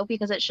anymore though,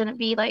 because it shouldn't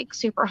be like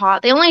super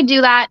hot. They only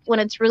do that when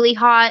it's really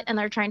hot and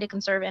they're trying to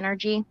conserve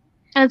energy,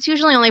 and it's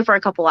usually only for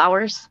a couple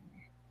hours.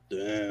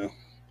 Damn.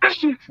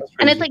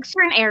 And it's like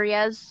certain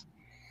areas.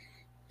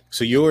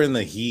 So you were in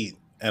the heat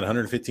at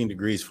 115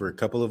 degrees for a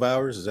couple of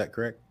hours. Is that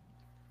correct?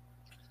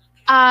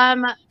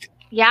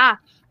 Yeah,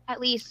 at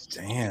least.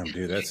 Damn,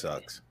 dude, that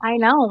sucks. I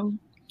know.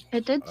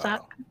 It did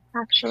suck,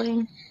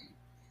 actually.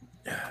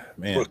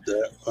 Man, fuck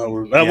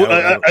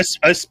that.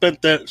 I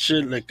spent that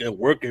shit like at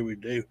work every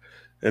day,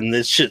 and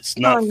this shit's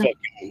not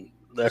fucking.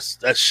 That's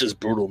just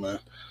brutal, man.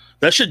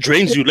 That shit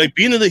drains you. Like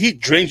being in the heat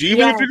drains you,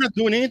 even if you're not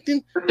doing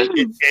anything.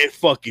 It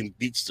fucking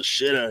beats the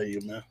shit out of you,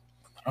 man.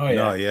 Oh yeah,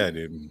 no, yeah,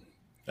 dude.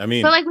 I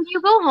mean, but like when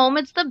you go home,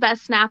 it's the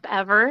best nap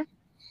ever.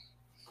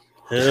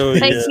 Hell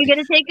like yeah. you get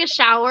to take a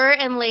shower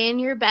and lay in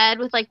your bed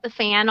with like the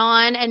fan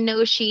on and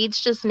no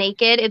sheets, just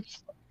naked.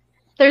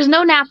 There's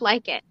no nap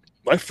like it.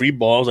 My free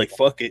balls, like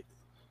fuck it.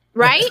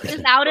 Right?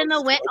 Just out in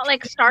the wind,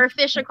 like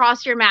starfish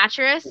across your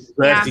mattress.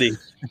 Exactly.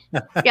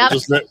 Yeah.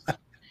 Yep.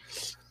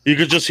 You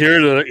could just hear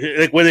it,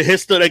 like when it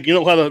hits the, like, you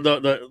know how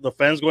the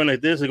fan's going like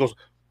this, it goes,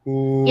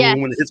 ooh,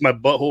 when it hits my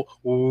butthole,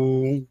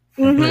 ooh.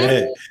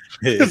 Mm-hmm.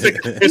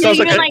 It sounds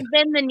you like like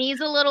bend the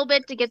knees a little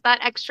bit to get that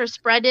extra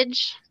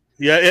spreadage.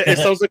 Yeah, it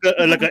sounds like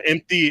an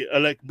empty,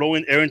 like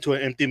blowing air into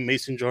an empty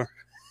mason jar.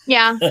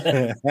 Yeah.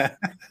 Yep.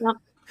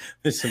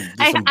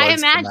 I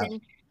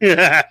imagine.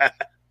 Yeah.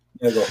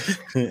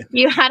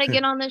 You had to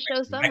get on the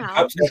show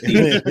somehow.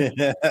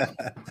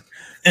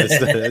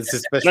 That's a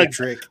special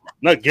trick.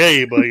 Not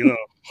gay, but you know,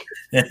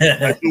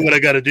 I do what I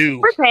got to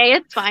do. Okay,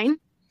 it's fine.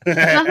 There's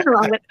nothing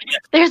wrong with it.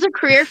 There's a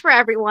career for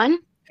everyone.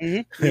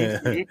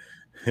 Mm-hmm.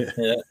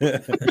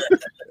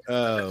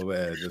 Oh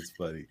man, that's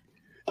funny.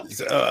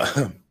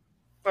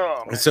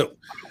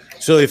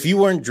 So if you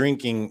weren't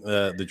drinking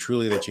the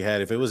Truly that you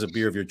had, if it was a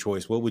beer of your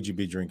choice, what would you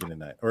be drinking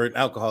tonight, or an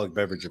alcoholic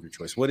beverage of your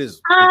choice? What is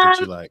it that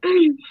you like?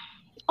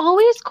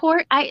 Always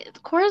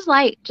Coors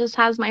Light just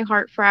has my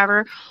heart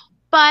forever,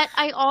 but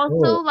I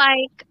also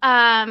like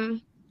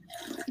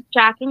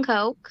Jack and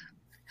Coke.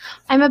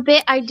 I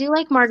do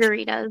like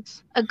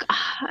margaritas, a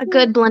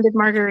good blended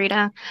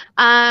margarita.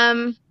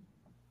 I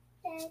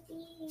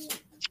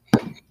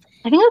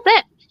think that's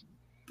it.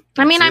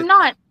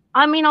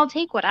 I'll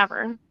take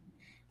whatever.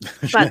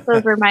 But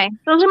those are my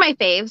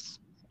faves.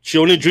 She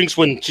only drinks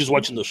when she's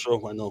watching the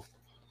show. I know.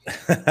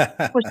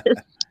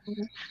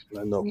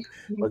 I know.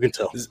 I can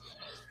tell.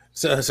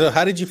 So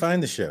how did you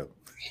find the show?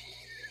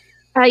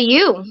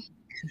 You.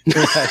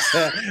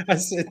 I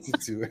sent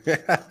it to her.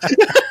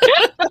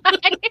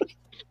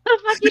 What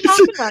the fuck are you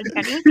talking about,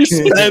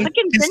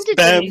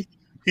 Kenny?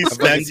 He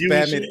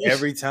spammed it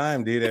every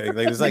time, dude.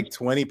 Like, there's like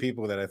 20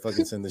 people that I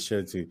fucking send the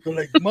show to. They're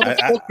like,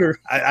 motherfucker.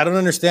 I don't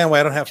understand why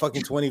I don't have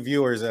fucking 20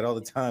 viewers at all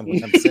the time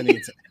when I'm sending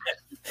it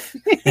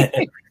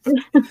to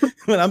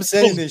when I'm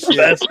sending this shit.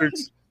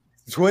 Bastards.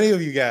 20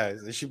 of you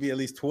guys. There should be at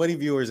least 20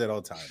 viewers at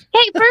all times.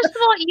 Hey, first of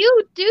all,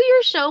 you do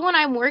your show when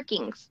I'm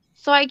working,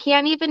 so I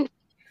can't even.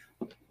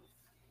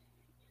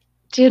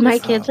 Dude, my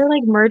kids are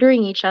like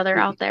murdering each other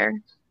out there.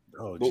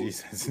 Oh,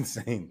 jeez, that's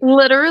insane.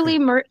 Literally,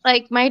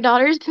 like my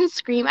daughter's been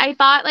screaming. I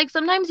thought like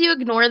sometimes you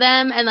ignore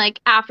them and like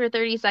after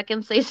 30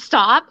 seconds they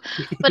stop,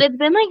 but it's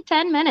been like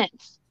 10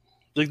 minutes.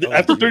 Like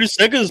after 30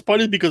 seconds, it's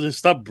probably because they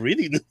stopped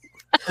breathing.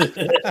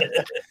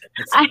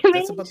 I mean,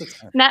 that's about the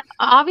time.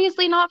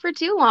 obviously not for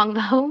too long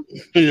though.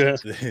 Yeah.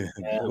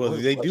 Well,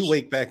 they do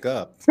wake back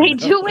up. They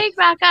do wake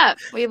back up.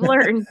 We've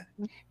learned.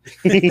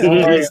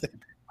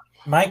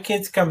 My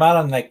kids come out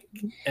on like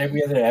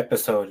every other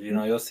episode. You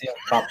know, you'll see them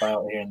pop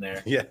out here and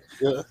there. Yeah.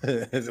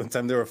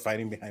 Sometimes they were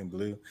fighting behind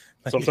Blue.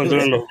 Sometimes they're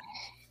in the.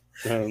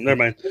 Never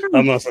mind.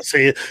 I'm not gonna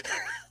say it.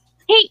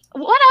 Hey,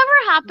 whatever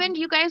happened?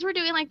 You guys were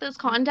doing like this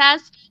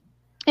contest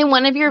in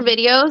one of your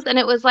videos, and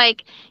it was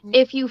like,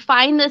 if you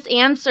find this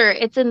answer,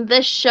 it's in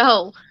this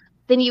show,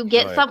 then you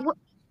get some.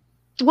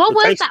 What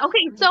was that?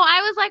 Okay, so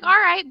I was like, all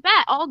right,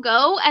 bet, I'll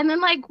go. And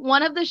then like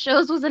one of the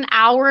shows was an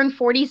hour and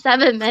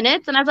 47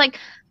 minutes, and I was like,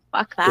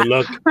 fuck that. Good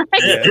luck.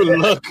 Good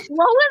luck.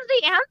 What was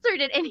the answer?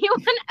 Did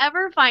anyone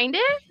ever find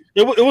it?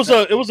 It was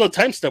a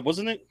time step,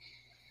 wasn't it?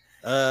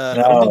 I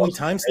don't think we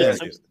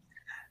timestamped it.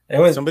 It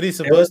was somebody's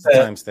supposed to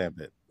timestamp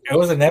it. It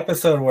was an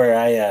episode where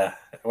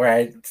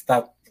I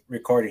stopped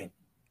recording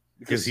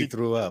because he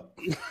threw up.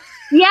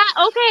 Yeah,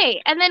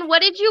 okay. And then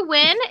what did you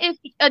win? If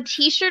a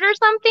T-shirt or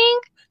something?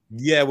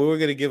 Yeah, we were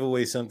gonna give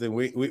away something.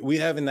 We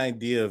have an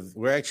idea of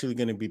we're actually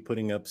gonna be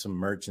putting up some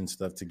merch and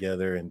stuff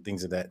together and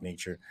things of that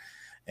nature.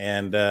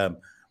 And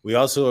we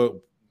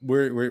also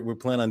we're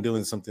planning on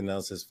doing something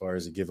else as far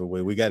as a giveaway.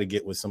 We got to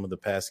get with some of the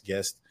past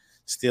guests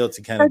still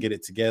to kind of get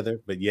it together.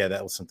 But yeah,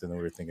 that was something that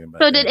we were thinking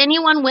about. So did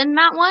anyone win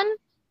that one?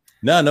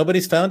 No,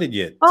 nobody's found it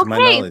yet. Okay, to my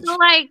knowledge. so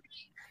like,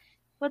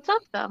 what's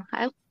up though?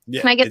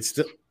 Yeah, can I get? It's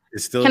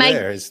still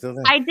there. It's still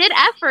there. I did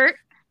effort.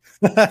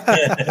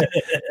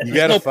 You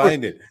gotta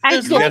find it.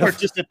 There's no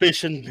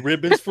participation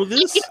ribbons for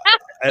this.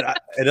 Yeah.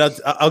 And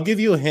I'll give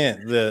you a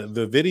hint.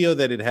 The video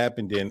that it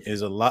happened in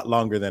is a lot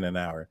longer than an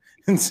hour.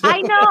 So,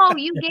 I know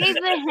you gave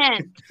the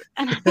hint,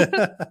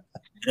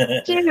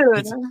 dude.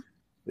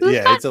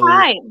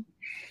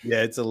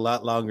 It's a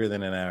lot longer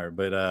than an hour.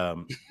 But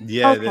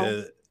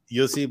okay.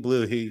 You'll see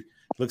Blue. He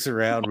looks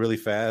around really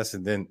fast,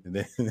 and then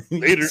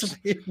later.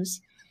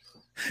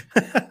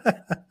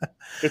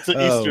 It's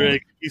an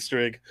Easter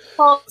egg.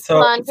 Hold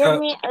on, give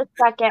me a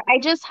second. I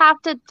just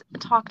have to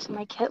talk to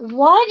my kid.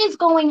 What is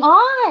going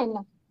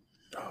on?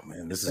 Oh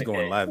man, this is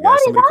going live, guys.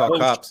 Somebody call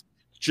cops.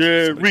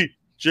 Jerry.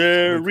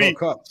 It's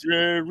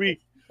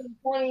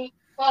going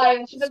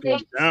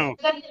down.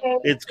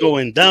 It's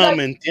going down,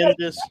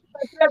 ¿entiendes?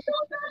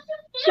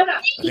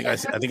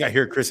 I think I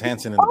hear Chris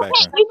Hansen in the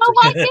background. You know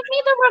what? Give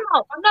me the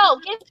remote.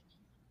 No,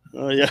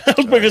 Oh yeah, I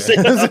was going to say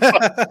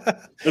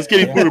it's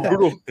getting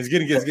brutal. It's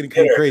getting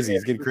kind of crazy.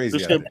 It's getting crazy.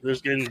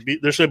 There's going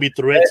to be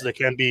threats that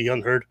can't be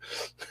unheard.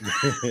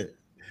 All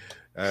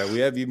right, we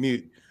have you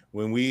mute.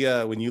 When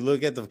you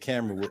look at the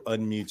camera, we'll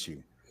unmute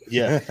you.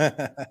 Yeah.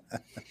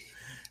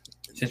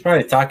 She's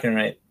probably talking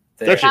right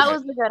there. That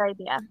was a good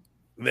idea.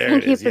 There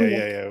it is.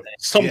 Yeah.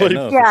 Somebody,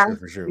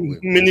 for sure.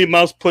 Minnie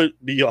Mouse put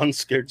Beyond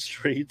Scared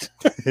Straight.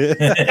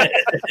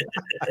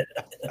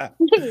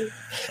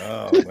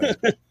 Oh man.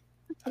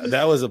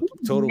 That was a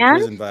total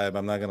prison vibe.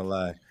 I'm not gonna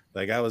lie.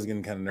 Like I was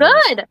getting kind of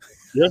nervous. Good.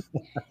 Yeah.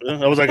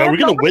 I was like, are we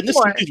gonna witness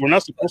something we're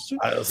not supposed to?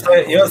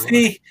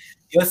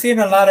 You'll see in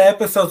a lot of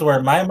episodes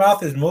where my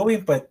mouth is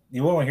moving, but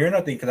you won't hear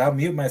nothing because I'll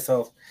mute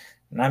myself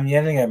and I'm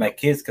yelling at my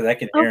kids because I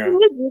can hear them. Can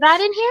you do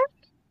that in here?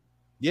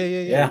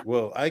 Yeah.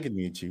 Well, I can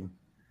mute you.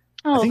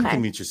 Oh, I think you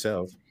can mute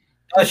yourself.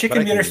 She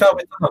can mute herself.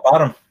 It's on the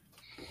bottom.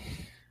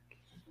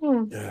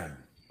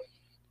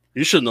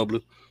 You should know,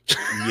 Blue.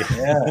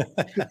 Yeah.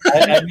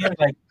 I mute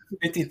like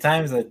 50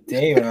 times a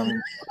day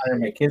when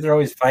my kids are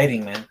always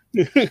fighting, man.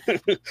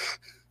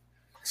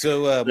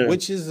 So,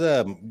 which is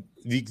do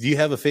you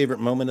have a favorite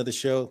moment of the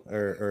show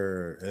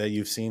or that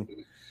you've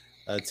seen,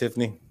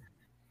 Tiffany?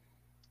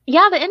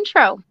 Yeah, the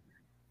intro.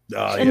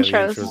 Oh, yeah, the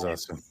intro's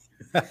awesome.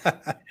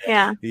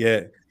 Yeah.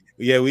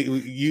 Yeah,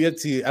 you get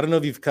to. I don't know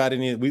if you've caught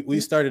any. We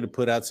started to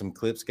put out some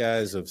clips,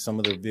 guys, of some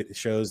of the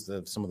shows,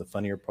 of some of the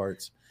funnier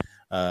parts.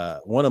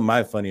 One of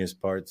my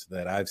funniest parts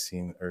that I've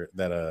seen, or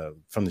that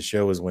from the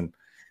show, was when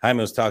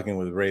Jaime was talking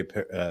with Ray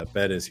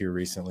Bettis here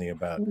recently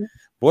about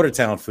Border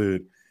Town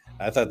food.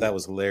 I thought that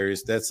was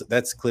hilarious.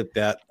 That's clipped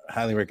out.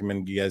 Highly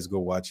recommend you guys go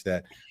watch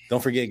that.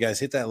 Don't forget, guys,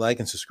 hit that like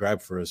and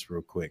subscribe for us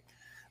real quick.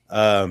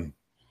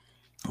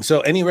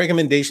 So, any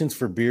recommendations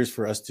for beers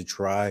for us to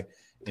try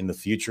in the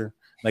future?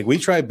 Like we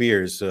try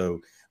beers, so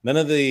none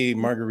of the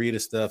margarita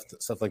stuff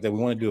like that. We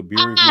want to do a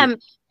beer review.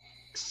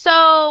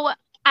 So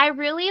I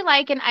really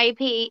like an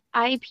IPAs.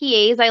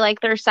 I like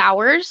their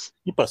sours.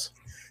 IPAs.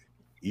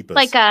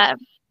 Like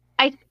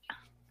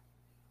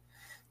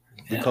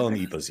we call them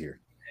IPAs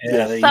here.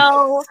 Yeah.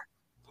 So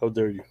how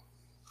dare you?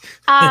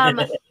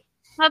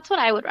 That's what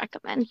I would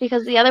recommend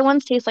because the other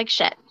ones taste like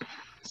shit.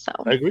 So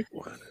I agree.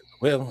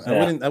 Well,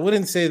 I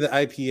wouldn't say the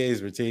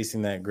IPAs were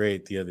tasting that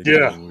great the other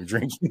day when we were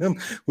drinking them.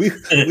 We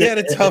had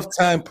a tough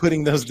time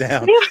putting those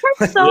down. They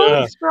were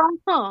so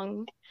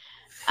strong.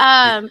 But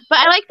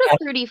I like the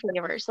fruity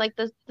flavors, like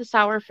the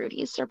sour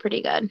fruities are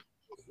pretty good.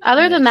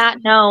 Other than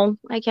that, no,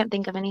 I can't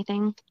think of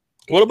anything.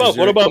 What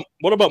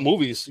about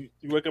movies?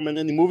 You recommend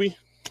any movie?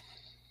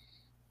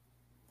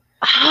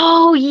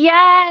 Oh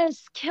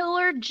yes,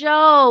 Killer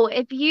Joe.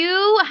 If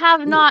you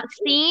have not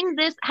seen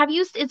this,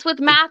 it's with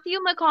Matthew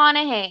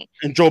McConaughey.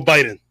 And Joe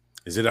Biden.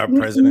 Is it our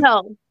president?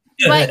 No.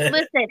 But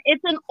listen,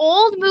 it's an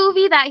old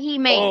movie that he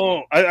made.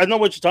 Oh, I know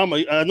what you're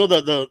talking about. I know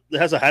that it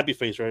has a happy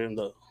face right on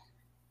the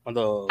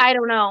I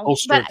don't know.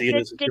 poster But at the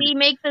end. did he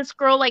make this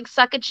girl like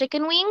suck a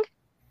chicken wing?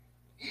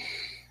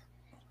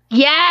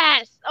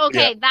 Yes.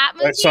 Okay, Yeah, that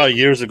movie. I saw it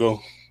years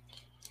ago.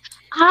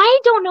 I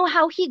don't know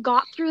how he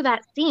got through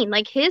that scene.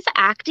 Like his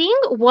acting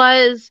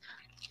was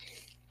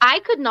I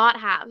could not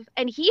have.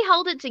 And he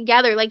held it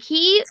together. Like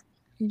he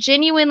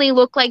genuinely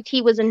looked like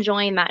he was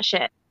enjoying that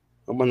shit.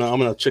 I'm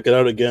gonna check it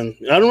out again.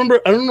 I don't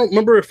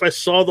remember if I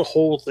saw the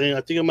whole thing.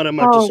 I think I might have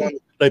just saw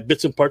like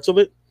bits and parts of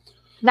it.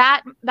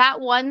 That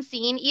one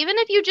scene, even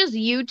if you just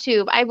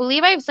YouTube, I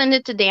believe I've sent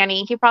it to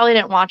Danny. He probably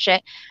didn't watch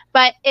it.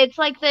 But it's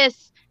like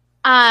this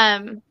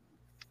the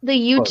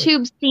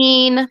YouTube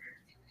scene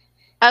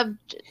of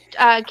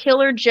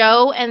Killer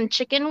Joe and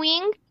Chicken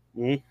Wing.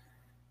 Mm-hmm.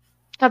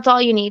 That's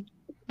all you need.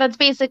 That's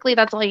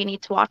all you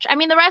need to watch. I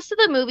mean, the rest of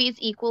the movie is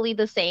equally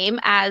the same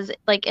as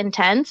like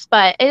intense,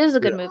 but it is a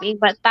good movie.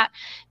 But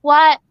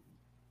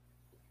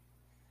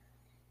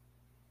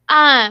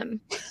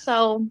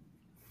so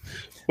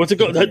what's it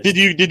called?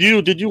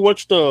 Did you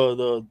watch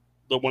the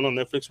one on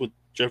Netflix with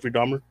Jeffrey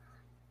Dahmer?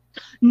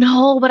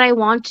 No, but I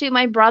want to.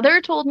 My brother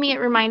told me it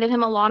reminded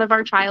him a lot of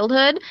our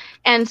childhood,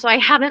 and so I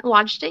haven't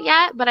watched it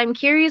yet, but I'm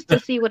curious to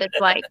see what it's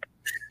like.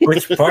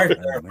 Which part?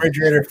 A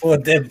refrigerator full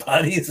of dead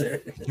bodies?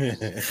 Or...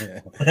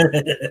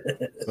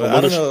 Well,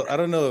 I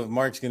don't know if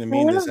Mark's going to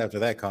mean this after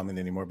that comment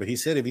anymore, but he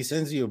said if he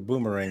sends you a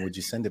boomerang, would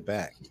you send it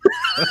back?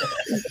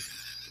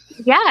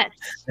 Yes.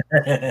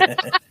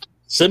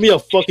 Send me a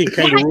fucking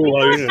kangaroo.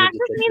 That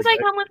just means I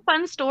come with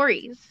fun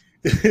stories.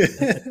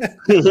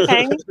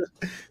 Okay.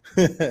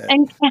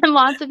 and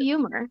lots of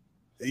humor.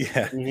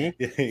 Yeah.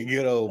 Mm-hmm.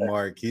 Good old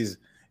Mark. He's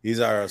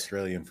our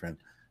Australian friend.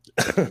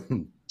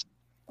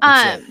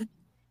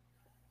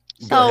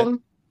 So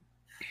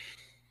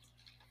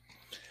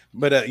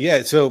but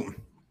yeah, so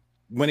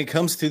when it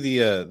comes to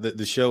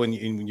the show and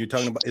you're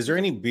talking about, is there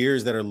any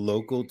beers that are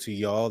local to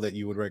y'all that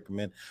you would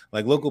recommend,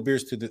 like local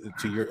beers to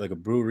your like a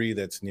brewery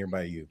that's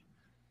nearby you?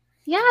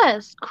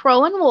 Yes,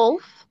 Crow and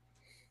Wolf,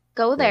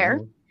 go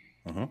there.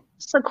 Uh-huh.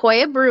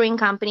 Sequoia Brewing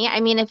Company.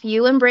 I mean, if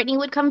you and Brittany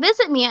would come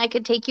visit me, I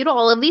could take you to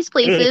all of these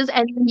places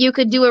and you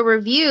could do a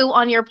review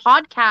on your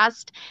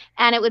podcast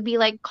and it would be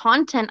like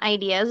content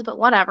ideas, but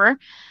whatever.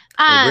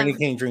 Brittany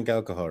can't drink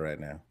alcohol right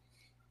now.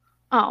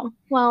 Oh,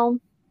 well,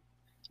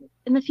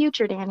 in the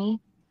future, Danny.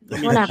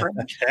 Whatever.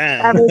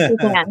 Everything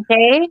can,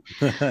 okay?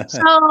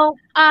 So,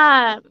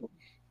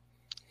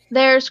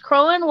 there's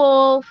Crow and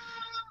Wolf,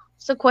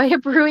 Sequoia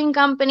Brewing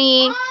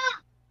Company,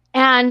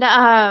 and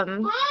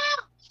can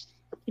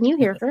you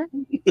hear her?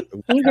 Can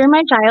you hear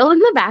my child in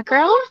the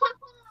background?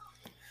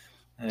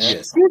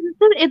 Yes.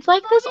 It's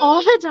like this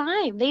all the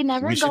time. They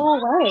never go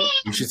away.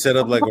 You should set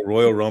up like a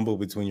Royal Rumble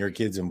between your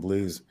kids and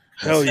Blues.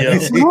 Hell yeah.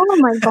 Oh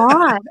my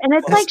God. And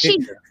it's like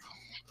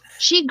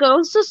she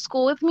goes to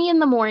school with me in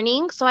the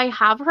morning. So I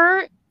have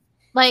her,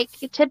 like,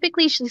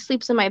 typically she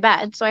sleeps in my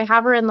bed. So I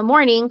have her in the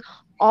morning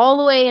all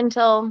the way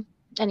until,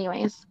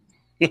 anyways.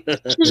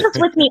 She's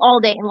just with me all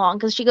day long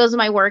because she goes to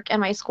my work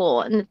and my school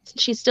and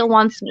she still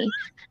wants me.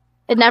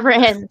 It never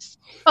ends.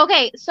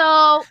 Okay,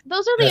 so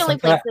those are the only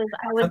places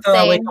I would say.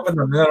 I wake up in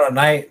the middle of the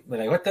night,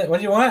 like, what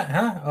do you want?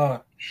 Huh?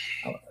 Oh,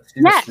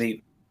 she's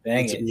asleep.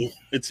 Dang it.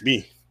 It's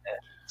me.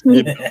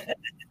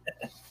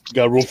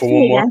 Got room for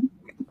one more.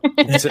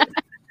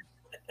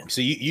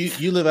 So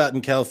you live out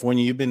in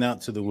California. You've been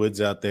out to the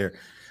woods out there.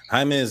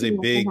 Jaime is a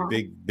big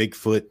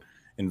Bigfoot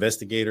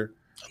investigator.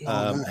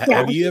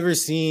 Have you ever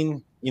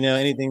seen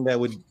anything that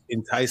would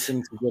entice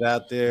him to get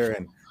out there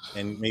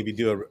and maybe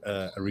do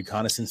a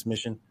reconnaissance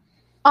mission?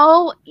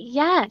 Oh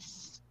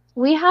yes,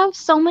 we have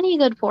so many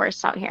good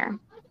forests out here.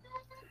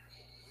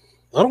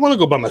 I don't want to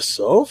go by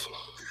myself.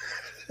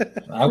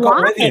 I'll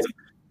go with you.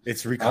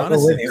 It's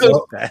reconnaissance.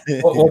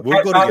 We'll go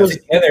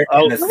together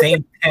in the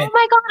same tent. Oh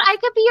my God, I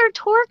could be your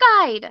tour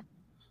guide.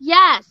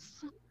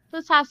 Yes,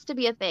 this has to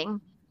be a thing.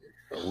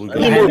 You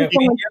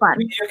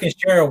can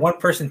share a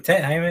one-person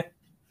tent, Jaime.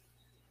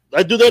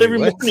 I do that every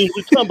morning.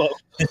 What about?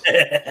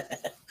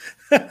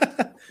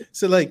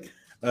 So, like,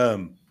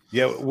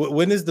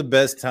 when is the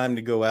best time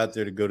to go out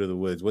there to go to the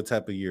woods? What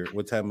type of year?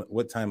 What time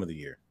of the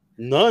year?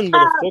 None,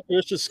 motherfucker.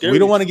 It's just scary. We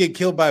don't want to get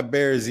killed by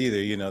bears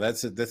either.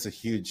 That's a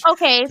huge.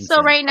 Okay, concern.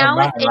 So right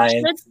now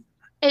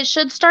it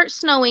should start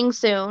snowing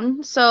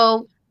soon.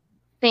 So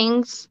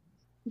things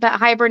that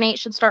hibernate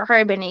should start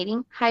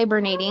hibernating.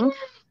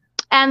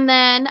 And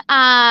then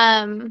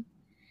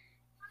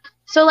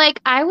so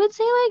like I would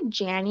say like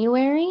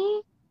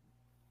January,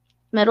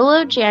 middle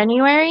of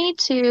January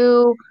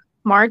to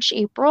March,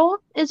 April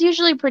is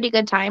usually a pretty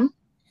good time.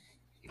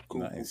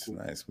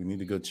 Nice. We need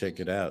to go check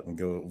it out and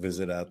go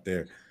visit out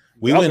there.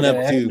 We went up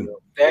to.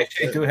 They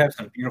actually do have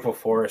some beautiful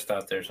forests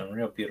out there. Some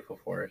real beautiful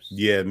forests.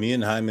 Yeah, me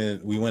and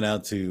Jaime, we went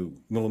out to.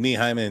 Well, me,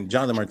 Jaime, and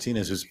Jonathan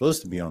Martinez, who's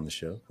supposed to be on the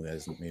show, who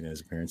hasn't made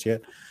his appearance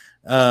yet.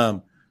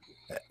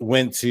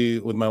 went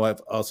to with my wife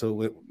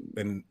also,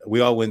 and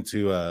we all went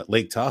to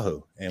Lake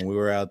Tahoe, and we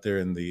were out there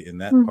in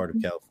that part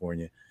of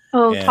California.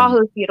 Oh, And,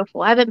 Tahoe's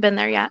beautiful. I haven't been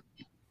there yet.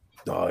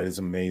 Oh, it's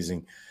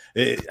amazing.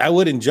 I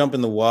wouldn't jump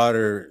in the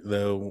water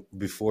though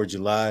before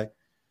July.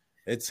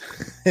 It's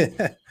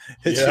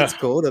it's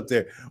cold up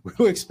there. We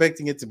were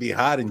expecting it to be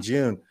hot in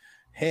June.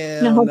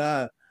 Hell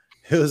nah.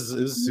 It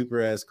was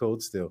super ass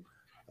cold still.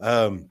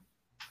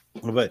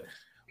 But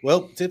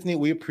well, Tiffany,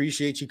 we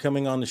appreciate you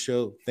coming on the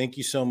show. Thank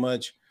you so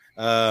much.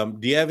 Do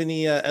you have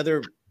any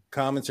other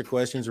comments or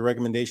questions or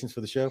recommendations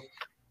for the show?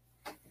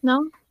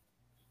 No.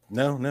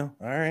 All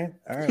right.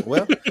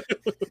 Well,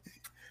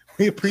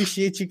 we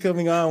appreciate you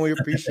coming on. We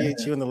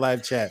appreciate you in the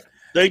live chat.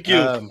 Thank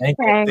you.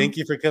 Thank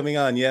you for coming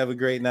on. You have a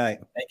great night.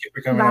 Thank you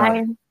for coming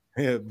on.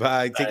 Yeah,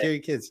 bye. Take care of your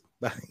kids.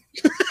 Bye.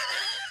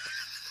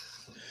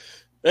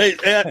 Hey,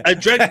 I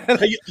drank.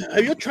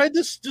 Have you tried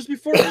this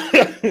before?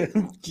 I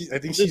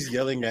think she's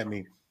yelling at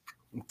me.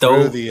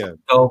 Dough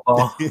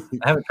ball. I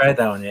haven't tried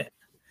that one yet.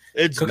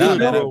 It's good,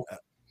 bro.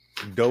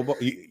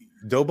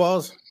 Dough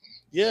balls?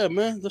 Yeah,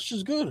 man, that's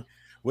just good.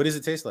 What does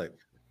it taste like?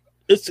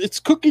 It's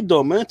cookie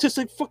dough, man. It tastes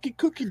like fucking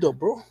cookie dough,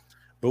 bro.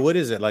 But what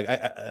is it like?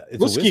 It's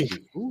whiskey. A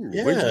whiskey. Ooh,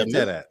 Yeah, where'd you get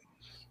man. that at?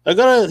 I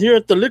got it here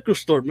at the liquor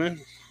store, man.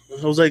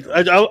 I was like,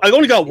 I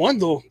only got one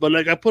though, but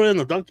like I put it in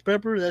the Dr.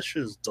 Pepper. That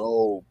shit's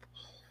dope.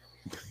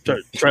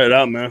 Try it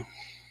out, man.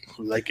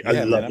 Like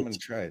I love it. I'm gonna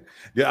try it.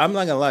 Yeah, I'm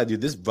not gonna lie,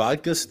 dude. This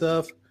vodka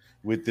stuff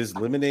with this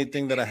lemonade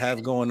thing that I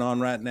have going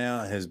on right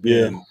now has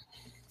been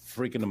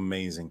freaking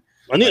amazing.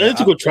 I need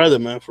to go try that,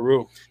 man, for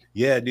real.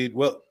 Yeah, dude.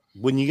 Well,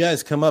 when you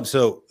guys come up,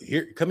 so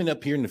coming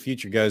up here in the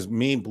future, guys,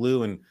 me,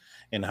 Blue, and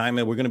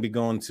Jaime, we're going to be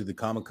going to the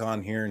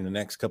Comic-Con here in the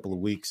next couple of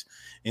weeks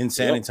in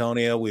San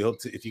Antonio. We hope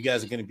to, if you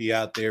guys are going to be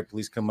out there,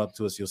 please come up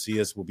to us. You'll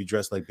see us. We'll be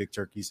dressed like big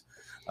turkeys.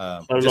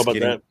 I don't know about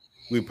that.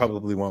 We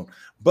probably won't,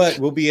 but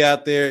we'll be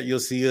out there. You'll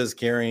see us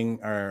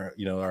carrying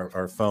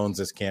our phones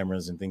as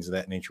cameras and things of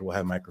that nature. We'll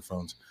have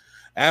microphones.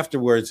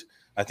 Afterwards,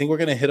 I think we're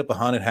going to hit up a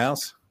haunted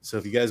house. So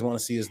if you guys want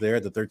to see us there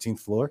at the 13th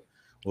floor,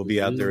 we'll be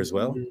out there as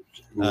well.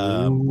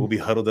 We'll be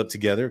huddled up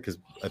together because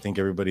I think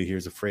everybody here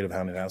is afraid of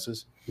haunted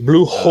houses.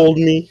 Blue, hold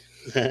me.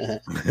 We're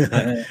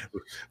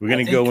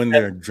going to go in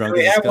there drunk. Do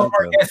we have one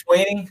more guest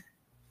waiting?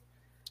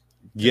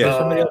 Yeah.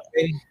 Somebody else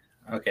waiting?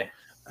 Okay.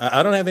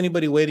 I don't have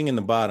anybody waiting in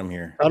the bottom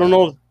here. I don't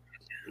know.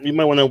 You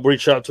might want to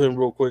reach out to him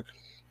real quick.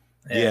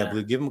 Yeah,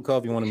 Blue, give him a call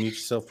if you want to mute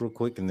yourself real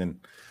quick, and then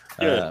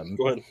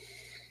go ahead.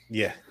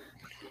 Yeah.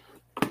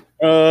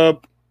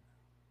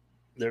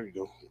 There you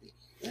go.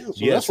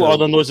 So that's where all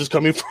the noise is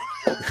coming from.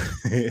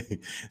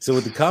 So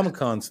with the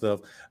Comic-Con stuff,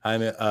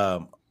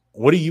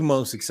 what are you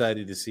most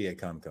excited to see at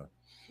Comic-Con?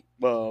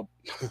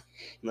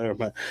 Never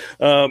mind.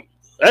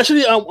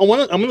 Actually, I'm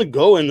gonna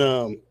go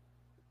and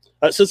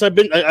since I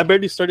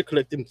barely started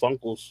collecting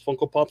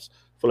Funko Pops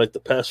for like the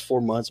past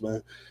 4 months,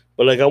 man.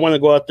 But like I want to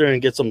go out there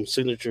and get some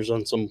signatures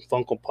on some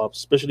Funko Pops,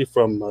 especially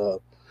from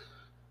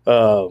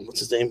what's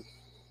his name?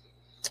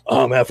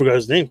 Man, I forgot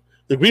his name.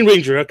 The Green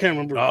Ranger. I can't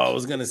remember. Oh, I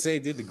was gonna say,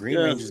 dude, the Green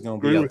Ranger is gonna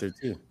be out there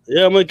too.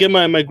 Yeah, I'm gonna get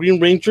my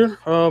Green Ranger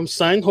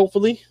signed.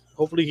 Hopefully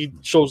he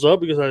shows up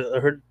because I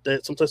heard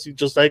that sometimes he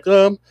just like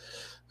goes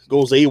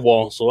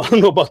AWOL. So I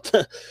don't know about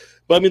that.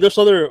 But I mean, there's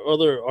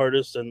other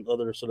artists and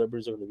other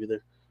celebrities that are gonna be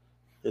there.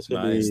 It's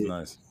gonna be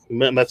nice.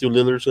 Matthew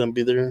Lillard's gonna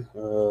be there.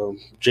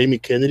 Jamie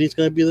Kennedy's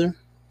gonna be there.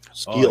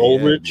 Ski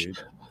Ulrich.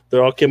 They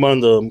all came out in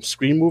the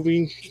Scream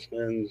movie,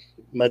 and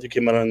Matthew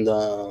came out on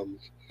the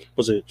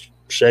was it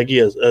Shaggy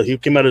as he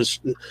came out as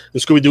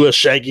Scooby Doo as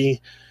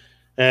Shaggy,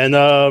 and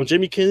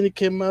Jamie Kennedy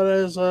came out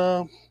as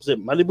was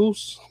it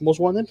Malibu's Most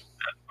Wanted?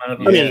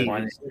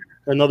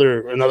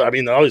 Another. I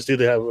mean, obviously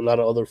they have a lot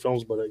of other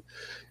films, but like,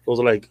 those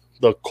are like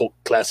the cult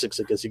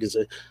classics, I guess you could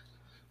say.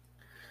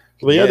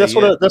 But yeah, that's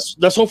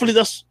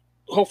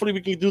hopefully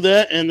we can do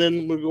that, and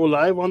then we'll go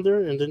live on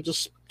there, and then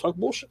just talk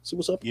bullshit, see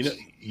what's up.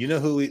 You know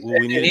who we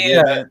need to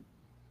get, man?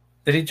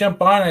 Did he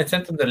jump on? I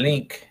sent him the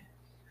link.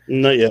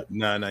 Not yet.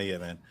 No, not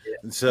yet, man.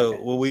 And so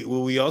what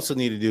we also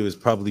need to do is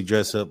probably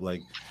dress up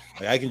like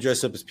I can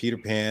dress up as Peter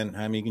Pan.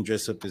 I mean, you can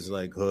dress up as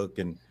like Hook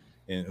and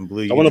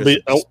Blue. I want to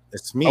be.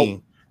 It's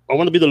me. I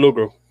want to be the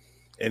logo.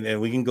 And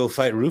then we can go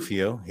fight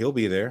Rufio. He'll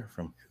be there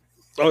from.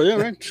 Oh yeah,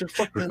 right. Sure,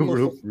 fuck that.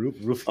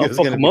 Rufio's I'll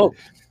fuck him up.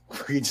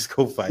 We can just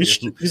go fight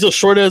him. He's a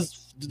short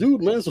ass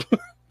dude, man.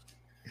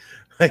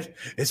 Like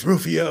it's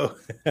Rufio.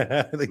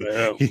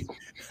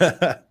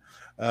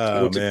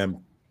 Oh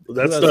man,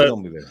 that's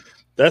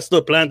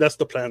the plan. That's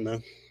the plan,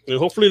 man. And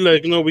hopefully,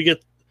 like we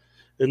get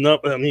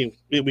enough. I mean,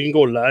 we can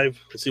go live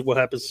and see what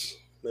happens.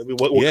 Maybe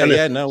what kind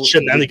of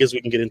shenanigans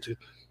we can get into.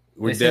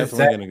 We're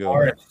definitely gonna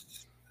go.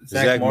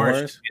 Zach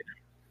Morris.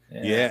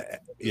 Yeah.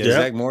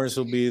 Zach Morris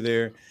will be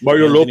there.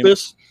 Mario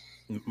Lopez,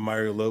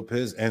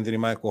 Anthony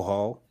Michael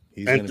Hall.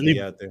 He's Anthony gonna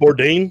be out there.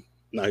 Bourdain.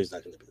 No, he's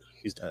not gonna be there.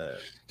 He's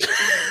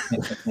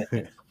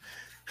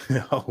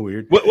Oh,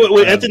 weird.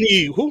 Wait,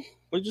 Anthony who?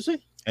 What did you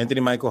say? Anthony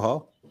Michael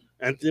Hall.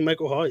 Anthony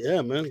Michael Hall,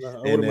 yeah, man.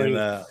 And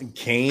then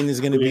Kane is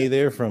going to be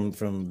there from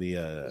the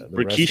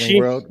Rikishi. wrestling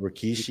world.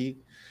 Rikishi,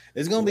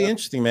 It's gonna be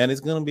interesting, man.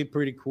 It's gonna be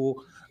pretty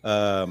cool.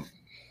 The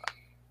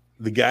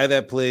guy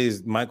that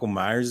plays Michael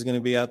Myers is gonna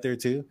be out there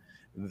too.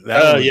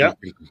 Yeah.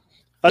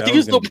 I think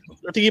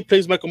he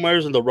plays Michael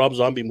Myers in the Rob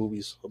Zombie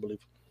movies, I believe.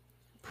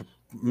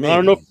 Maybe.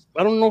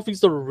 I don't know if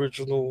he's the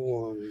original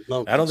one.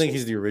 No, I don't think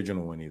he's the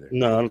original one either.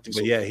 No, I don't think so.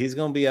 But yeah, he's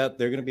gonna be out.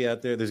 They're gonna be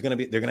out there. They're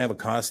gonna have a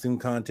costume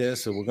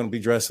contest, so we're gonna be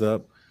dressed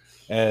up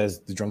as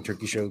the Drunk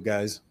Turkey Show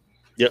guys.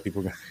 Yep.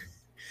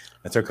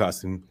 That's our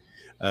costume.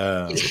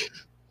 Yeah,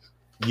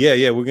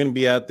 we're gonna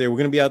be out there. We're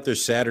gonna be out there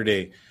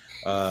Saturday.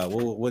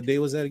 What day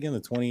was that again?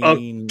 The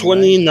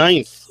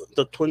 29th. Is it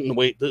the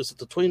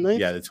 29th?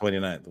 Yeah, the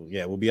 29th.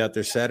 Yeah, we'll be out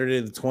there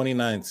Saturday the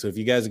 29th. So if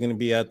you guys are going to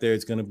be out there,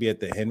 it's going to be at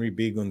the Henry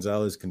B.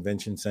 Gonzalez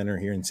Convention Center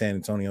here in San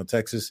Antonio,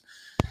 Texas.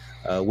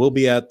 We'll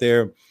be out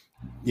there,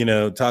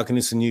 talking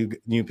to some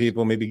new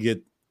people. Maybe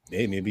you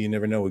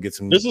never know. We'll get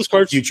some business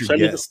cards, future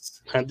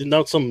guests. Handing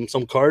out some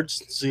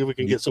cards, see if we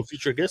can get some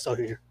future guests out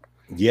here.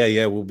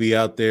 Yeah, we'll be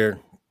out there.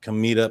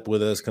 Come meet up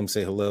with us. Come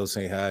say hello,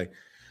 say hi.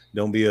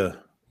 Don't be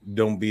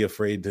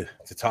afraid to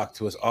talk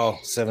to us. All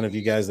 7 of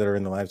you guys that are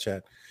in the live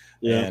chat.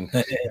 Yeah.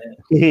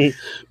 And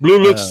Blue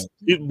looks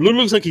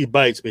like he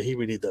bites, but he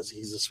really does.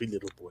 He's a sweet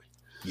little boy.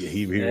 Yeah,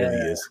 he really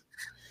is.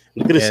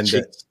 Look at his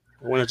cheeks.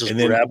 I want to just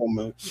grab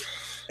him.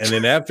 And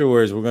then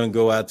afterwards, we're going to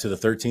go out to the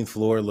 13th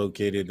floor,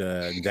 located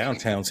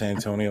downtown San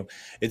Antonio.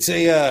 It's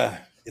a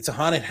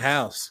haunted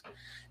house,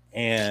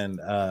 and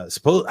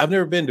I've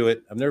never been to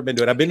it. I've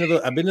been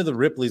to the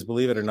Ripley's,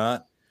 believe it or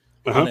not,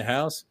 haunted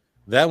house.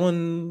 That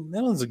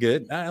one's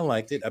good. I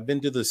liked it. I've been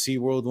to the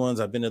SeaWorld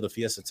ones. I've been to the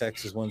Fiesta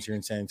Texas ones here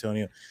in San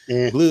Antonio.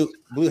 Blue,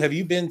 have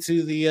you been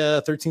to the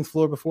 13th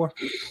floor before?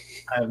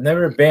 I've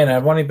never been.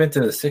 I've only been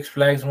to the Six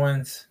Flags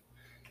ones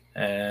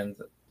and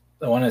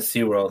the one at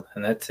SeaWorld,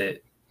 and that's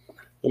it.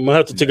 I might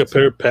have to take a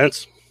pair of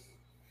pants.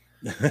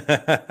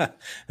 And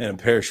a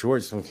pair of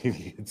shorts.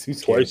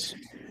 Twice.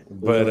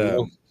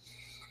 But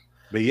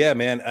yeah,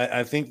 man,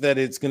 I think that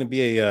it's going to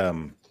be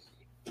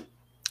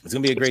it's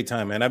gonna be a great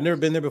time, man. I've never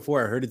been there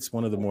before. I heard it's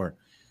one of the more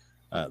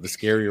the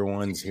scarier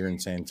ones here in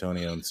San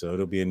Antonio, and so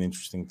it'll be an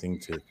interesting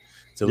thing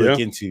to look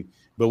into.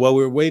 But while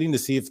we're waiting to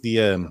see if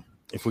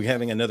we're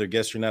having another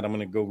guest or not, I'm going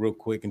to go real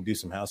quick and do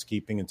some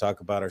housekeeping and talk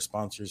about our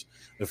sponsors.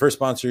 The first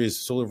sponsor is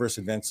Solarverse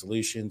Advanced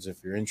Solutions.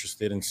 If you're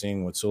interested in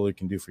seeing what solar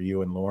can do for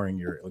you and lowering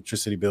your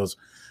electricity bills,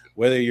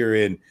 whether you're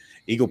in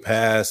Eagle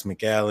Pass,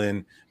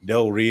 McAllen,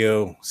 Del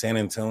Rio, San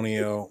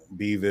Antonio,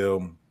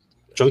 Beeville,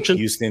 Junction,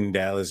 Houston,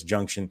 Dallas,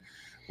 Junction.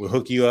 We'll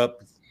hook you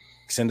up,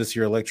 send us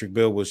your electric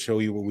bill. We'll show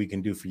you what we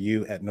can do for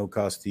you at no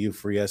cost to you,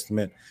 free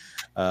estimate.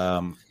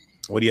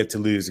 What do you have to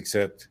lose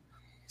except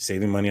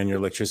saving money on your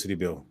electricity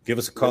bill? Give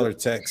us a call or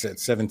text at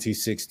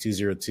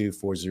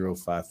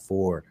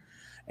 726-202-4054.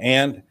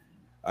 And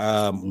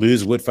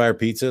Lou's Woodfire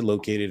Pizza,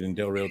 located in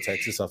Del Rio,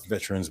 Texas, off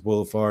Veterans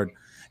Boulevard,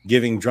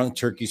 giving Drunk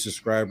Turkey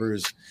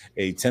subscribers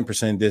a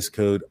 10% disc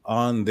code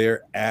on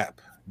their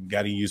app. You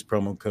got to use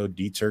promo code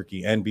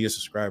DTurkey and be a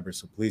subscriber.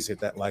 So please hit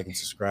that like and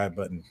subscribe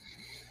button.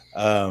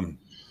 I'm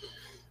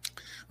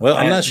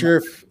not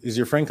sure is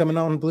your friend coming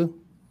on, Blue?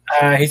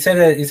 He said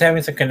that he's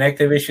having some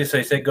connective issues, so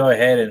he said go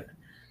ahead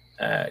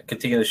and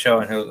continue the show,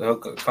 and he'll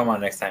come on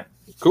next time.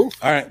 Cool.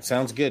 All right,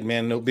 sounds good,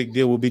 man. No big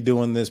deal. We'll be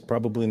doing this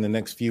probably in the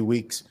next few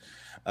weeks.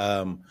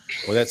 Well,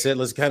 that's it.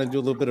 Let's kind of do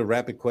a little bit of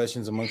rapid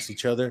questions amongst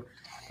each other.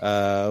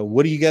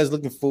 What are you guys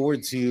looking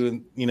forward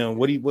to?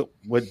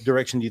 What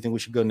direction do you think we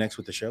should go next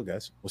with the show,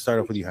 guys? We'll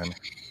start off with you, Jaime.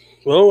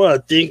 Well, I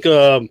think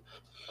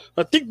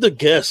the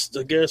guests,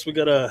 we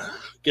gotta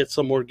get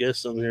some more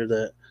guests on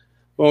here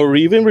or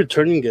even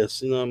returning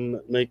guests.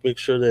 Make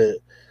sure that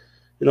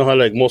how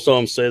like most of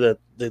them say that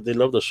they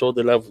love the show,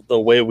 they love the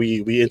way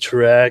we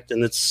interact,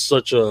 and it's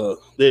such a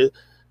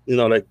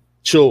like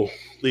chill.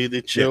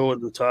 They chill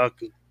and they talk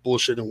and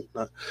bullshit and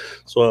whatnot.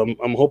 So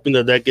I'm hoping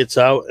that gets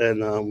out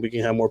and we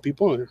can have more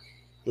people on here,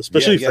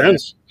 especially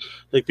fans,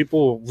 like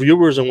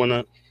viewers and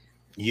whatnot.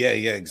 Yeah,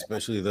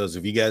 especially those.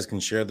 If you guys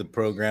can share the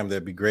program,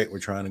 that'd be great. We're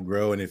trying to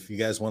grow, and if you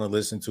guys want to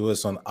listen to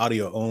us on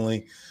audio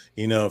only,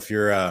 if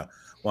you're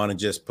want to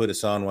just put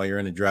us on while you're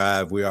in the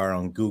drive, we are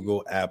on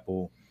Google,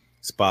 Apple,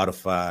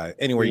 Spotify,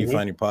 anywhere you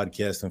find your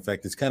podcast. In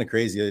fact, it's kind of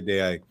crazy. The other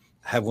day, I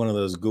have one of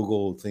those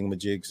Google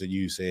thingamajigs that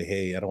you say,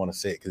 "Hey, I don't want to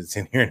say it because it's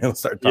in here," and it'll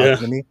start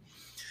talking to me.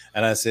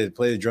 And I said,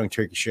 "Play the Drunk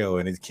Turkey Show,"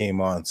 and it came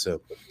on.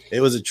 So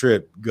it was a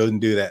trip. Go and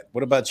do that.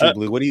 What about you,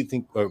 Blue? What do you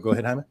think? Go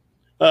ahead, Jaime.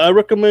 I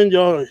recommend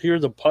y'all hear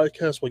the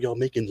podcast while y'all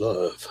making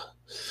love.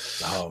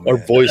 Oh, our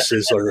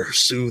voices are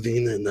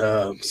soothing and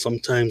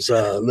sometimes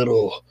a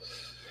little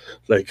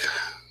like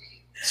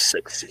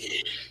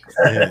sexy.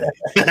 Yeah.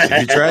 If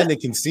you're trying to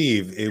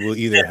conceive, it will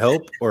either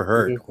help or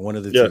hurt. One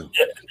of the two.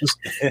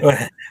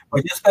 Well,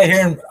 just by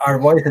hearing our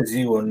voices,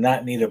 you will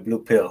not need a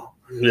blue pill.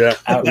 Yeah,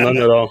 none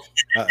at all.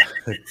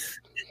 The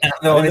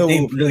only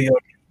thing blue you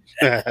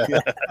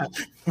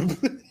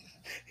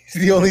It's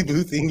the only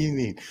blue thing you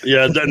need.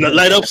 Yeah,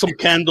 light up some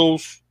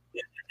candles,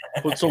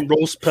 put some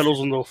rose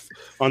petals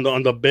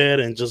on the bed,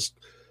 and just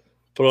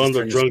put on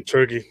the Drunk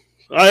Turkey.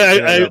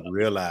 I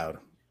real loud.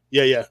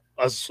 Yeah,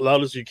 as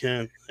loud as you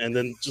can, and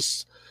then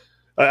just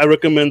I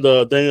recommend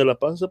the Daniel La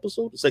Paz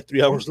episode. It's like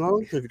 3 hours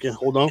long. If you can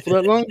hold on for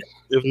that long.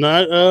 If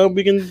not,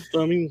 we can.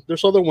 I mean,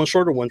 there's other ones,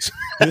 shorter ones.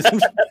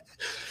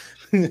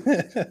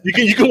 You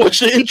can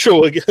watch the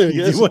intro again.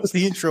 You watch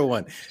the intro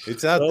one.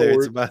 It's out there.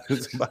 It's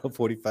about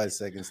 45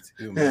 seconds to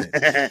 2 minutes.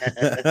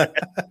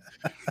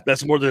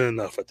 That's more than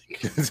enough, I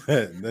think.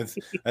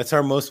 That's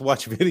our most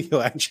watched video,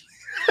 actually.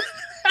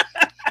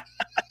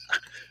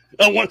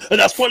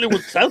 That's probably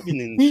what's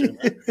happening.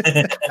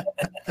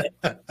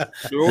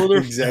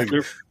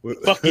 Exactly. We're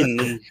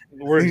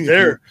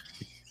there.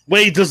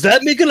 Wait, does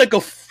that make it like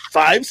a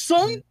 5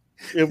 song?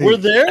 If we're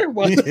there,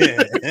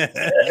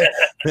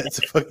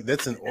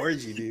 that's an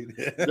orgy, dude.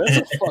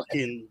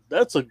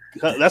 That's a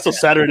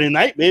Saturday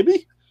night,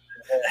 baby.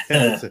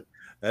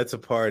 That's a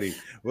party.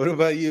 What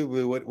about you,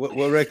 Blue?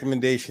 What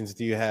recommendations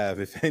do you have,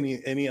 if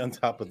any on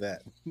top of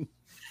that?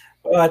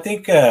 Well, I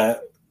think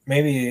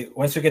maybe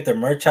once we get the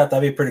merch out,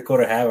 that'd be pretty cool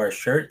to have our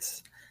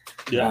shirts.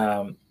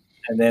 Yeah.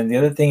 And then the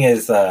other thing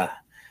is,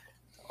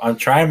 I'm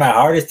trying my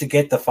hardest to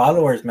get the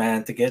followers,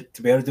 man, to be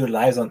able to do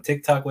lives on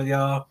TikTok with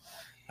y'all.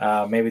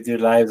 Maybe do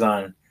lives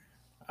on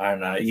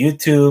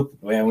YouTube.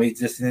 Man, we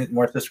just need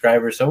more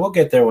subscribers, so we'll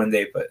get there one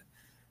day. But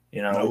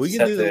we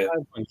can do the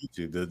live on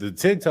YouTube. The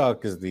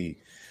TikTok is the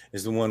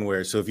one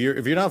where. So if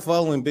you're not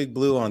following Big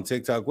Blue on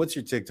TikTok, what's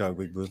your TikTok,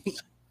 Big Blue?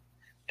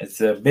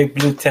 It's a Big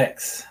Blue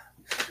Tex.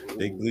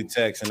 Big Blue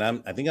Tex,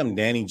 and I think I'm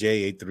Danny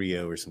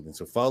J830 or something.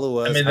 So follow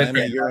us.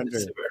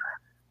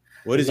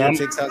 What is your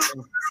TikTok?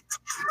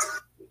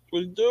 What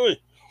are you doing?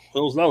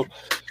 That was loud.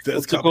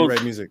 That's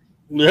copyright music.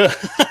 Yeah.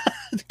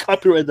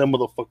 Copyright that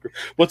motherfucker.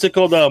 What's it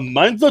called?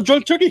 Mine's the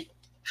Drunk Turkey.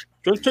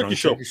 Drunk Turkey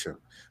Show.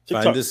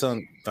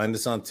 Find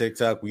us on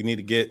TikTok.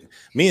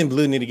 Me and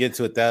Blue need to get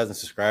to 1,000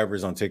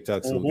 subscribers on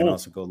TikTok, so we can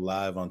also go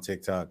live on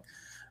TikTok.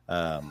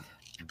 But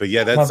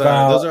yeah, those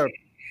are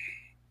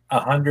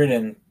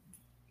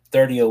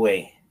 130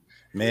 away.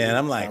 Man,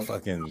 I'm like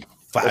fucking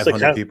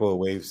 500 people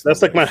away.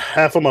 That's like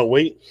half of my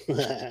weight.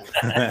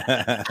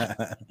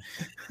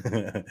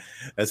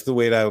 That's the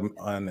weight I'm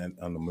on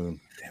the moon.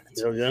 Damn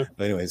it. Oh, yeah.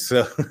 But anyway,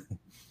 so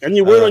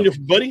any word on your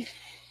buddy?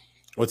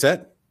 What's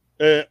that?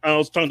 I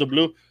was talking to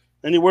Blue.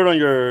 Any word on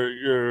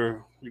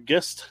your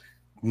guest?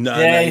 No,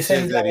 yeah, he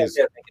said that he's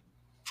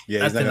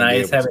he's not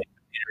nice having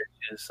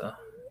so.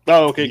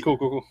 Oh, okay,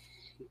 cool.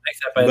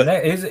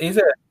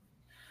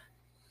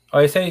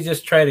 He said he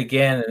just tried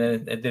again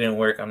and it didn't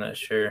work. I'm not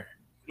sure.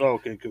 Oh,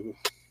 okay, cool.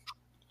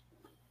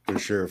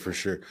 For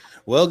sure.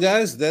 Well,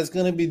 guys, that's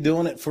going to be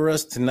doing it for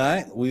us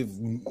tonight.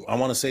 I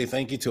want to say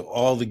thank you to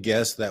all the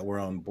guests that were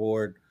on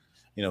board.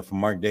 From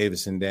Mark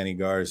Davison, Danny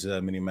Garza,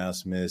 Minnie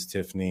Mouse Miss,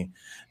 Tiffany.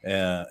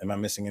 Am I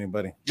missing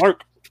anybody?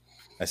 Mark.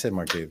 I said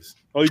Mark Davis.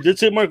 Oh, you did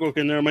say Mark?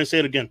 Okay, never mind. Say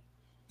it again.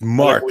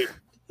 Mark.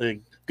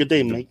 Hey, good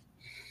day, mate.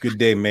 Good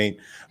day,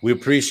 mate. We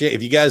appreciate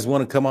if you guys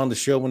want to come on the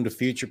show in the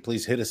future,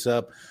 please hit us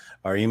up.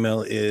 Our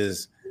email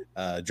is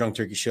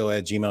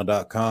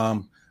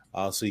drunkturkeyshow@gmail.com.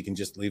 Also, you can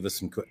just leave us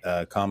some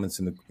comments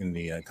in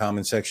the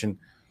comment section.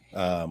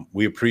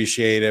 We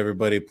appreciate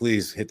everybody.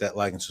 Please hit that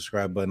like and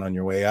subscribe button on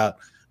your way out.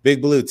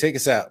 Big Blue, take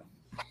us out.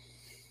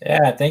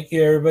 Yeah, thank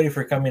you everybody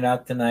for coming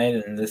out tonight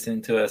and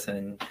listening to us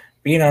and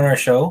being on our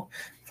show.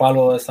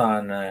 Follow us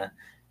on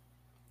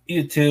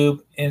YouTube,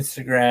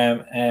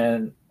 Instagram,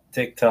 and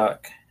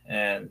TikTok,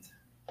 and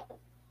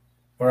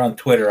we're on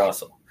Twitter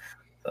also.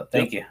 So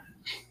thank you.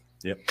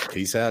 Yep.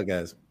 Peace out,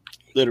 guys.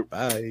 Later.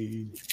 Bye.